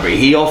emotional bribery.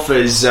 He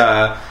offers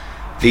the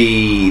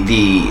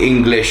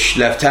English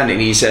lieutenant.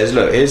 He says,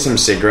 "Look, here's some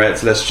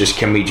cigarettes.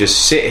 Can we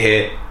just sit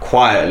here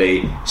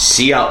quietly,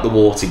 see out the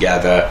war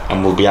together,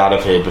 and we'll be out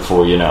of here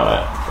before you know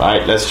it.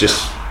 Right? Let's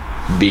just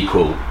be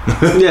cool."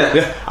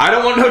 Yeah. I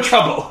don't want no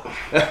trouble.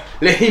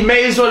 He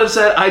may as well have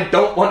said, "I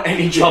don't want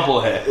any trouble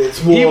here."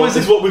 It's war.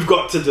 It's what we've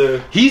got to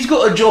do. He's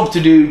got a job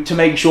to do to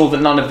make sure that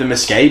none of them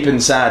escape,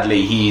 and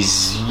sadly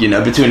he's, you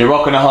know, between a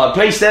rock and a hard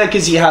place there,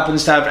 because he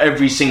happens to have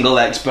every single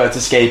expert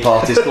escape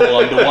artist all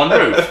under one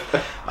roof.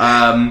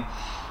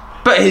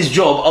 But his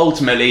job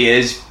ultimately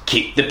is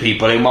keep the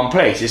people in one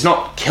place. It's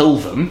not kill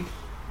them,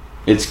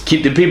 it's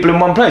keep the people in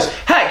one place.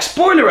 Heck,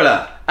 spoiler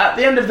alert, at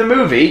the end of the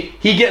movie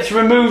he gets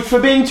removed for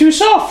being too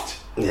soft.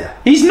 Yeah.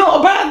 He's not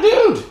a bad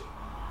dude.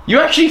 You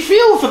actually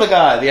feel for the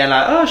guy at the end,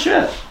 like, oh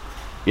shit.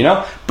 You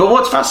know? But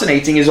what's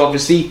fascinating is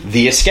obviously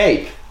the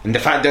escape and the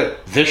fact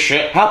that this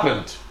shit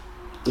happened.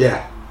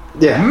 Yeah.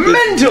 Yeah.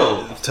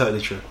 Mental! That's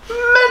totally true.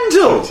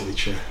 Mental! Totally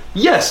true.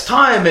 Yes,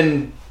 time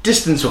and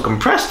distance were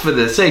compressed for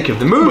the sake of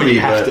the movie. Well, you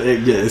have to,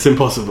 it's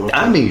impossible.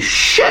 I mean,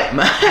 shit,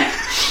 man.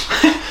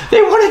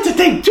 They wanted to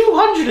take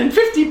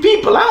 250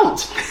 people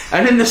out.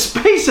 And in the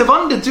space of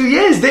under 2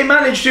 years, they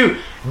managed to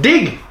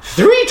dig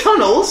 3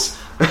 tunnels,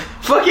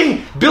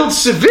 fucking build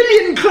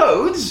civilian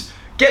clothes,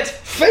 get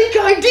fake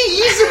IDs.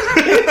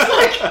 It's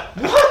like,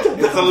 what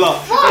the It's a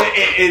lot. fuck?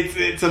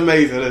 It's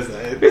amazing, isn't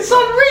it? It's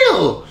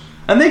unreal.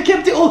 And they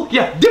kept it all,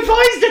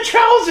 devised the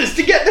trousers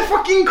to get the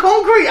fucking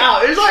concrete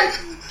out. It's like,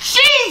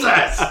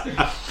 Jesus!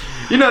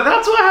 You know,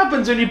 that's what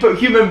happens when you put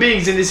human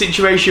beings in a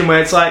situation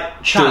where it's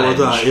like, challenge.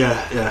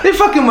 Yeah. They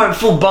fucking went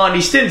full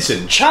Barney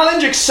Stinson.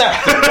 Challenge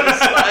accepted.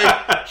 It's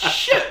like,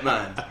 shit,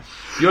 man.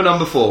 Your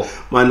number 4.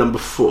 My number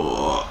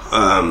 4.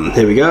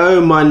 Here we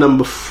go. My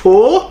number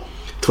 4.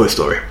 Toy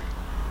Story.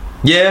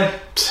 Yeah.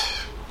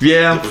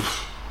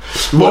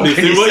 What needs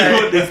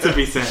to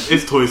be said?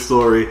 It's Toy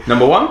Story.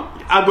 Number 1?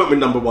 I went with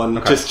number 1.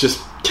 Okay.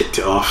 Just kicked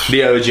it off.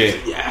 The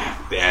OG. Yeah.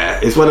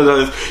 It's one of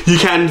those. You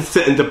can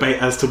sit and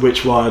debate as to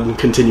which one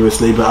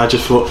continuously, but I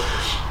just thought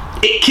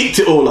it kicked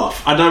it all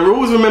off. And I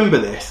always remember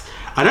this.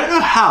 I don't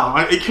know how.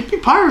 It could be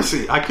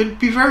piracy. I could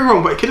be very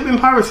wrong, but it could have been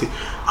piracy.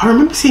 I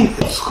remember seeing it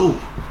at school,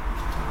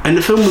 and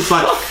the film was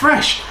like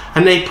fresh,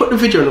 and they put the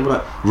video, and I'm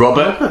like,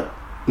 Robert?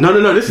 No.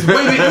 This is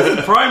this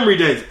is primary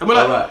days, and we're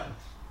like, right.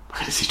 I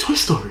had to see Toy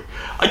Story.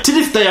 To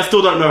this day, I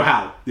still don't know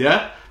how.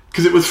 Yeah,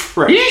 because it was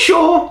fresh. Are you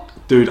sure?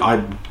 Dude,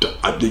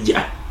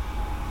 yeah.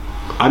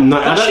 I'm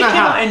not. I don't know came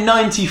how. out in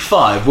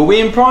 95. Were we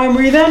in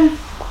primary then?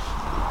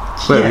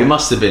 Well, we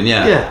must have been,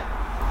 yeah. Yeah.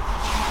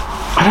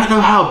 I don't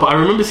know how, but I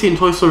remember seeing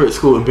Toy Story at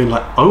school and being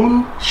like,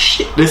 oh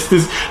shit, this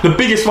is the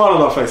biggest smile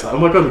on our face. Like, oh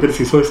my god, we're going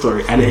to see Toy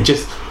Story. And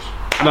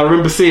and I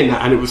remember seeing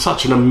that, and it was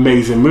such an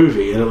amazing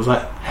movie. And it was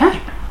like, hey,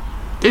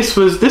 this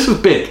was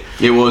big.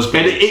 It was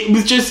big. And it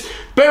was just,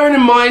 bearing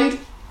in mind,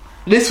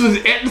 this was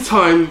at the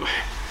time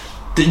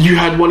that you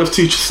had one of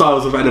two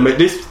styles of anime.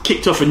 This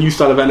kicked off a new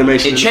style of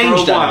animation. It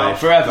changed anime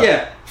forever.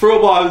 Yeah, for a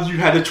while you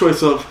had a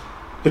choice of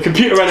the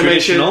computer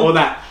animation or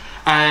that.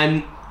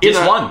 And this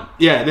one.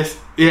 Yeah,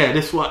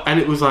 this one. And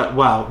it was like,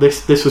 wow,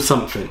 this was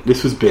something.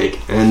 This was big.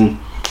 And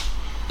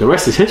the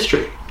rest is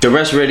history. The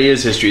rest really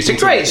is history. It's a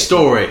great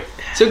story.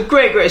 It's a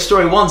great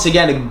story. Once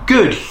again, a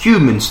good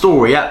human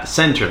story at the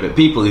centre of it.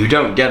 People who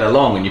don't get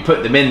along, and you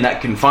put them in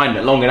that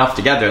confinement long enough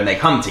together, and they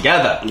come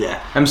together.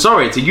 Yeah. I'm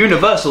sorry, it's a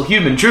universal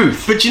human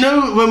truth. But you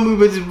know, when we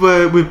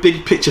were with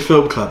Big Picture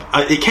Film Club,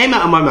 it came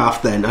out of my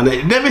mouth then, and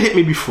it never hit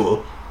me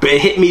before, but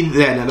it hit me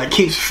then, and it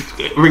keeps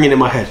ringing in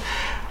my head.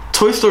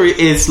 Toy Story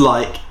is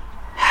like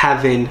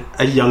having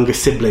a younger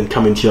sibling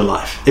come into your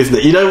life, isn't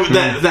it? You know,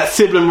 that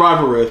sibling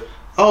rivalry of,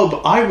 oh,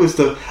 but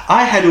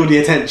I had all the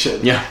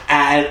attention. Yeah.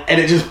 And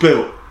it just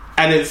built.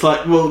 And it's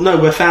like, well, no,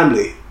 we're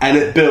family. And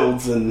it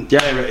builds, and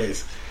there it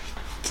is.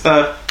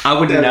 I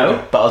wouldn't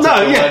know, but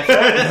I'll take your word for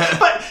it.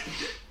 But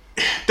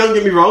don't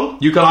get me wrong.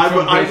 You come from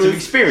a place of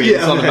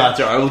experience on the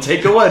matter. I will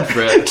take your word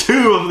for it.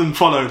 Two of them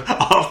followed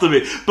after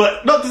me.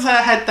 But not to say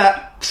I had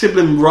that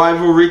sibling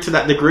rivalry to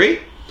that degree,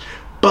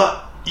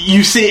 but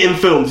you see it in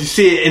films, you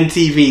see it in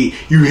TV,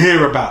 you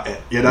hear about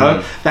it, you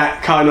know?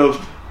 That kind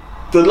of,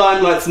 the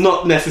limelight's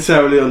not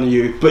necessarily on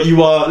you, but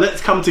you are,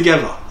 let's come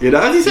together, you know?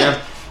 As you said,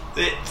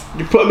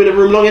 you put them in a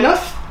room long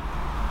enough,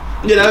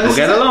 you know? People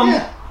get along.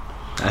 Yeah.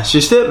 That's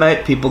just it,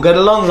 mate. People get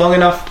along long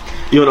enough.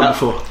 You're number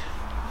 4.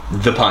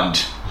 The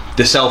punt.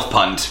 The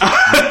self-punt.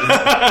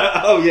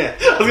 Oh, yeah.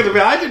 I was going to be,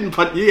 I didn't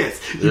punt you,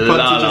 yes. You punted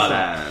La La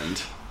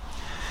Land.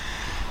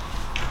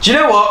 Do you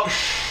know what?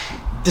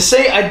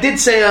 I did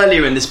say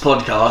earlier in this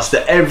podcast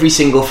that every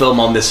single film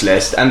on this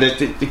list, and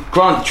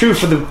true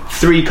for the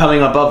 3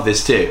 coming above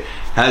this too,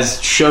 has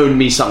shown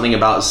me something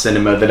about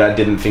cinema that I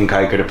didn't think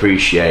I could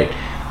appreciate.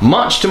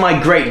 Much to my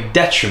great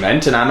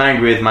detriment, and I'm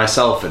angry with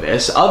myself for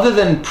this, other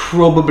than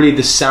probably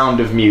The Sound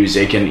of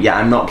Music, and yeah,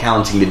 I'm not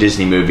counting the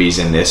Disney movies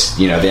in this,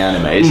 you know, the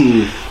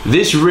animes,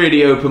 this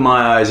really opened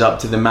my eyes up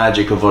to the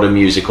magic of what a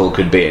musical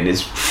could be, and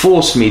it's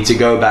forced me to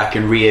go back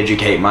and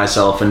re-educate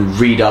myself and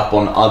read up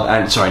on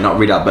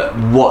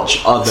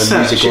watch other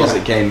musicals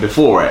that came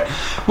before it,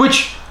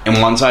 which, in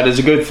one side, is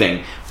a good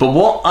thing. But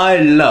what I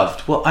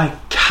loved, what I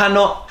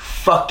cannot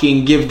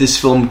fucking give this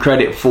film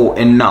credit for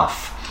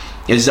enough,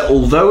 is that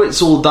although it's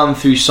all done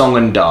through song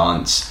and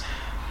dance,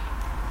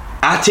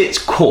 at its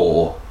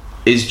core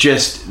is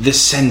just the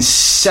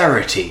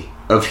sincerity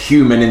of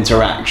human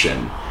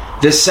interaction,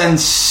 the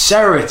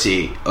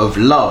sincerity of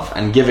love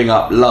and giving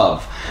up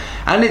love.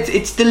 And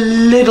it's the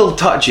little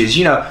touches,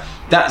 you know,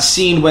 that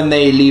scene when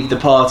they leave the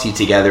party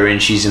together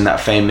and she's in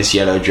that famous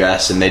yellow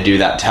dress and they do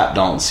that tap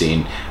dance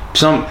scene.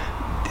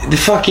 The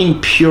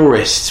fucking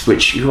purists,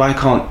 who I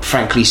can't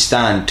frankly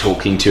stand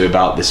talking to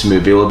about this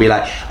movie, will be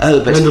like,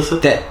 oh, but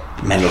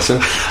Mendelssohn,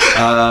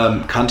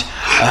 cunt.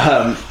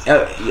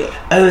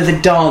 The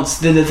dance,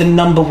 the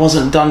number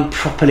wasn't done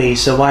properly,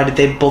 so why did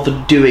they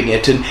bother doing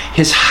it? And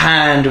his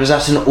hand was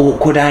at an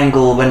awkward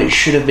angle when it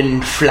should have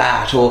been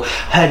flat, or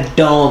her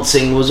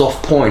dancing was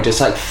off point. It's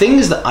like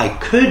things that I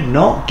could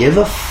not give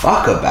a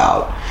fuck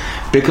about.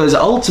 Because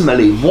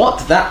ultimately,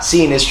 what that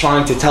scene is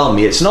trying to tell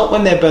me, it's not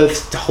when they're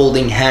both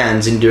holding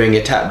hands and doing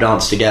a tap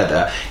dance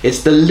together.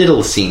 It's the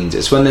little scenes.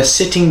 It's when they're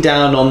sitting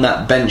down on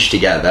that bench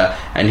together,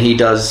 and he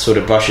sort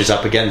of brushes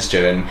up against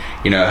her, and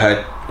you know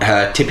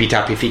her tippy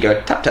tappy feet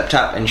go tap tap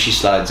tap, and she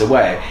slides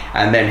away,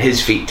 and then his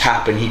feet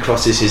tap, and he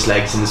crosses his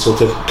legs in a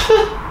sort of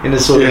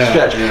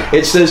stretch. Yeah.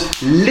 It's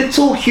those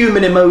little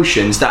human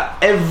emotions that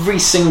every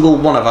single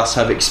one of us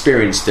have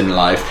experienced in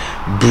life,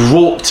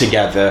 brought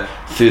together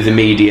through the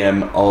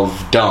medium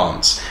of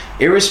dance.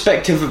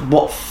 Irrespective of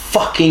what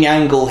fucking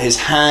angle his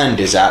hand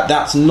is at,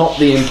 that's not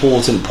the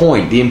important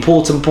point. The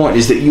important point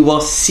is that you are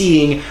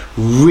seeing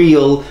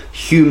real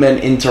human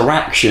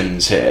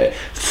interactions here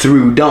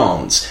through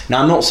dance.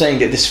 Now, I'm not saying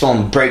that this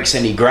film breaks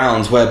any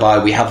grounds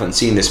whereby we haven't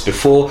seen this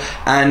before,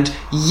 and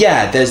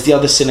yeah, there's the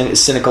other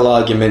cynical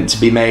argument to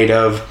be made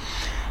of,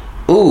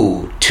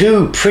 ooh,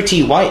 2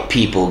 pretty white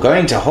people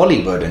going to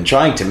Hollywood and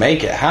trying to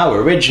make it. How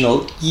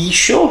original.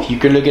 Sure, you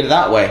can look at it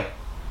that way.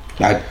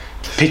 I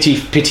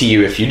pity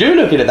you if you do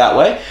look at it that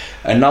way.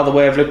 Another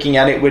way of looking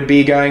at it would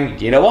be going,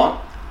 you know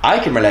what? I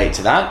can relate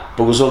to that,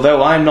 because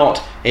although I'm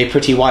not a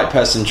pretty white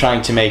person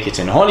trying to make it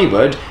in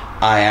Hollywood,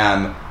 I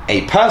am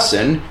a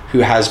person who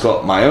has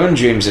got my own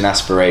dreams and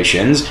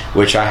aspirations,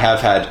 which I have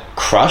had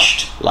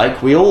crushed,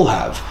 like we all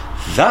have.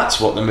 That's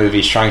what the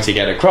movie's trying to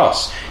get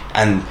across.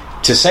 And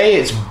to say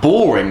it's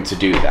boring to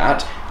do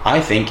that,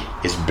 I think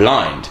is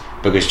blind,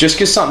 because just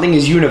because something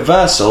is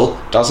universal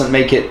doesn't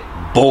make it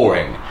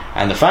boring.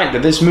 And the fact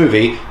that this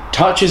movie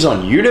touches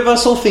on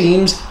universal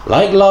themes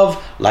like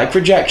love, like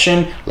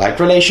rejection, like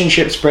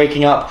relationships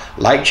breaking up,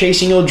 like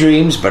chasing your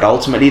dreams, but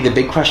ultimately the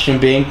big question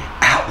being,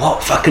 at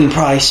what fucking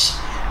price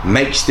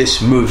makes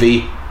this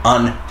movie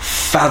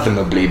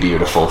unfathomably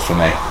beautiful for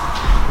me.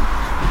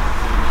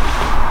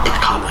 I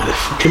can't add a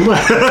fucking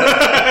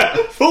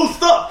word. Full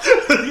stop.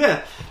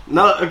 Yeah.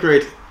 No,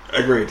 agreed.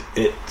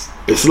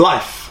 It's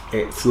life.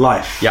 It's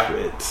life. Yeah.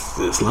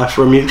 It's life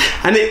for a music,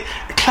 and a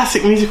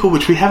classic musical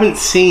which we haven't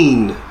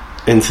seen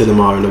in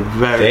cinema in a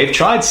very. They've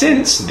tried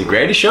since. The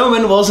Greatest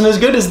Showman wasn't as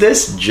good as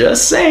this.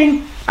 Just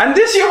saying. And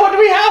this year, what do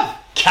we have?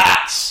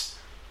 Cats.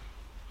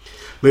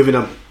 Moving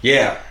on.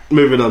 Yeah.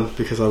 Moving on,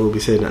 because I will be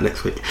seeing that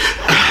next week.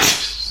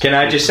 Can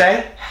I just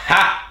say,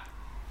 ha,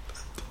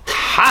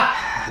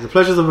 the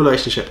pleasures of a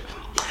relationship.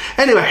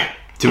 Anyway.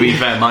 To be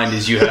fair, mine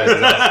is you heard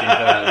us asking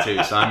for that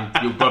too, so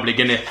you're probably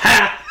gonna.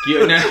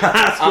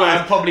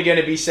 I'm probably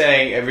gonna be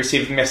saying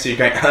receiving message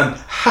going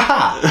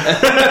ha.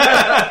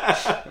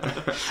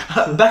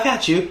 Back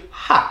at you,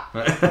 ha.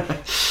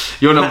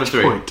 You're number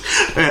 3.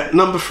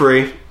 Number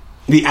 3,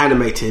 the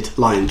animated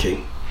Lion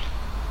King.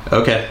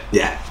 Okay.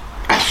 Yeah.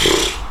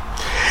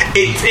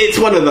 It's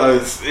one of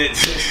those.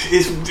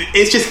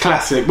 It's just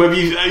classic. Whether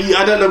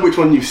I don't know which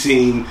one you've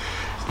seen.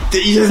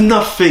 There's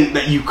nothing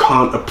that you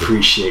can't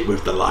appreciate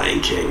with the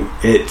Lion King.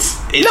 It's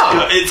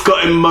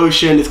got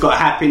emotion, it's got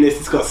happiness,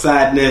 it's got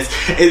sadness.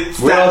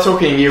 We are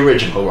talking the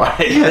original, right?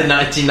 Yeah. The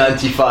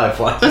 1995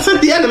 one. I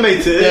said the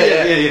animated.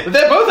 Yeah.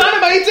 They're both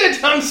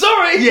animated. I'm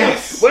sorry.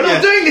 Yes, we're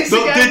not doing this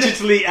not again.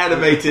 digitally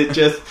animated.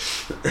 Just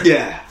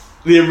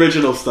the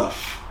original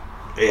stuff.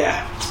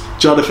 Yeah,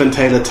 Jonathan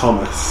Taylor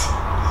Thomas.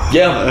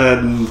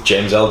 Yeah,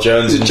 James L.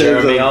 Jones and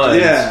Jeremy Irons.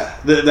 Yeah,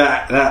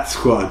 that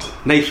squad.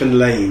 Nathan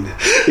Lane.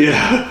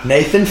 Yeah,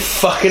 Nathan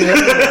fucking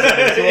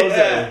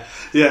Lane.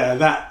 Yeah,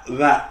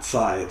 that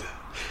side.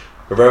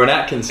 Rowan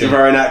Atkinson.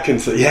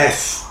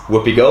 Yes.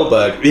 Whoopi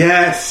Goldberg.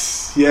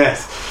 Yes.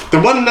 The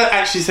one that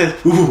actually says,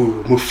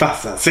 "Ooh,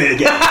 Mufasa." Say it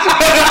again.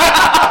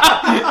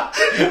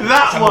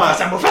 That one.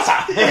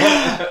 Mufasa.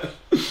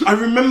 I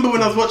remember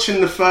when I was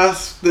watching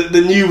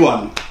the new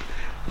one.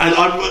 And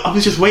I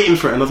was just waiting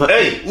for it, and I was like,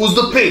 "Hey, who's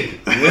the pig?"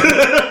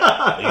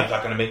 Are you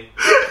talking to me?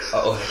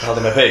 Oh, they called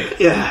him a pig.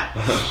 Yeah.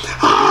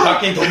 You're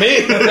talking to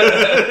me?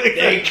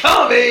 They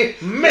call me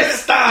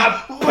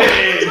Mr.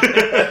 Pig.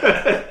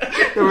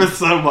 It was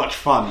so much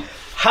fun.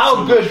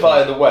 How good,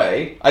 by the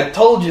way, I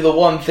told you the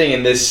one thing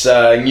in this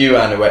new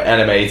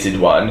animated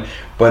one,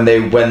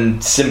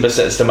 when Simba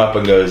sets them up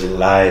and goes,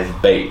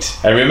 live bait.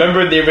 And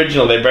remember in the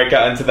original, they break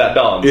out into that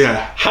dance?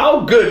 Yeah.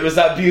 How good was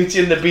that Beauty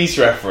and the Beast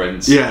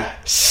reference? Yeah.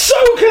 So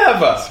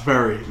clever! It's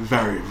very,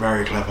 very,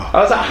 very clever. I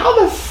was like,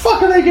 how the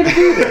fuck are they going to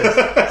do this?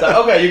 It's like,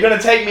 okay, you're going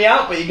to take me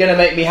out, but you're going to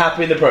make me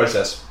happy in the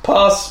process.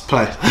 Pass.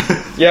 Play.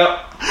 Yep.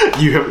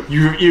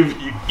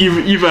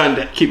 You've earned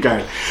it. Keep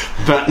going.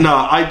 But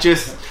no,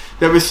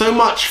 there was so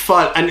much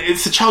fun, and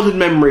it's a childhood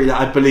memory that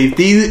I believe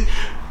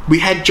we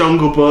had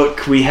Jungle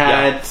Book, we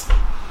had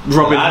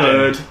Robin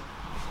Hood.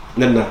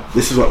 No,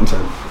 this is what I'm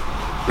saying.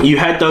 You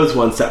had those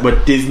ones that were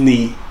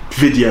Disney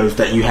videos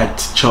that you had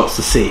chance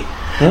to see.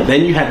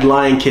 Then you had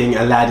Lion King,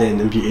 Aladdin,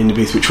 and Beauty and the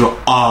Beast, which were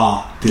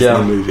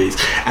Disney movies.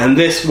 And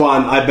this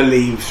one, I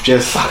believe,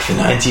 just... Fuck, the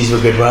 90s were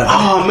good, weren't they?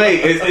 Oh,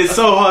 mate, it's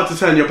so hard to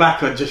turn your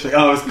back on. Just like,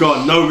 oh, it's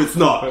gone. No, it's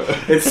not.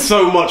 It's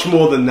so much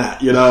more than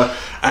that, you know?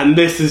 And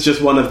this is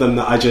just one of them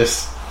that I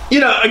just...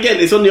 again,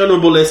 it's on the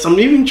honourable list. I'm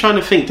even trying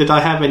to think, did I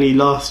have any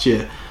last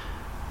year?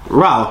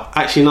 Wow.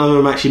 Actually, none of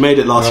them actually made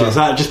it last year. So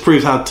that just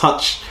proves how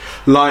touched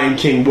Lion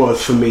King was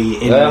for me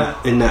in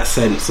that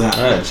sense. That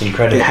it's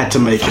incredible. It had to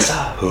make it.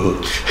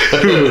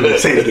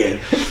 Say it again.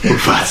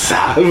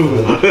 Mufasa.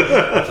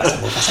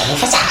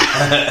 Mufasa.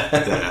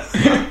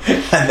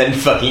 And then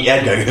fucking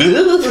Ed going.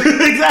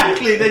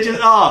 Exactly. They just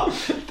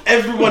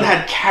everyone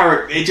had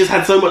character. It just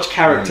had so much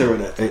character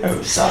in it.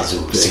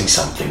 Zazu, sing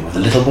something with a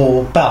little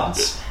more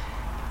bounce.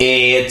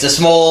 It's a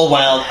small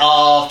world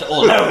after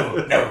all.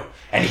 No,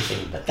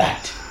 anything but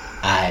that.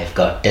 I've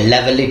got a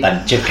lovely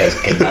bunch of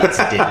coconuts.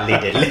 Diddly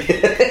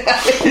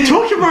diddly.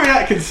 Talking about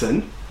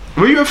Atkinson,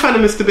 were you a fan of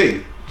Mr.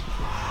 Bean?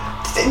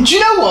 Do you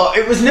know what?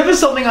 It was never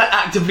something I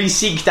actively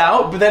seeked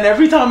out, but then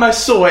every time I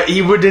saw it,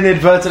 he would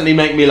inadvertently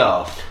make me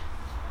laugh.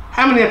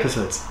 How many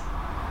episodes?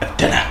 I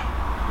don't know.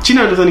 Do you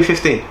know there's only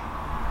 15?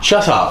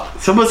 Shut up.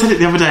 Someone said it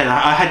the other day, and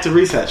I had to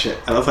research it,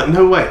 and I was like,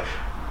 no way.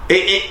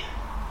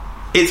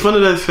 It's one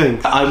of those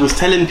things. I was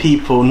telling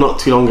people not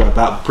too long ago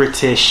about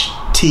British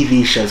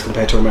TV shows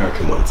compared to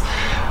American ones.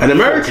 An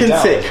American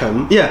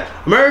sitcom,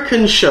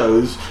 American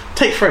shows,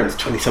 take Friends,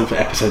 20-something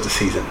episodes a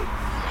season.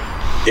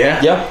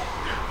 Yeah? Yeah.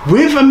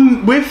 With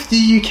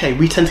the UK,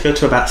 we tend to go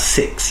to about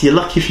 6. You're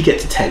lucky if you get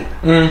to 10.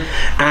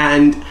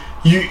 And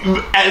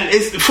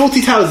it's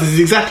 40 Towers is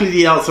exactly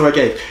the answer I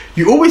gave.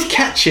 You always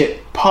catch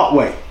it part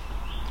way.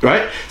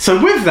 Right? So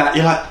with that,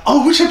 you're like,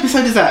 oh, which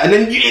episode is that? And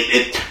then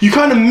you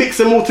kind of mix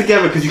them all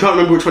together because you can't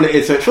remember which one it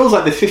is. So it feels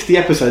like there's 50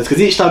 episodes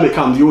because each time it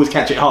comes, you always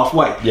catch it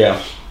halfway.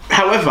 Yeah.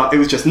 However, it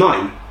was just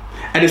 9.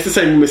 And it's the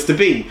same with Mr.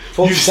 Bean.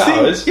 40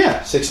 Towers?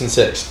 Yeah. 6 and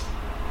 6.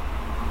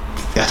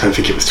 Yeah, I don't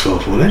think it was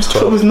 12 all in. I thought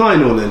 12. it was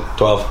 9 all in.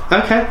 12.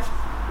 Okay.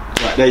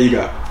 Right, there you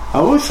go. I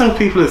always tell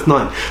people it's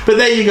 9. But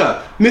there you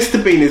go.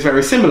 Mr. Bean is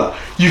very similar.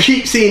 You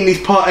keep seeing these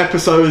part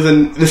episodes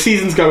and the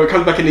seasons go, it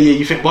comes back in a year,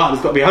 you think, wow,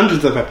 there's got to be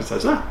hundreds of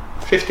episodes. No,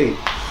 15.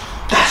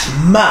 That's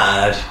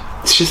mad.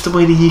 It's just the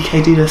way the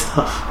UK do their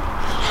stuff.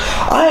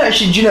 I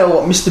actually, do you know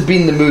what? Mr.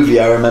 Bean the movie,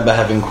 I remember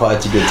having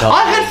quite a good time.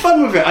 I had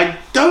fun with it. I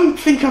don't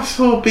think I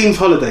saw Bean's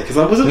Holiday because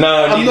I wasn't.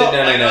 No, I'm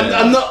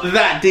not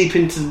that deep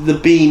into the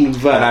Bean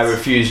verse. And I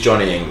refused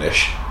Johnny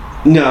English.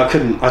 No, I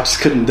couldn't. I just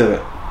couldn't do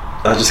it.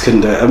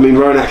 I mean,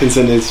 Rowan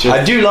Atkinson is just...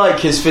 I do like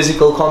his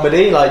physical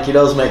comedy. Like, he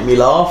does make me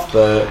laugh,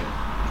 but...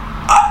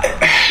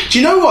 Do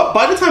you know what?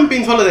 By the time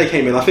Bean's Holiday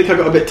came in, I think I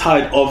got a bit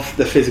tired of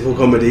the physical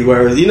comedy.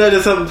 Whereas, you know,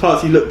 there's some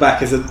parts you look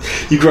back as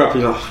you grew up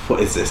and you're like,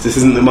 what is this? This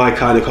isn't my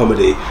kind of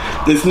comedy.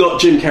 It's not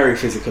Jim Carrey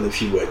physical,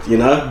 if you would, you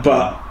know?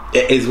 But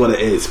it is what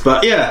it is.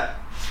 But yeah,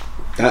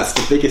 that's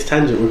the biggest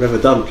tangent we've ever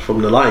done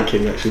from The Lion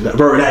King, actually. That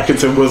Rowan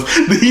Atkinson was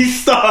the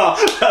star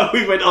that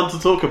we went on to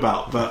talk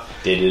about. But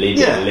diddly.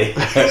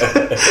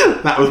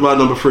 That was my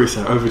number 3,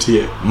 so over to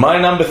you. My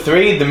number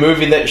 3, the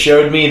movie that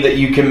showed me that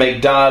you can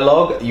make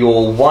dialogue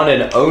your one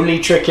and only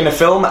trick in a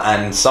film,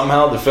 and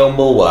somehow the film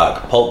will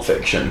work. Pulp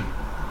Fiction.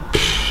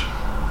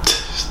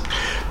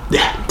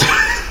 Yeah.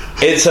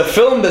 It's a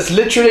film that's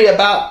literally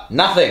about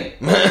nothing.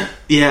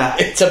 Yeah.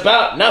 It's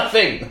about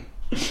nothing.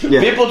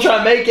 Yeah. People try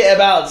and make it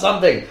about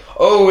something.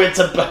 Oh, it's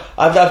about...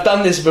 I've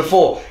done this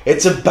before.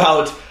 It's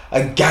about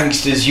a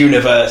gangster's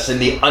universe in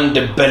the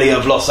underbelly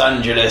of Los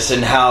Angeles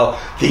and how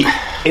the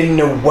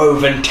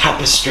interwoven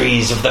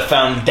tapestries of the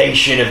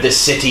foundation of the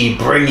city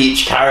bring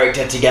each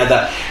character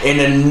together in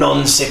a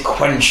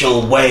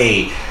non-sequential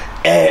way,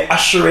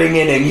 ushering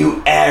in a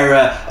new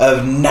era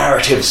of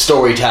narrative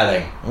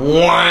storytelling.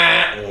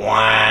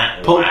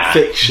 Pulp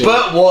Fiction.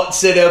 But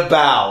what's it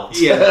about?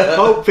 Yeah,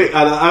 Pulp Fiction.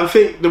 I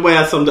think the way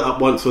I summed it up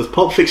once was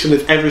Pulp Fiction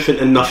is everything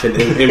and nothing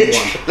in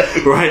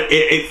one.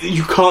 Right?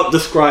 You can't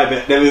describe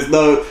it. There is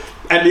no...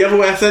 And the other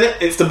way I said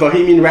it, it's the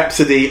Bohemian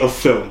Rhapsody of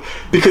film.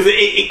 Because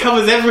it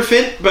covers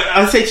everything, but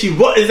I say to you,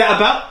 what is that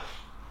about?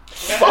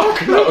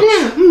 Fuck no.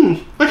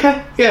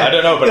 Okay, yeah. I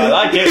don't know, but I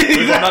like it.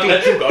 We will not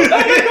let you go.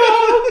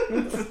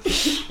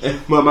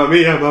 Mamma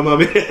mia, mamma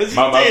mia.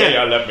 Mamma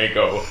mia, let me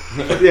go.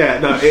 Yeah,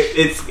 no,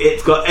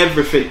 it's got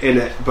everything in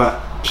it, but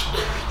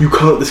you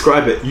can't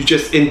describe it. You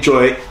just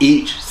enjoy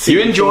each scene.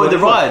 You enjoy the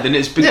ride, and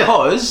it's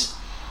because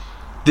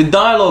the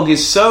dialogue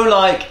is so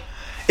like...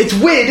 It's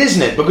weird,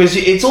 isn't it? Because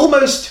it's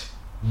almost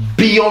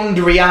beyond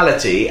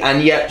reality,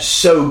 and yet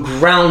so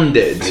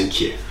grounded. Thank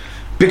you.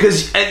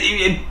 Because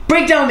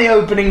break down the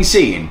opening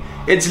scene.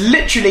 It's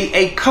literally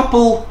a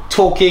couple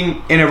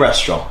talking in a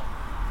restaurant.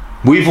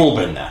 We've all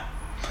been there.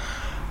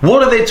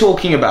 What are they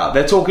talking about?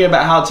 They're talking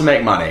about how to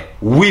make money.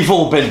 We've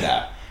all been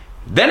there.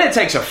 Then it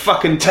takes a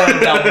fucking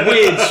turn down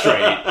Weird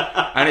Street,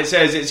 and it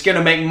says it's going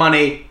to make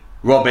money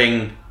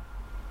robbing.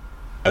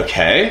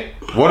 Okay,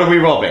 what are we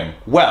robbing?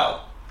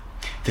 Well,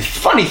 the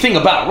funny thing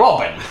about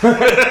robbing,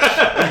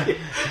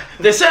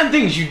 there's certain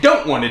things you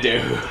don't want to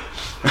do.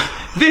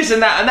 This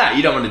and that and that.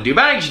 You don't want to do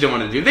banks, you don't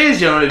want to do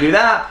this, you don't want to do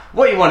that.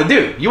 What you want to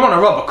do? You want to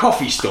rob a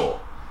coffee store.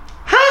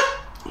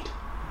 Huh?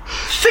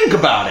 Think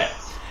about it.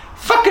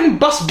 Fucking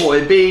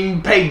busboy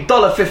being paid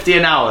 $1.50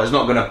 an hour is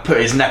not going to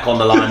put his neck on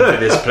the line for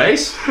this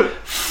place.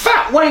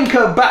 Fat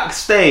wanker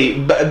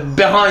backstage,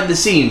 behind the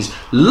scenes.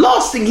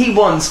 Last thing he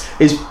wants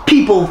is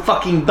people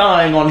fucking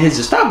dying on his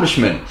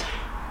establishment.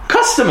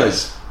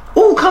 Customers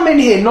all come in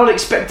here not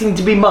expecting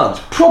to be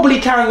mugged, probably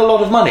carrying a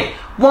lot of money.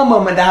 One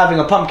moment they're having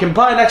a pumpkin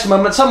pie, next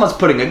moment someone's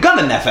putting a gun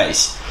in their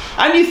face.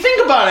 And you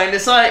think about it and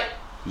it's like,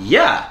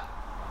 yeah,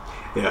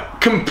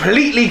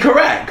 completely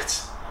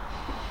correct.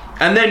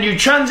 And then you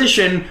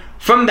transition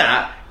from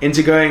that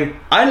into going,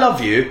 I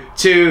love you,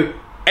 to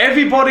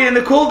everybody in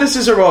the call, this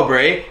is a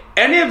robbery.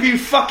 Any of you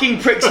fucking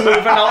pricks move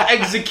and I'll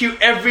execute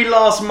every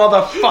last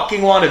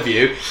motherfucking one of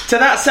you. To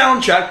that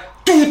soundtrack.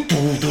 And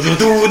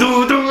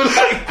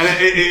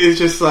it is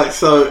just like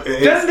so.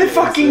 Then the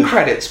fucking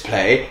credits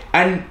play,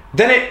 and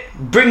then it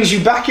brings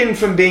you back in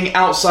from being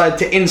outside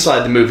to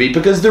inside the movie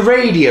because the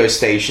radio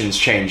station's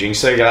changing.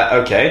 So you're like,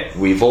 okay,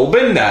 we've all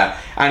been there,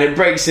 and it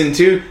breaks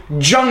into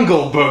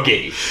Jungle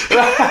Boogie,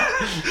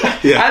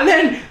 and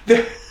then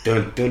the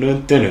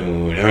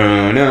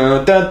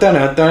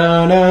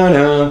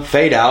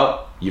fade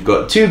out. You've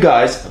got two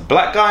guys, a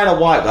black guy and a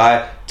white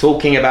guy,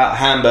 talking about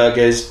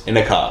hamburgers in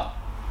a car.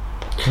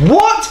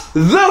 What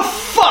the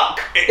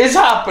fuck is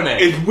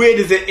happening? As weird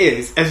as it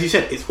is, as you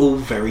said, it's all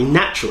very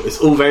natural. It's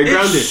all very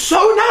grounded. It's so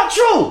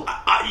natural.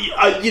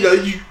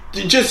 You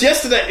just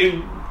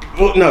yesterday,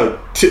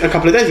 a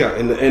couple of days ago,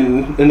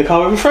 in the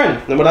car with a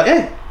friend, and we're like,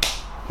 hey,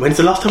 when's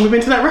the last time we've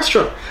been to that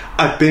restaurant?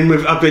 I've been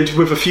with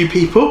a few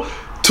people.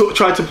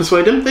 Tried to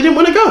persuade them. They didn't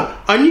want to go.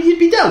 I knew you'd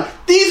be down.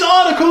 These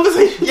are the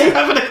conversations you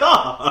have in the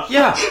car.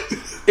 Yeah.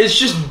 It's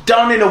just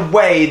done in a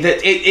way that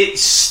it's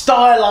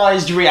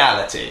stylized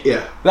reality.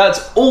 Yeah.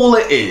 That's all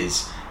it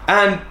is.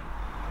 And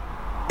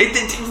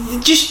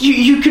it just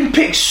you can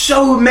pick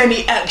so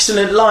many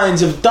excellent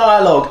lines of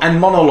dialogue and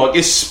monologue,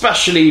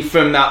 especially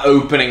from that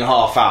opening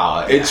half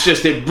hour. Yeah. It's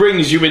just, it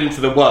brings you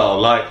into the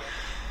world. Like,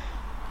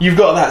 You've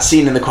got that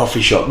scene in the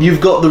coffee shop. You've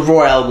got the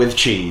Royale with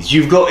cheese.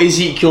 You've got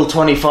Ezekiel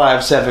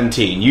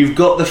 25:17. You've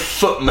got the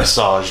foot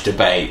massage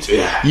debate.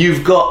 Yeah.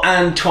 You've got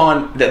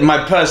Antoine,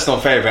 my personal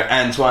favourite,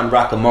 Antoine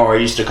Rockamora. I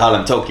used to call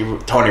him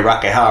Tony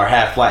Rockahara,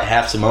 half white,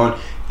 half Samoan.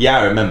 Yeah,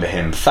 I remember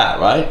him. Fat,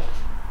 right?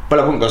 But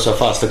I wouldn't go so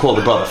far as to call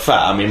the brother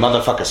fat. I mean,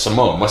 motherfucker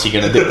Samoan. What's he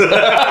gonna do?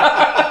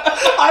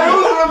 I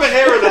always remember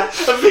hearing that.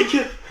 I'm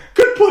thinking,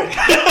 good point.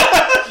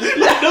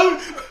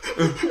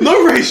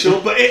 No racial,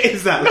 but it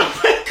is that.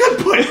 Good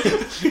point.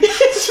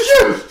 It's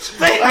true.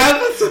 They have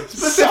a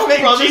specific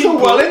gene pool.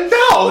 Well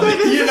endowed.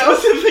 You know,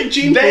 specific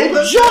gene pool.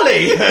 They're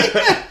jolly.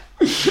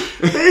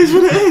 It is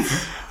what it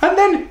is. And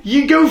then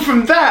you go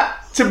from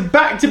that to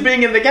back to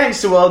being in the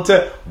gangster world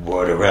to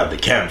word around the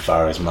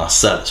campfire as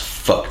Marcellus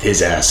fucked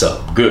his ass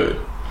up good.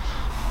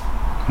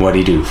 What'd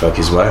he do? Fuck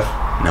his wife?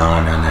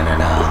 No.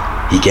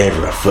 He gave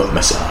her a foot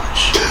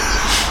massage.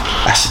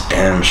 That's a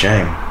damn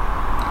shame.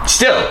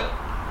 Still,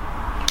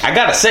 I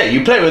gotta say,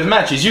 you play with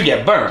matches, you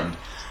get burned.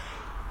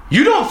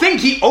 You don't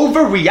think he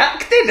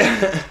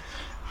overreacted?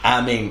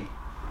 I mean,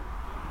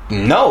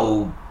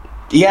 no.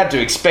 He had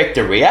to expect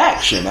a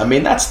reaction. I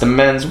mean, that's the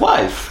man's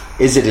wife.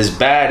 Is it as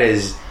bad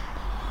as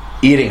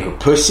eating her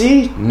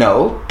pussy?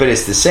 No, but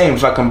it's the same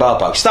fucking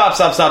ballpark. Stop.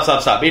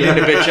 Eating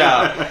the bitch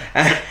out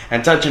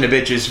and touching the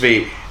bitch's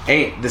feet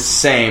ain't the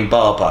same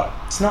ballpark.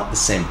 It's not the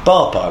same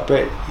ballpark,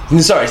 but...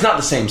 Sorry, it's not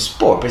the same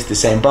sport, but it's the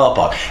same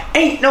ballpark.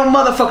 Ain't no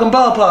motherfucking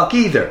ballpark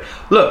either.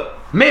 Look,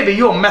 maybe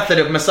your method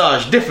of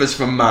massage differs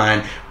from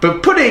mine,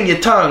 but putting your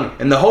tongue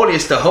in the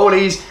holiest of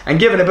holies and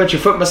giving a bitch a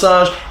foot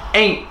massage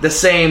ain't the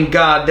same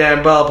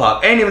goddamn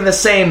ballpark. Ain't even the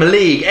same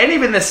league. Ain't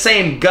even the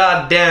same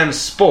goddamn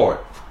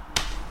sport.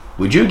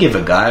 Would you give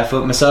a guy a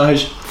foot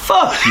massage?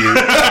 Fuck you.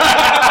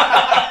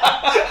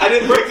 And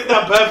it breaks it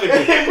down perfectly.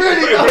 It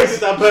breaks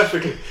it down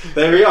perfectly.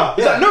 There we are.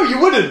 He's like, no, you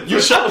wouldn't.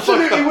 You shut the fuck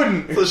up. Absolutely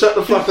wouldn't. So shut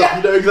the fuck up.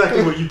 You know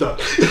exactly what you've done.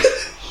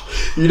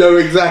 You know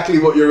exactly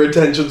what your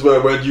intentions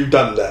were when you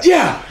done that.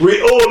 Yeah.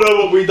 We all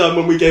know what we done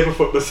when we gave a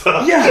foot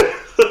massage. Yeah.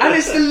 And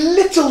it's the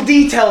little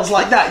details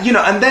like that, you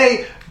know, and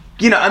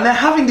they're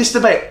having this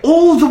debate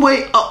all the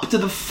way up to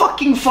the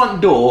fucking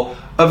front door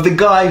of the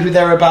guy who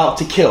they're about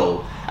to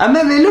kill. And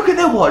then they look at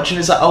their watch and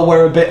it's like, oh,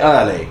 we're a bit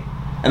early.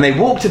 And they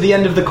walk to the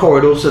end of the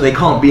corridor so they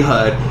can't be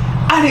heard.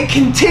 And it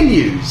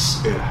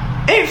continues. Yeah.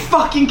 It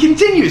fucking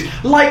continues.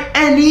 Like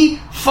any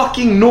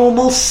fucking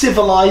normal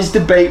civilized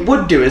debate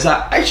would do. It's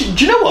like, actually,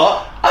 do you know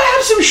what? I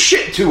have some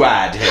shit to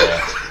add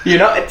here. You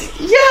know?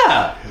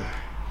 Yeah.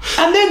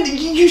 And then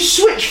you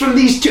switch from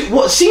these two,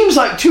 what seems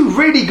like two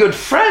really good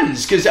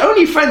friends, because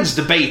only friends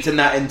debate in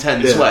that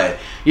intense way.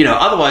 You know,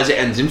 otherwise it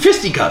ends in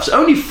fisticuffs.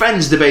 Only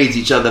friends debate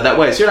each other that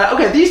way. So you're like,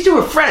 okay, these two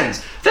are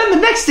friends. Then the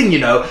next thing you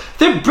know,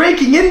 they're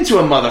breaking into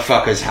a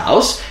motherfucker's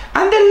house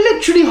and they're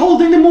literally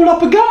holding them all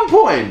up at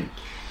gunpoint.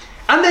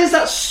 And there's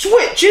that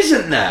switch,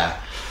 isn't there?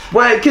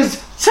 Where, because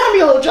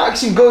Samuel L.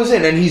 Jackson goes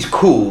in and he's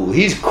cool.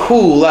 He's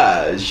cool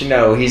as, you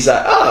know, he's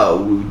like,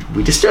 oh,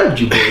 we disturbed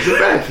you boys at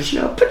breakfast,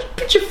 you know,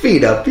 put your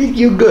feet up,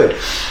 you're good.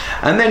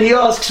 And then he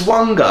asks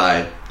one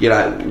guy, you're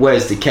like,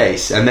 where's the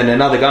case? And then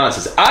another guy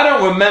says, I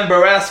don't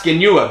remember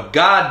asking you a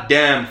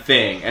goddamn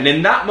thing. And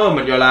in that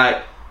moment, you're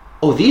like,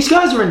 oh, these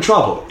guys are in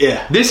trouble.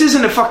 Yeah. This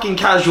isn't a fucking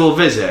casual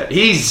visit.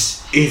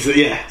 He's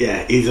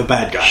a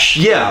bad guy.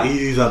 Yeah.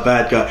 He's a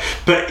bad guy.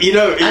 But, you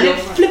know... And it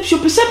flips your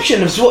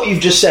perception of what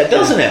you've just said,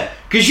 doesn't it?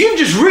 Because you've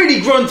just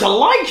really grown to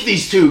like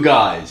these two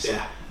guys.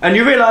 Yeah. And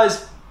you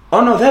realise,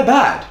 oh no, they're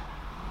bad.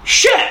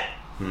 Shit!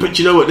 But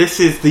you know what? This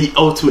is the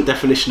ultimate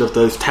definition of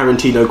those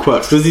Tarantino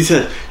quirks. Because he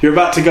said, you're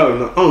about to go.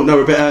 And like, oh, no,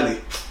 we're a bit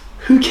early.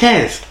 Who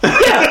cares?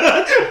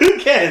 Yeah. Who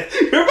cares?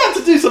 You're about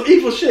to do some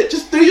evil shit.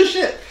 Just do your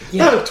shit.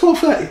 Yeah. No,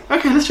 12:30.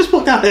 Okay, let's just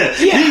walk down here.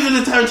 Yeah. These are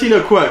the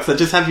Tarantino quirks that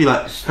just have you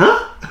like,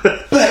 huh?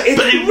 But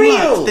it's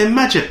real. Works. They're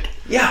magic.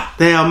 Yeah.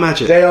 They are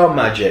magic. They are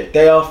magic.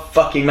 They are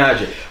fucking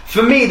magic.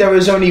 For me, there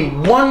is only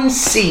one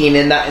scene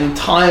in that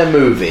entire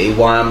movie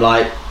where I'm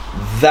like,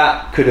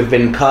 that could have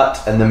been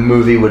cut and the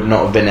movie would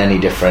not have been any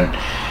different.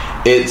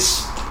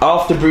 It's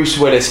after Bruce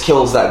Willis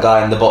kills that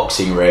guy in the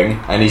boxing ring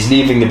and he's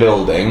leaving the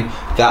building,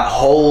 that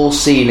whole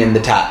scene in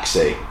the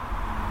taxi.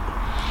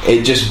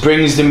 It just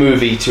brings the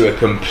movie to a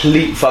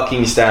complete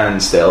fucking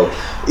standstill.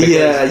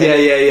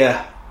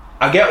 Yeah.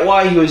 I get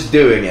why he was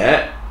doing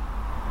it,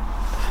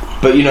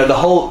 but you know,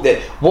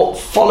 what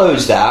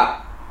follows that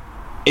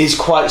is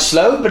quite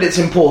slow, but it's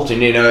important.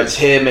 You know, it's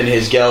him and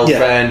his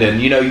girlfriend, and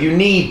you know, you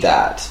need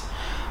that.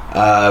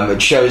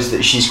 It shows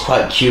that she's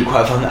quite cute,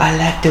 quite fun. I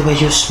like the way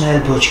you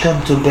smell, Butch.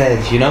 Come to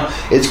bed. You know,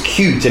 it's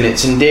cute and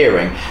it's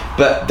endearing.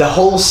 But the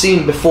whole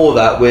scene before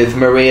that with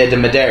Maria de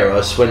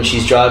Medeiros when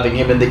she's driving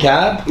him in the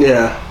cab,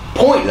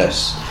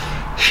 pointless.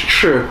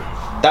 True.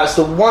 That's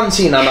the one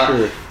scene I'm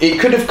at. It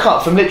could have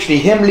cut from literally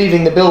him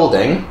leaving the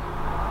building,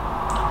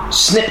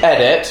 snip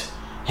edit,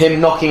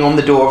 him knocking on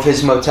the door of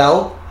his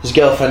motel, his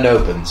girlfriend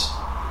opens.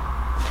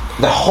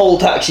 The whole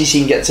taxi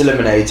scene gets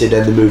eliminated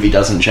and the movie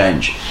doesn't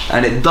change.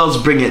 And it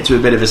does bring it to a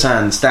bit of a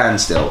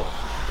standstill.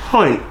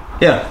 Point.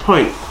 Yeah.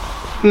 Point.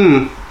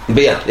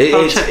 But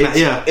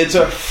yeah, it's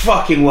a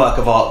fucking work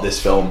of art,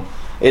 this film.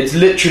 It's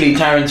literally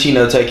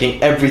Tarantino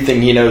taking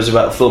everything he knows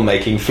about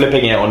filmmaking,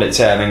 flipping it on its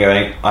head and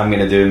going, I'm going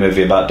to do a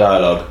movie about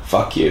dialogue.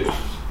 Fuck you.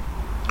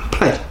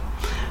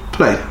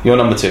 Play. Your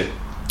number 2.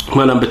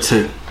 My number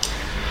 2.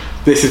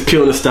 This is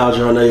pure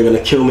nostalgia. I know you're going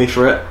to kill me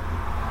for it.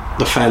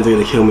 The fans are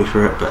going to kill me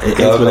for it, but it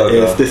is what it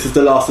is. This is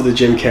the last of the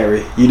Jim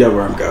Carrey. You know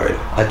where I'm going.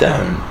 I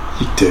don't.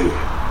 You do.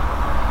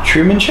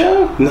 Truman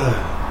Show? No.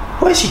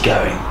 Where's he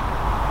going?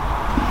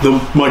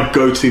 My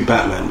go-to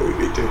Batman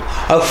movie, dude.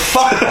 Oh,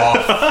 fuck off.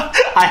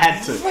 I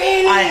had to.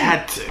 Really? I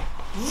had to.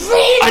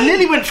 Really? I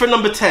nearly went for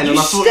number 10 and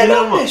I thought, you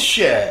know what? This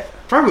shit?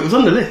 Bro, it was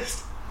on the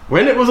list.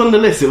 When it was on the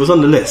list, it was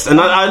on the list. And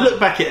I look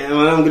back at it and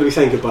I'm going to be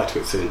saying goodbye to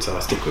it soon, so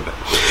I'll stick with it.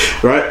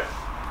 Right?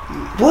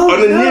 Well,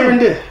 on the near and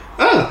dear.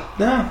 Oh,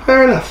 no.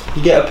 Fair enough.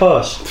 You get a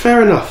pass.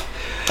 Fair enough.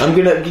 I'm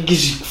going to...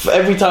 Because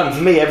every time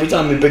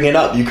we bring it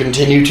up, you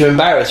continue to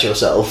embarrass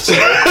yourself. So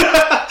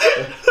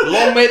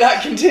long may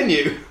that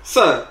continue.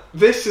 So,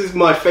 this is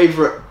my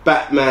favourite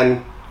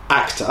Batman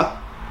actor.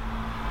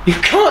 You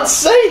can't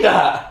say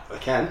that. I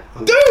can.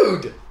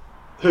 Dude!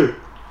 Who?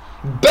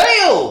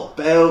 Bale!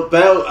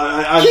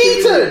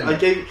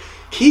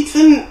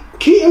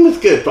 Keaton was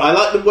good, but I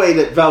like the way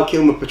that Val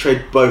Kilmer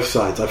portrayed both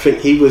sides. I think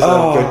he was a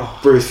good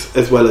Bruce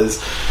as well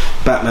as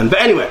Batman. But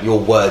anyway. Your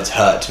words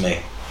hurt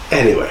me.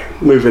 Anyway,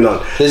 moving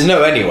on. There's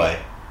no anyway.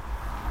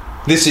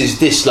 This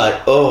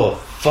oh,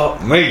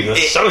 fuck me, you're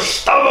so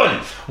stubborn.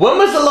 When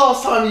was the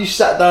last time you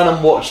sat down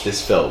and watched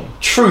this film?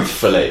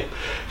 Truthfully,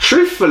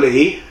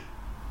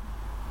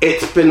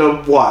 it's been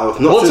a while.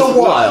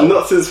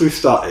 Not since we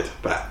started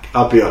back,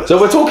 I'll be honest. So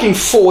we're talking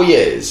 4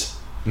 years.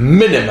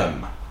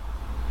 Minimum.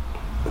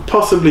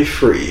 Possibly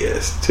 3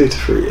 years. 2 to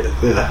 3 years,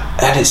 yeah.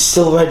 And it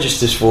still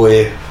registers for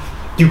you.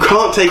 You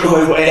can't take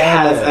away what it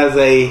has as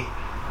a...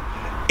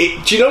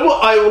 do you know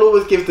what I will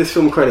always give this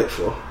film credit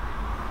for?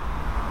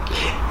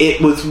 It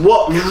was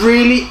what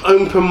really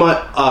opened my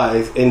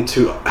eyes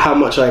into how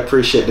much I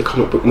appreciate the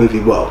comic book movie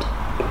world.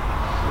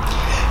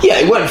 Yeah,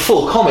 it went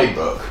full comic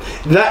book.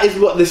 That is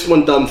what this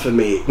one done for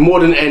me,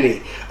 more than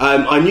any.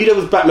 I knew there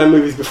was Batman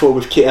movies before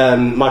with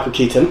Michael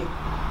Keaton.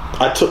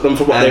 I took them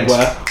for what they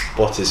were.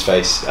 What's his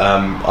face?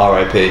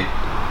 R.I.P.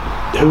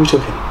 Who are we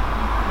talking?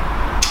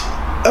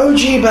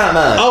 OG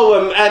Batman.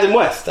 Oh, Adam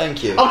West.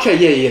 Thank you. Okay,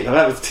 yeah. No,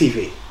 that was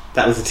TV.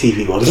 That was a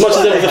TV one. As much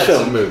as there was a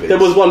film, there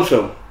was one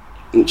film,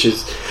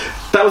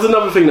 that was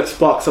another thing that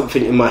sparked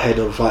something in my head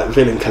of like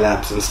villain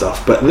collabs and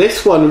stuff. But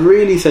this one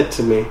really said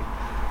to me,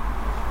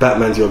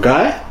 Batman's your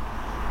guy.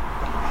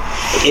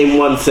 In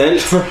one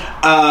sense,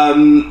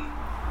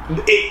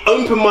 it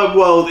opened my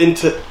world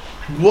into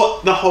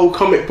what the whole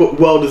comic book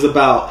world is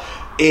about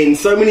in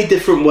so many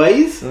different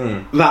ways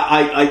that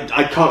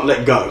I can't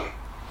let go.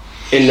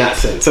 In that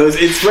sense, so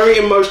it's very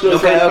emotional.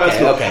 It's very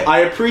personal. Okay. I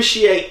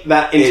appreciate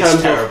that in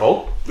terms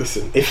terrible. of.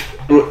 Listen,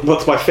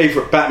 what's my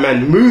favourite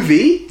Batman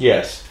movie?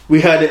 Yes, we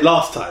heard it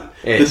last time.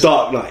 The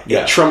Dark Knight.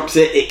 Yeah. It trumps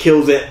it. It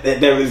kills it.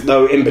 There is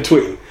no in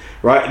between.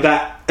 Right.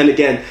 That and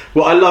again,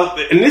 what I love,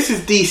 and this is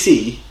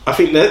DC. I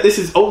think that this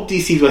is old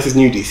DC versus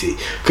new DC.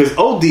 Because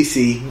old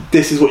DC,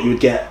 this is what you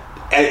would get.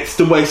 It's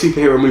the way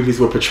superhero movies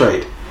were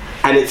portrayed.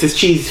 And it's as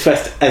cheesy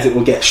fest as it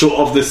will get, short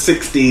of the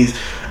 60s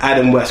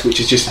Adam West, which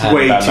is just and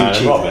way Batman too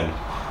cheesy. Robin.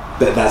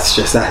 That's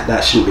just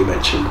that shouldn't be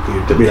mentioned. We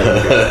don't go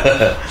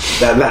there.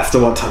 That's the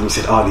one time you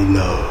said, Arnie,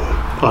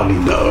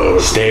 no.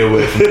 Stay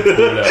away from the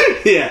cooler.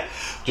 Yeah.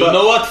 You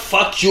know what?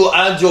 Fuck you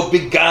and your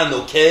big gun,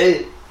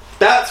 okay?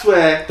 That's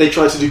where they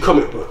try to do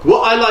comic book.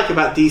 What I like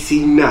about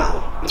DC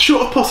now,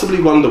 short of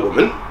possibly Wonder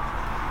Woman,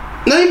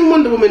 not even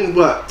Wonder Woman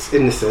worked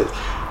in this sense.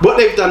 What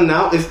they've done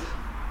now is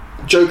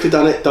Joker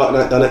done it, Dark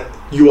Knight done it.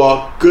 You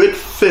are good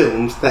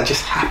films that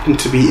just happen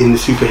to be in the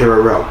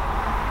superhero realm.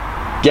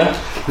 Yeah.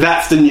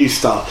 That's the new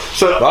style.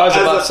 So I was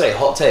about to say,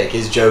 hot take,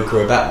 is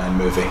Joker a Batman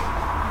movie?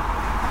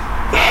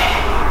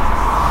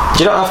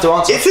 You don't have to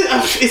answer.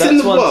 It's in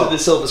the world. To the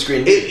silver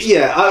screen.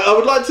 I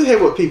would like to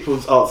hear what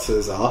people's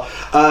answers are.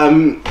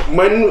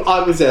 When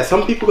I was there,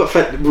 some people were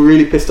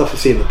really pissed off of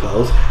seeing the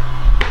pearls.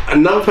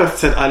 Another person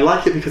said, I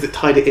like it because it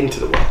tied it into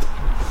the world.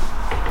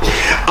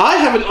 I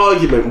have an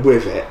argument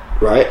with it,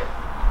 right?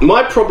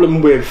 My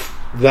problem with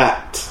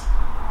that,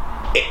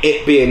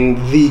 it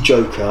being the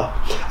Joker,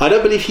 I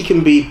don't believe he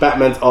can be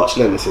Batman's arch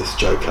nemesis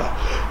Joker.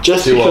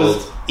 Just too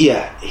because old.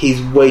 Yeah,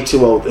 he's way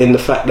too old in the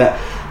fact that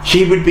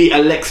he would be a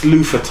Lex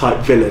Luthor type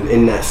villain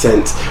in that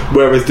sense,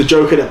 whereas the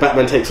Joker that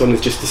Batman takes on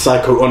is just a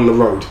psycho on the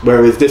road,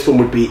 whereas this one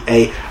would be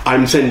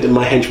I'm sending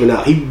my henchman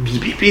out.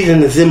 He's in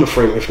the Zimmer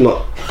frame, if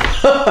not.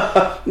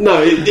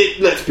 No,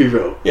 let's be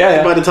real.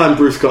 Yeah. By the time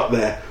Bruce got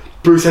there,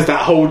 Bruce has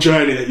that whole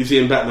journey that you see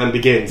in Batman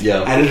Begins,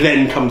 yeah, and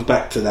then comes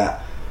back to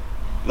that.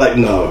 Like,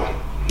 no.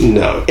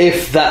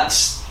 If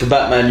that's the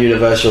Batman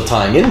universe you're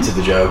tying into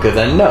the Joker,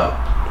 then no.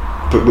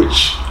 But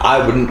which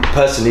I wouldn't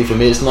personally. For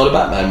me, it's not a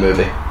Batman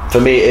movie. For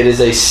me, it is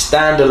a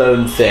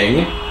standalone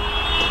thing.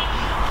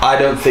 I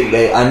don't think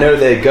I know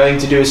they're going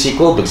to do a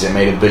sequel because it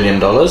made $1 billion.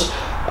 But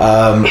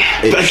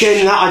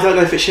again, I don't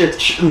know if it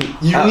should. You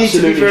need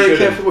to be very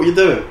careful what you're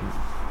doing.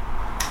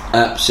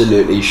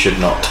 Absolutely should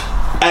not.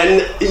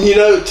 And you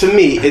know, to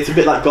me, it's a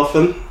bit like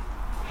Gotham.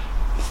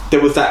 There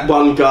was that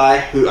one guy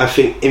who I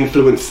think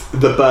influenced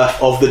the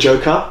birth of the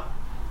Joker.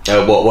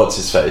 What's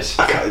his face?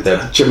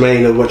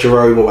 Jerome or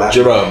whatever.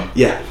 Jerome.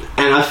 Yeah.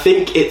 And I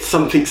think it's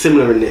something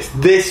similar in this.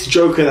 This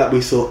Joker that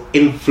we saw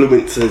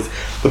influences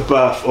the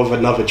birth of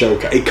another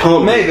Joker. It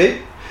can't Maybe.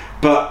 be.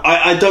 But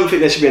I don't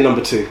think there should be a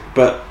number 2.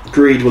 But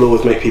greed will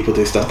always make people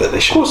do stuff that they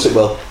shouldn't. Of course it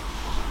will.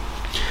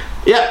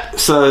 Yeah,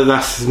 so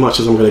that's as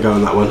much as I'm going to go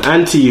on that one.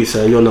 And to you,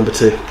 sir, you're number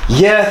 2.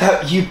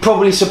 Yeah, you're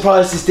probably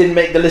surprised this didn't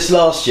make the list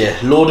last year.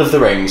 Lord of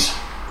the Rings.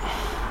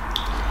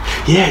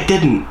 Yeah, it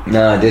didn't.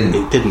 No, it didn't.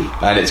 It didn't.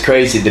 And it's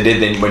crazy that it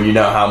didn't when you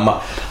know how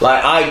much...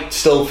 Like, I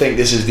still think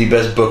this is the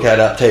best book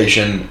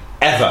adaptation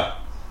ever.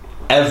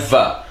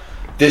 Ever.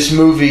 This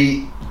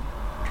movie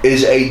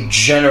is a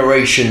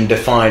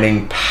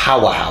generation-defining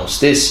powerhouse.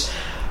 This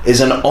is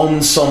an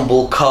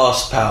ensemble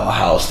cast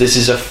powerhouse.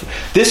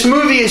 This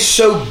movie is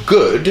so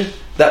good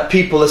that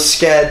people are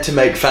scared to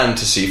make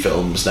fantasy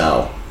films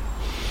now.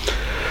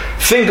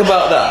 Think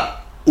about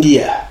that.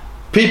 Yeah.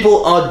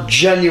 People are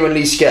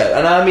genuinely scared.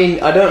 And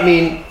I don't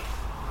mean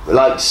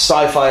like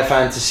sci-fi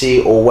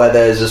fantasy or where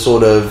there's a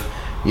sort of,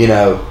 you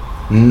know,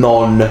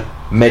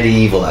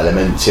 non-medieval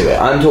element to it.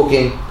 I'm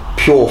talking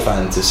pure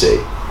fantasy.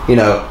 You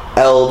know,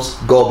 elves,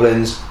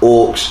 goblins,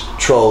 orcs,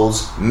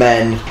 trolls,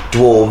 men,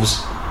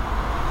 dwarves,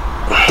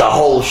 the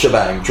whole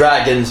shebang.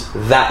 Dragons,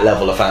 that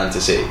level of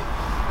fantasy.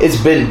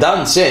 It's been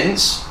done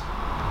since.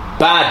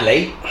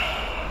 Badly.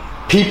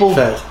 People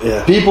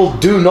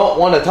do not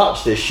want to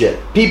touch this shit.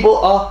 People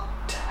are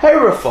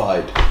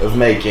terrified of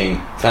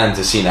making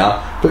fantasy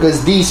now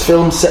because these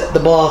films set the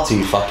bar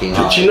too fucking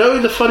high. But you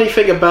know the funny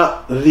thing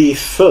about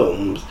these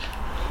films?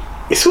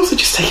 It's also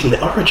just taking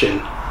the origin.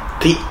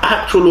 The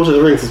actual Lord of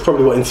the Rings is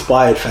probably what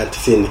inspired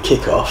fantasy in the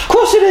kickoff. Of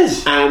course it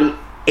is. And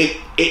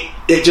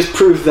it just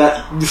proves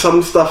that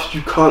some stuff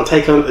you can't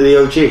take on the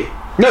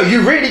OG. No,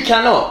 you really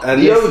cannot.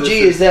 And the OG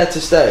is there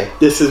to stay.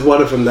 This is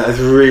one of them that has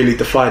really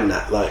defined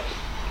that. Like,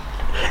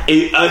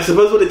 I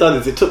suppose what it done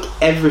is it took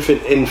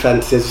everything in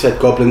fantasy, as you said,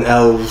 goblin,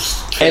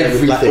 elves,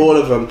 everything, like all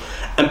of them,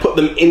 and put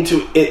them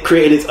into it,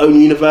 created its own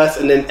universe.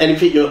 And then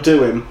anything you're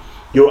doing,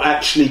 you're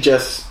actually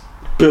just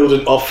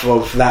building off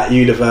of that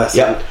universe.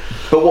 Yeah.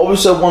 But what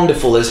was so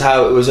wonderful is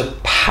how it was a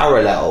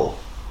parallel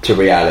to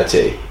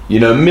reality. You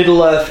know,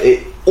 Middle Earth,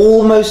 it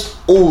almost,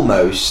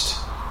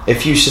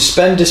 if you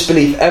suspend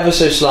disbelief ever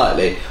so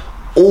slightly,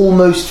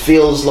 almost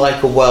feels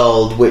like a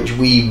world which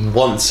we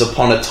once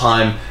upon a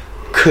time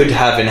could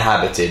have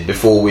inhabited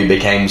before we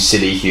became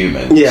silly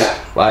humans.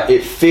 Yeah. Right?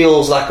 It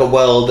feels like a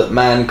world that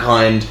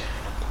mankind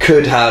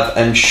could have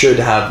and should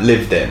have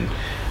lived in.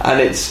 And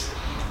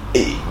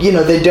you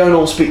know, they don't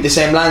all speak the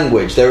same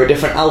language. There are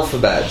different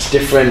alphabets,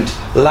 different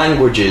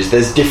languages.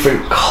 There's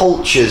different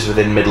cultures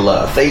within Middle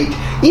Earth.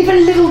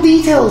 Even little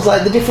details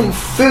like the different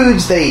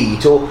foods they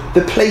eat or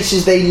the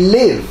places they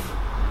live.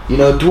 You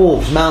know,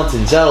 dwarves,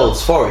 mountains,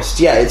 elves, forests.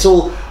 Yeah, it's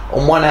all...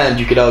 On one hand,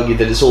 you could argue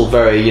that it's all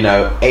very, you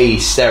know,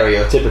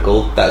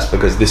 stereotypical. That's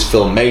because this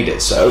film made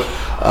it so.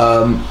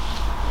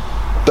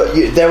 But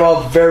there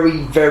are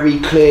very, very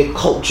clear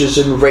cultures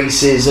and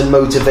races and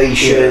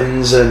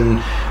motivations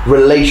and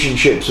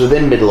relationships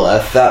within Middle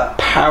Earth that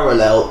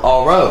parallel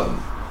our own.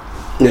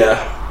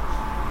 Yeah.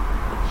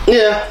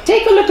 Yeah.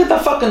 Take a look at the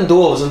fucking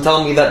dwarves and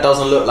tell me that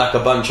doesn't look like a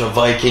bunch of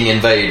Viking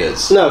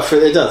invaders. No,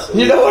 it does.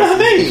 You know what I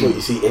mean? It's what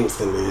you see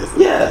instantly, isn't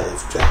it? Yeah.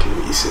 It's exactly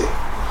what you see.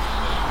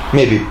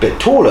 Maybe a bit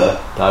taller,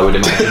 I would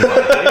imagine.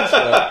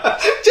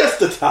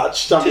 Just a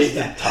touch.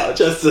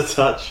 Just a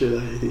touch. You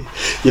know,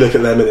 you look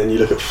at them and then you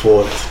look at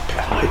Ford. It's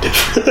quite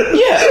different.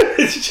 Yeah.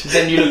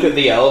 Then you look at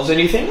the elves and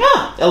you think,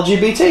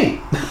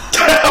 LGBT.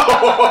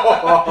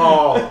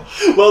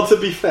 Well, to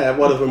be fair,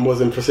 one of them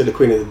was in Priscilla,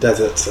 Queen of the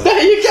Desert. So. There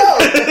you go.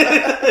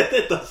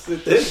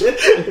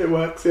 It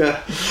works,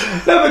 yeah.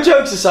 No, but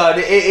jokes aside,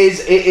 it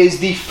is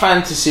the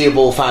fantasy of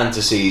all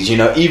fantasies. You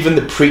know, even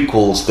the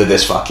prequels to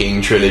this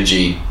fucking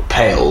trilogy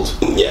paled.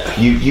 Yeah.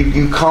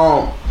 You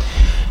can't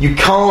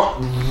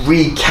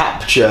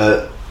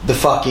recapture the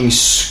fucking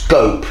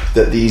scope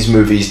that these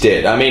movies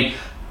did. I mean,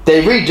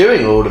 they're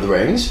redoing Lord of the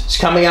Rings. It's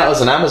coming out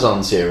as an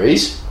Amazon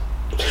series.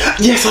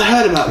 Yes, I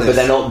heard about this. But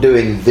they're not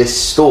doing this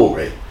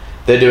story.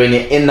 They're doing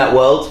it in that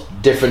world,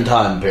 different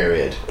time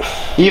period.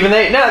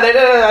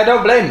 I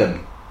don't blame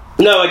them.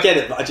 No, I get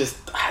it, but I just,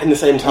 in the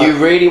same time...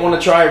 You really want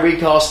to try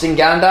recasting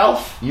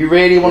Gandalf? You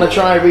really want to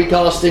try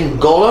recasting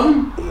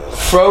Gollum? No.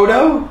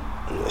 Frodo?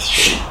 That's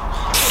true.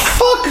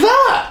 Fuck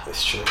that!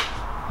 It's true.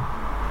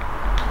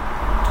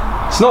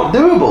 It's not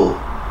doable.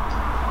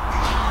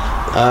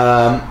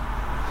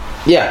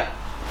 Yeah.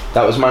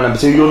 That was my number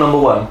 2. Your number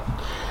 1.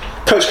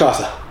 Coach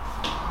Carter.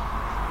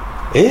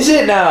 Is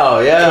it now?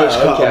 Yeah. Coach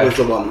Carter was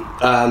the one.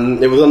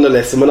 It was on the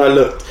list, and when I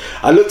looked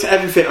at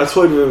everything. I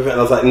toyed with everything, and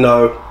I was like,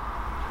 no,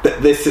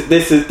 this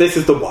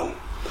is the one.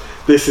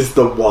 This is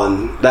the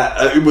one.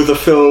 That it was a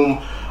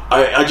film.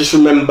 I just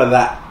remember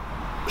that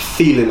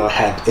feeling I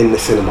had in the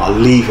cinema,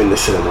 leaving the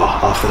cinema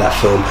after that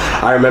film.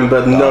 I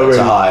remember knowing. It's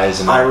high,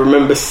 isn't it? I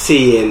remember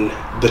seeing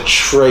the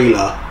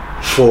trailer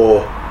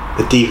for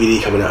the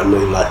DVD coming out and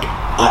being like,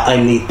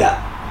 I need that.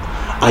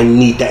 I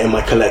need that in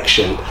my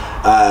collection.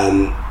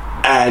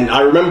 And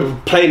I remember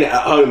playing it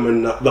at home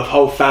and the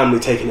whole family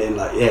taking it in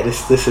like, yeah,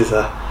 this is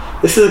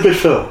a good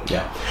film.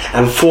 Yeah.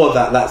 And for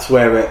that's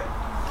where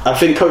I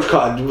think Coach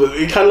Carter,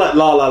 it kind of like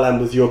La La Land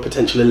was your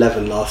potential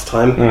 11 last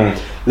time.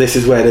 This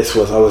is where this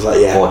was. I was like,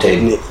 yeah,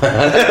 14.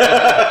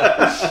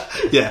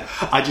 Yeah,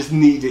 I just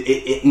needed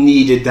it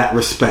needed that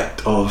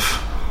respect of,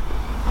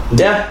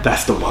 yeah,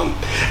 that's the one.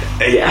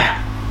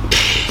 Yeah,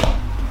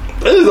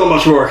 there's not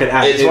much more I can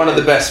add. It's one of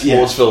the best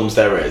sports films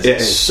there is. It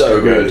is. So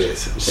good. It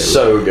is.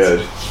 So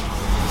good.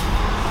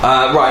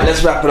 Right,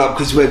 let's wrap it up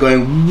because we're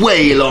going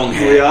way long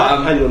here. We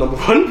are. And your number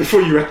one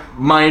before you wrap.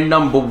 My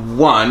number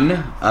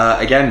one,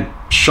 again,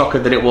 shocker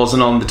that it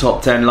wasn't on the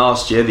top 10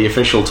 last year, the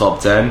official top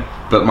 10,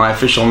 but my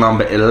official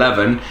number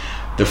 11,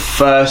 the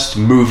first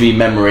movie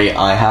memory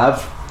I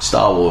have,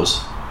 Star Wars.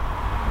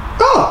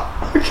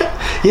 Oh, okay.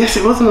 Yes,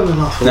 it wasn't on the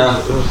last one.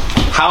 No.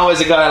 How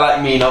is a guy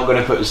like me not going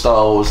to put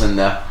Star Wars in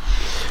there?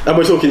 And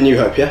we're talking New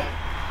Hope, yeah?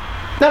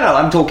 No,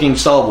 I'm talking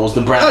Star Wars,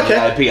 the brand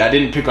Okay. IP. I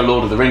didn't pick a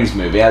Lord of the Rings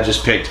movie, I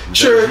just picked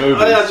Sure. those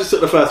movies. I just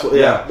took the first one,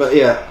 yeah. But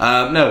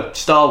yeah. No,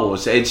 Star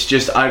Wars. It's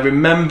just, I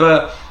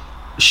remember...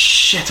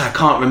 Shit, I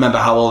can't remember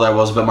how old I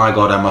was, but my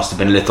God, I must have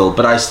been little.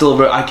 But I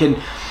still...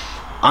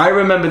 I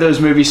remember those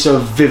movies so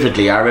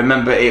vividly. I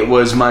remember it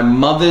was my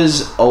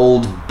mother's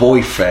old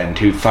boyfriend,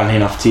 who, funny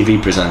enough, TV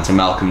presenter,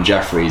 Malcolm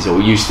Jeffries, or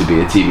used to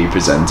be a TV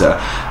presenter.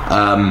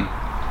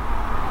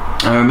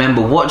 I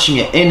remember watching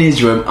it in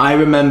his room. I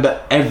remember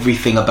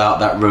everything about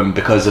that room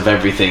because of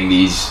everything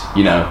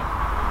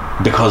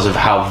because of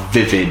how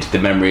vivid the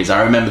memories.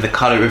 I remember the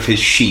colour of his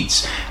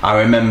sheets.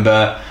 I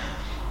remember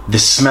the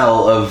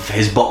smell of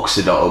his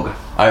boxer dog.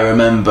 I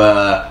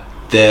remember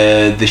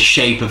the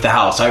shape of the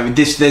house.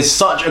 There's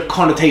such a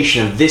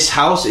connotation of this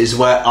house is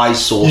where I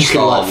saw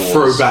Star Wars.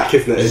 Throw back,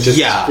 isn't it? It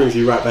just brings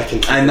you right back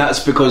into and that's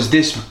because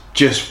this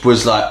just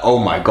was like, oh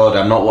my God,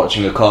 I'm not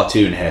watching a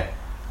cartoon here.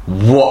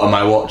 What am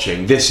I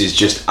watching? This is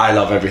just, I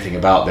love everything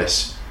about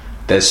this.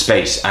 There's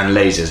space and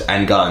lasers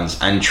and guns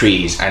and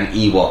trees and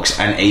Ewoks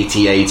and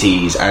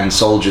AT-ATs and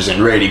soldiers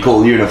in really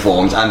cool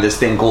uniforms and this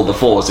thing called the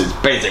Force. It's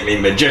basically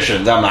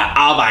magicians. I'm like,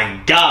 oh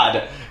my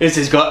God, this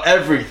has got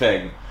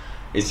everything.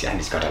 And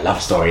it's got a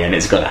love story and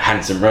it's got a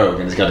handsome rogue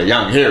and it's got a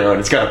young hero and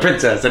it's got a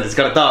princess and it's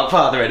got a dark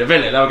father and a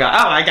villain. I'm going,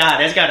 oh my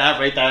God, it's got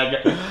everything.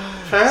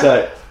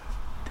 So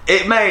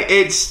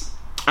it's,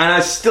 and I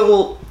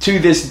still to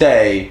this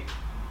day,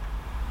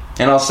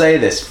 and I'll say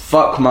this,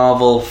 fuck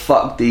Marvel,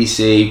 fuck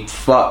DC,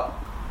 fuck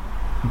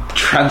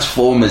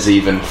Transformers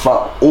even,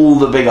 fuck all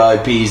the big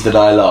IPs that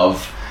I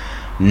love.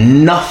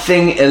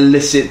 Nothing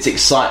elicits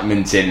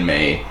excitement in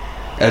me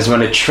as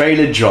when a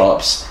trailer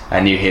drops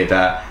and you hear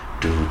that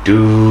do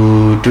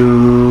do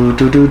do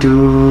do do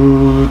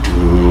do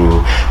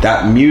do,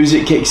 that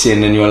music kicks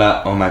in and you're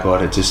like, oh my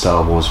God, it's a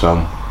Star Wars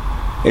film.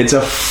 It's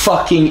a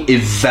fucking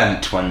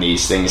event when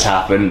these things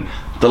happen,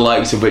 the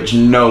likes of which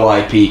no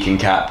IP can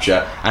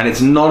capture. And it's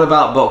not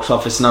about box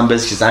office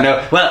numbers, because I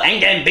know, well,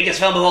 Endgame,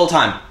 biggest film of all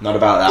time. Not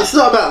about that. It's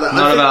not about that.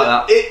 Not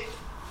about that.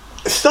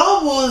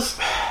 Star Wars,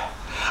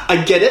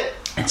 I get it.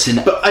 It's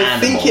an but I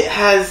think it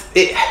has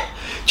it.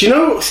 Do you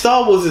know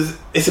Star Wars is?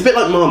 It's a bit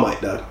like Marmite,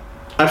 though.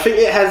 I think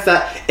it has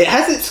that. It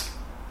has its.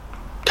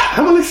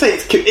 I want to say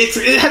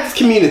it has its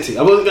community.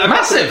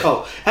 Massive.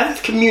 It has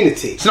its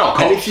community. It's not a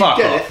cult. And if you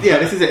get it, yeah,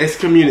 this is it. It's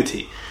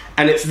community,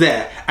 and it's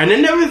there. And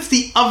then there is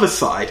the other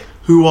side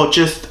who are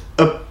just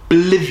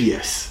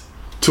oblivious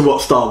to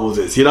what Star Wars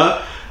is. You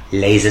know.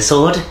 Laser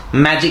sword,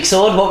 magic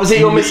sword. What was it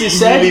your missus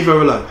said? Leave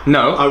her alone.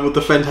 No, I will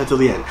defend her till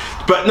the end.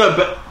 But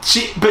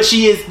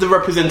she is the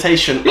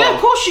representation. Yeah, of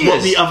course she what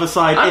is. The other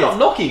side I'm is. not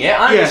knocking it.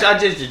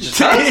 It just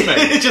hurts me.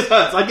 It just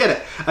hurts. I get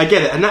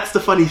it, and that's the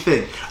funny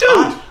thing, dude.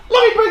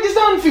 Let me break this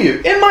down for you.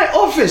 In my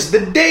office,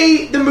 the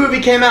day the movie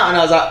came out, and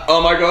I was like,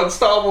 "Oh my God,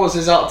 Star Wars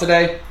is out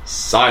today."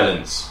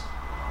 Silence.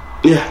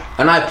 Yeah,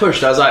 and I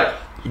pushed. I was like,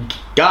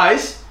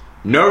 "Guys,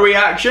 no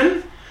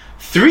reaction."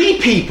 3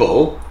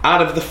 people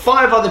out of the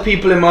 5 other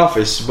people in my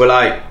office were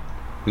like,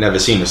 never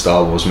seen a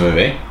Star Wars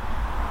movie.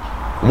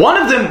 One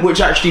of them,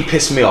 which actually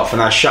pissed me off,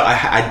 and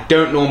I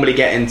don't normally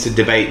get into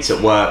debates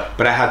at work,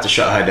 but I had to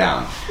shut her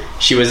down.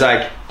 She was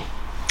like,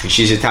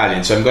 she's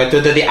Italian, so I'm going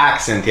to do the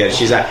accent here.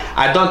 She's like,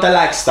 I don't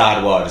like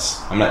Star Wars.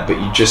 I'm like, but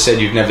you just said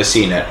you've never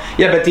seen it.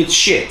 Yeah, but it's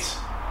shit.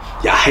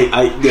 Yeah,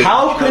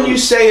 how can you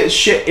say it's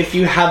shit if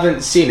you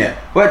haven't seen it?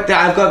 Well,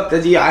 I've got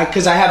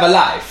because I have a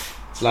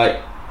life. It's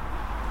like,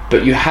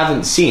 but you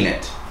haven't seen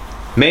it.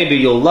 Maybe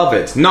you'll love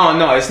it.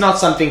 No, it's not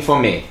something for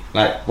me.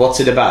 Like,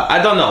 what's it about?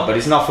 I don't know, but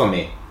it's not for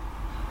me.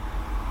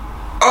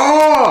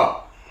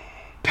 Oh!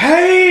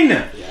 Pain!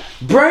 Yeah.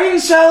 Brain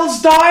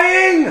cells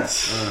dying!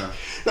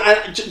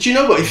 Do you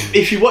know what?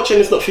 If you watch it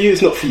and it's not for you,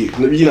 it's not for you.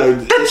 You know,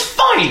 that's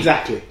fine!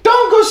 Exactly.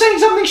 Don't go saying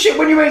something shit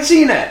when you ain't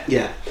seen it.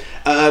 Yeah.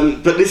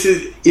 But this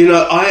is, you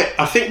know,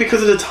 I think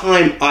because of the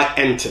time I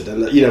entered,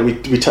 and, you know,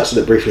 we touched on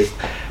it briefly,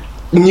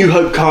 New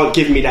Hope can't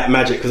give me that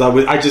magic, because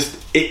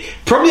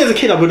probably as a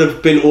kid I would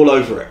have been all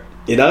over it.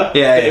 You know?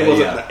 Yeah, it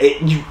wasn't.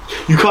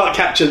 You can't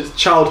capture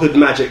childhood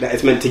magic that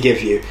it's meant to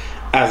give you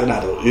as an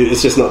adult.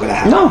 It's just not going to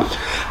happen.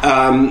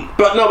 No.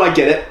 But no, I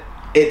get it.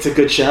 It's a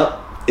good shout.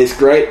 It's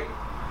great.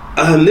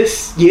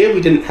 This year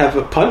we didn't have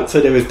a punt,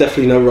 so there was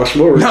definitely no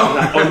Rushmore. No,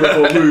 that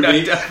honourable movie.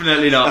 No,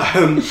 definitely not.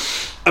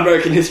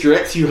 American History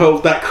X, you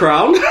hold that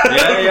crown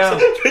Yeah.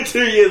 for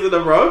 2 years in a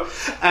row.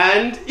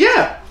 And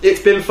yeah, it's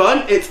been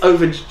fun. It's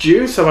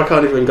overdue, so I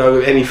can't even go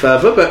any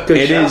further. But good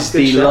It shout, is good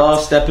the shout.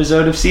 last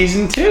episode of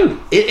season 2.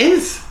 It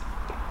is.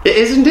 It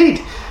is indeed.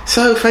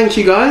 So thank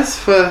you guys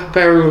for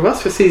bearing with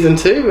us for season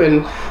 2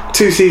 and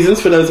 2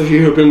 seasons for those of you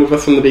who have been with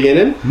us from the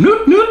beginning.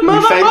 Noot, noot, We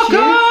thank you,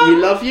 motherfucker! we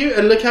love you,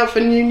 and look out for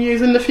new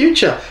news in the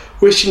future.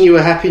 Wishing you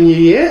a happy new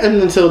year,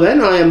 and until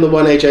then, I am the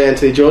one AJ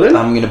Anthony Jordan.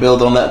 I'm going to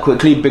build on that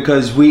quickly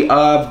because we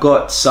have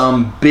got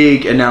some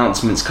big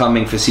announcements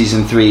coming for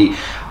season 3.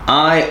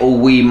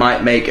 We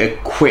might make a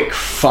quick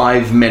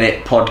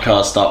 5-minute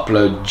podcast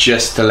upload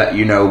just to let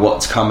you know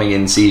what's coming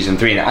in season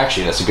 3. Now,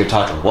 actually, that's a good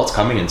title. What's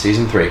coming in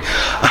season 3?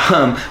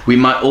 We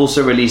might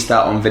also release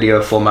that on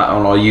video format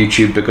on our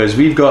YouTube because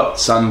we've got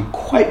some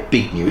quite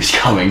big news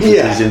coming for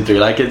season 3.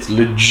 Like, it's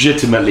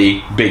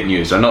legitimately big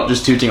news. I'm not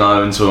just tooting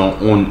our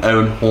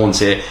own horns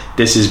here.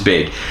 This is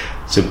big.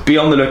 So be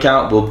on the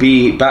lookout. We'll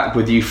be back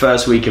with you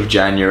first week of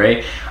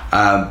January.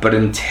 But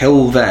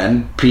until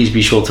then, please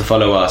be sure to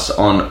follow us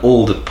on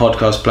all the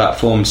podcast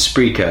platforms: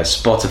 Spreaker,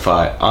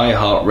 Spotify,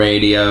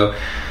 iHeartRadio,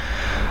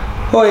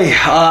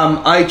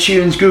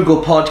 iTunes,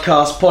 Google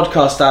Podcasts,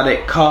 Podcast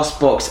Addict,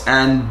 Castbox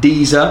and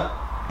Deezer.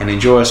 And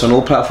enjoy us on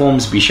all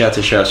platforms. Be sure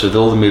to share us with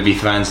all the movie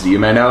fans that you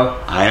may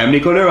know. I am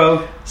Nico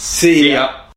Lero. See ya.